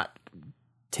not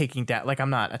taking down, like, I'm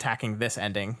not attacking this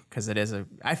ending, because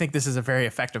I think this is a very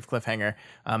effective cliffhanger.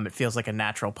 It feels like a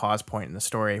natural pause point in the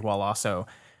story, while also,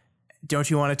 don't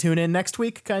you want to tune in next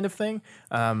week kind of thing.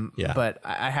 But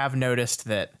I have noticed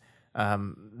that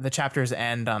the chapters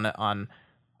end on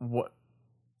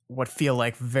what feel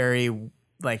like very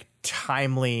like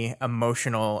timely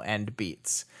emotional end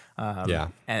beats,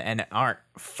 and aren't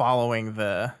following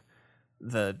the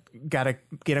gotta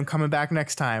get him coming back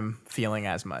next time feeling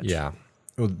as much. Yeah.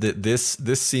 Well, this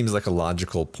seems like a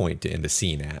logical point to end a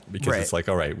scene at, because it's like,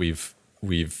 all right, we've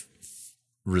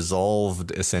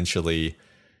resolved essentially.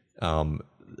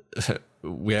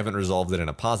 We haven't resolved it in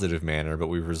a positive manner, but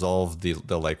we've resolved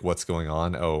the like what's going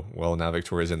on. Oh, well, now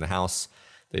Victoria's in the house.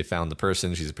 They found the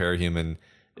person. She's a parahuman.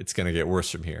 It's going to get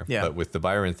worse from here. Yeah. But with the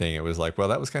Byron thing, it was like, well,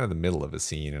 that was kind of the middle of a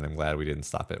scene, and I'm glad we didn't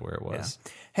stop it where it was.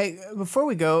 Yeah. Hey, before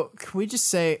we go, can we just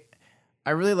say I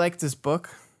really like this book?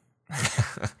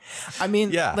 I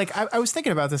mean, like I was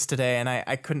thinking about this today, and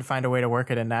I couldn't find a way to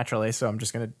work it in naturally, so I'm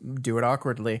just going to do it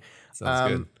awkwardly.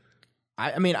 Sounds good.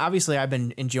 I mean, obviously, I've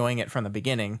been enjoying it from the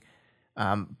beginning,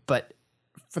 but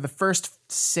for the first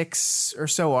 6 or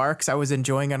so arcs, I was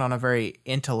enjoying it on a very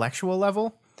intellectual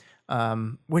level.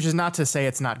 Which is not to say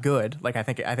it's not good. Like I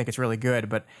think it's really good,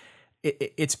 but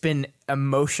it's been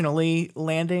emotionally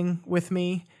landing with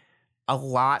me a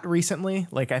lot recently.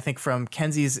 Like I think from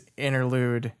Kenzie's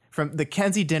interlude, from the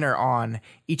Kenzie dinner on,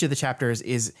 each of the chapters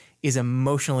is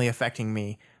emotionally affecting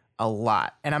me a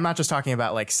lot. And I'm not just talking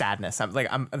about like sadness.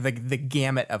 I'm the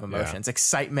gamut of emotions,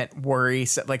 excitement, worry,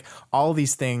 like all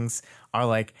these things are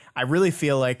like, I really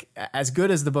feel like as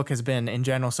good as the book has been in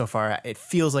general so far, it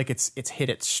feels like it's hit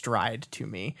its stride to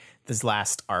me this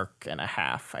last arc and a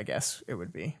half, I guess it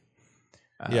would be.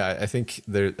 I think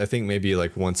maybe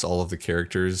like once all of the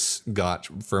characters got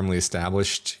firmly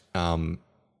established,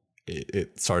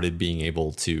 it started being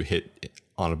able to hit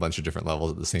on a bunch of different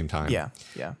levels at the same time. Yeah.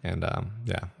 And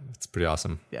it's pretty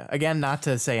awesome. Yeah. Again, not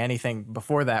to say anything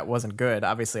before that wasn't good.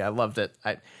 Obviously, I loved it.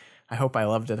 I hope I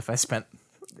loved it if I spent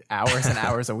hours and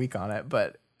hours a week on it.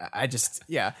 But I just,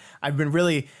 I've been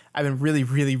really,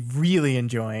 really, really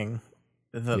enjoying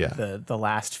the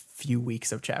last few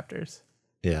weeks of chapters.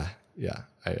 Yeah.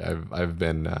 I've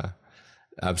been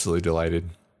absolutely delighted.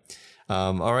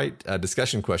 All right,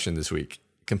 discussion question this week.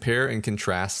 Compare and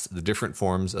contrast the different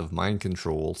forms of mind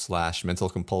control / mental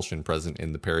compulsion present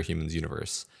in the Parahumans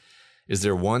universe. Is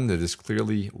there one that is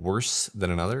clearly worse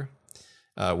than another?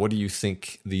 What do you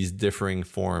think these differing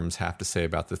forms have to say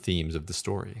about the themes of the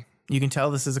story? You can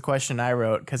tell this is a question I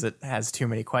wrote because it has too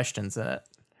many questions in it.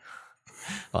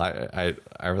 Well,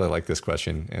 I really like this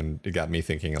question, and it got me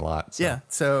thinking a lot.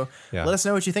 So let us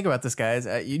know what you think about this, guys.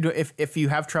 If you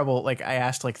have trouble, like I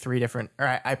asked like 3 different,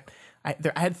 or I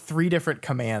had 3 different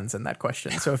commands in that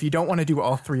question. So if you don't want to do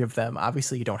all 3 of them,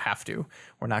 obviously you don't have to.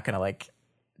 We're not going to like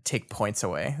take points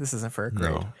away. This isn't for a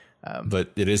grade. No.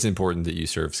 But it is important that you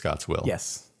serve Scott's will.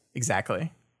 Yes,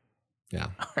 exactly. Yeah.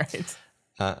 All right.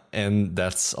 And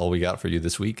that's all we got for you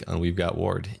this week on We've Got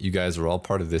Ward. You guys are all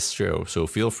part of this show, so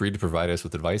feel free to provide us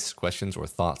with advice, questions, or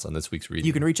thoughts on this week's reading.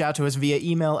 You can reach out to us via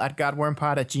email at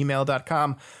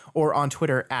godwormpod@gmail.com or on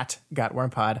Twitter at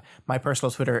godwormpod. My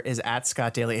personal Twitter is at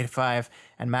scottdaily85,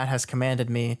 and Matt has commanded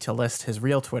me to list his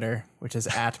real Twitter, which is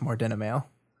at mordinamail.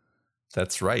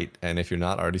 That's right. And if you're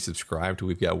not already subscribed to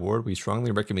We've Got Ward, we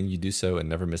strongly recommend you do so and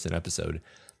never miss an episode.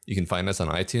 You can find us on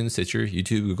iTunes, Stitcher,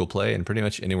 YouTube, Google Play, and pretty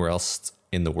much anywhere else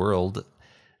in the world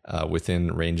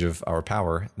within range of our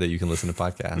power that you can listen to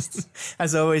podcasts.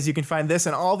 As always, you can find this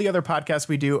and all the other podcasts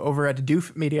we do over at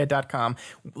doofmedia.com.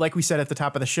 Like we said at the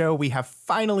top of the show, we have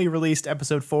finally released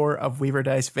episode 4 of Weaver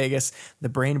Dice Vegas. The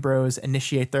Brain Bros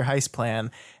initiate their heist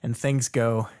plan, and things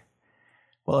go,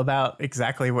 well, about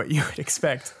exactly what you would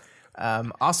expect.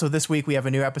 Also, this week we have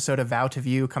a new episode of Vow to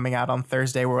View coming out on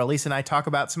Thursday, where Elise and I talk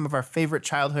about some of our favorite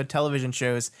childhood television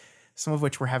shows, some of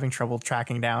which we're having trouble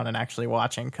tracking down and actually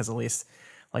watching because Elise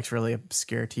likes really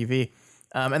obscure TV.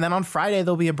 And then on Friday,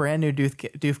 there'll be a brand new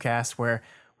Doofcast where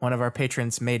one of our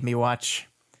patrons made me watch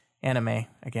anime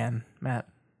again, Matt.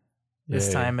 This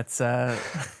Yay. time it's a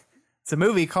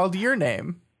movie called Your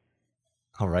Name.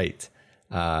 All right.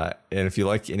 And if you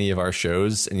like any of our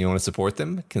shows and you want to support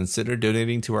them, consider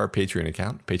donating to our Patreon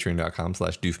account,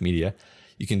 patreon.com/doofmedia.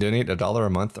 You can donate $1 a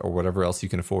month or whatever else you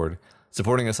can afford.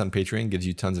 Supporting us on Patreon gives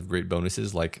you tons of great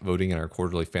bonuses like voting in our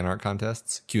quarterly fan art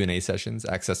contests, Q&A sessions,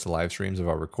 access to live streams of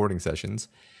our recording sessions,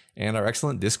 and our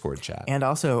excellent Discord chat. And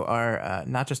also our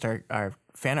not just our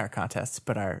fan art contests,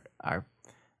 but our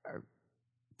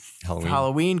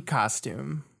Halloween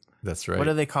costume. That's right. What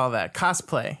do they call that?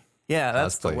 Cosplay. Yeah,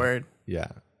 that's the word. Yeah.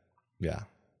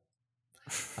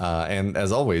 And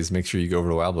as always, make sure you go over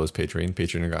to Wildbow's Patreon,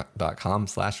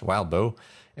 patreon.com/Wildbow,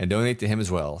 and donate to him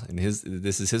as well. And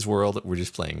this is his world. We're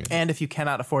just playing it. And if you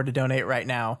cannot afford to donate right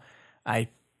now, I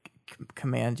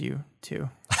command you to.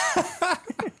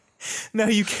 No,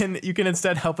 you can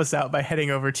instead help us out by heading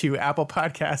over to Apple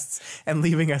Podcasts and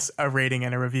leaving us a rating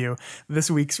and a review. This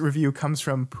week's review comes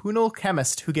from Poonal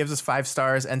Chemist, who gives us 5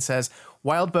 stars and says,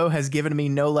 Wildbow has given me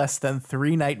no less than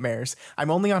 3 nightmares.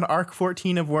 I'm only on Arc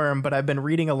 14 of Worm, but I've been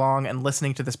reading along and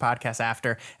listening to this podcast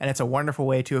after, and it's a wonderful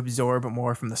way to absorb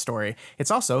more from the story. It's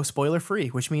also spoiler-free,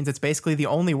 which means it's basically the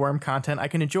only Worm content I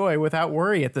can enjoy without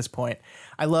worry at this point.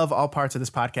 I love all parts of this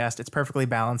podcast. It's perfectly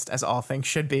balanced, as all things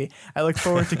should be. I look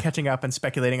forward to catching up and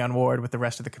speculating on Ward with the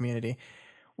rest of the community.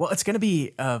 Well, it's going to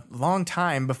be a long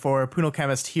time before Poonal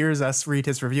Chemist hears us read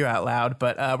his review out loud,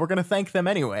 but we're going to thank them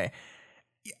anyway.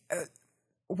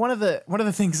 One of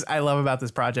the things I love about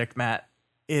this project, Matt,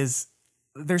 is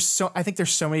I think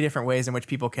there's so many different ways in which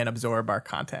people can absorb our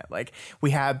content. Like,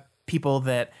 we have people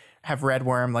that have read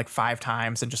Worm like 5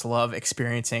 times and just love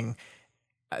experiencing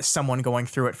someone going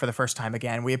through it for the first time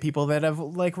again. We have people that have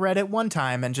like read it 1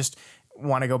 time and just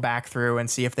want to go back through and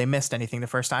see if they missed anything the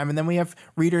first time. And then we have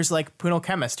readers like Poonal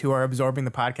Chemist who are absorbing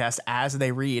the podcast as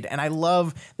they read. And I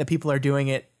love that people are doing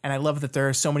it. And I love that there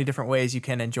are so many different ways you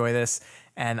can enjoy this.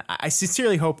 And I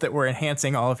sincerely hope that we're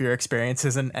enhancing all of your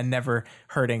experiences and never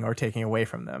hurting or taking away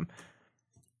from them.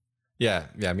 Yeah,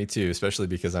 me too. Especially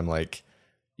because I'm like,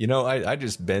 I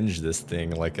just binged this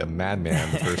thing like a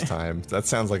madman the first time. That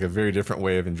sounds like a very different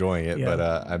way of enjoying it, yeah. But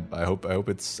I hope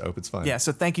it's fun. Yeah,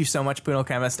 so thank you so much, Poonal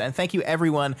Chemist, and thank you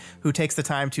everyone who takes the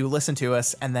time to listen to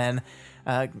us and then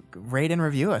rate and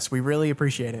review us. We really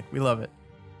appreciate it. We love it.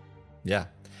 Yeah.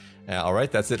 All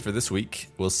right, that's it for this week.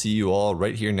 We'll see you all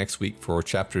right here next week for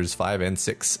chapters 5 and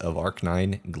 6 of Arc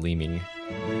 9 Gleaming.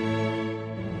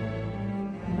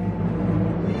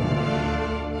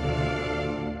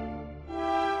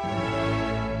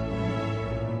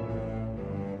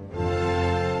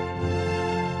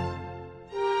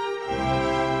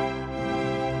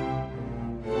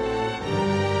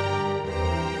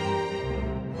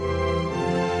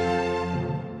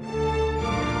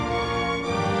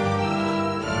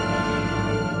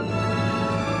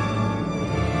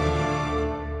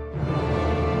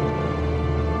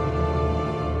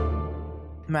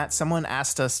 Matt, someone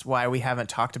asked us why we haven't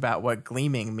talked about what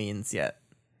gleaming means yet.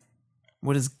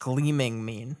 What does gleaming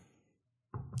mean?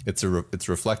 It's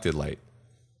reflected light.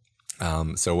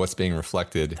 So what's being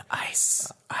reflected? The ice.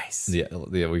 Yeah.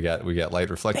 We got light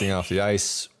reflecting off the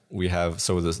ice. We have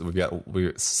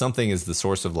something is the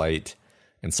source of light,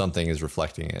 and something is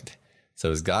reflecting it.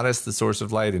 So is Goddess the source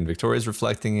of light, and Victoria's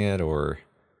reflecting it, or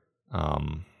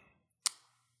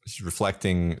She's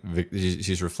reflecting.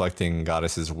 She's reflecting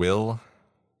Goddess's will.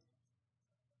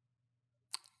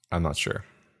 I'm not sure.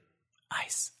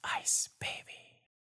 Ice, ice, baby.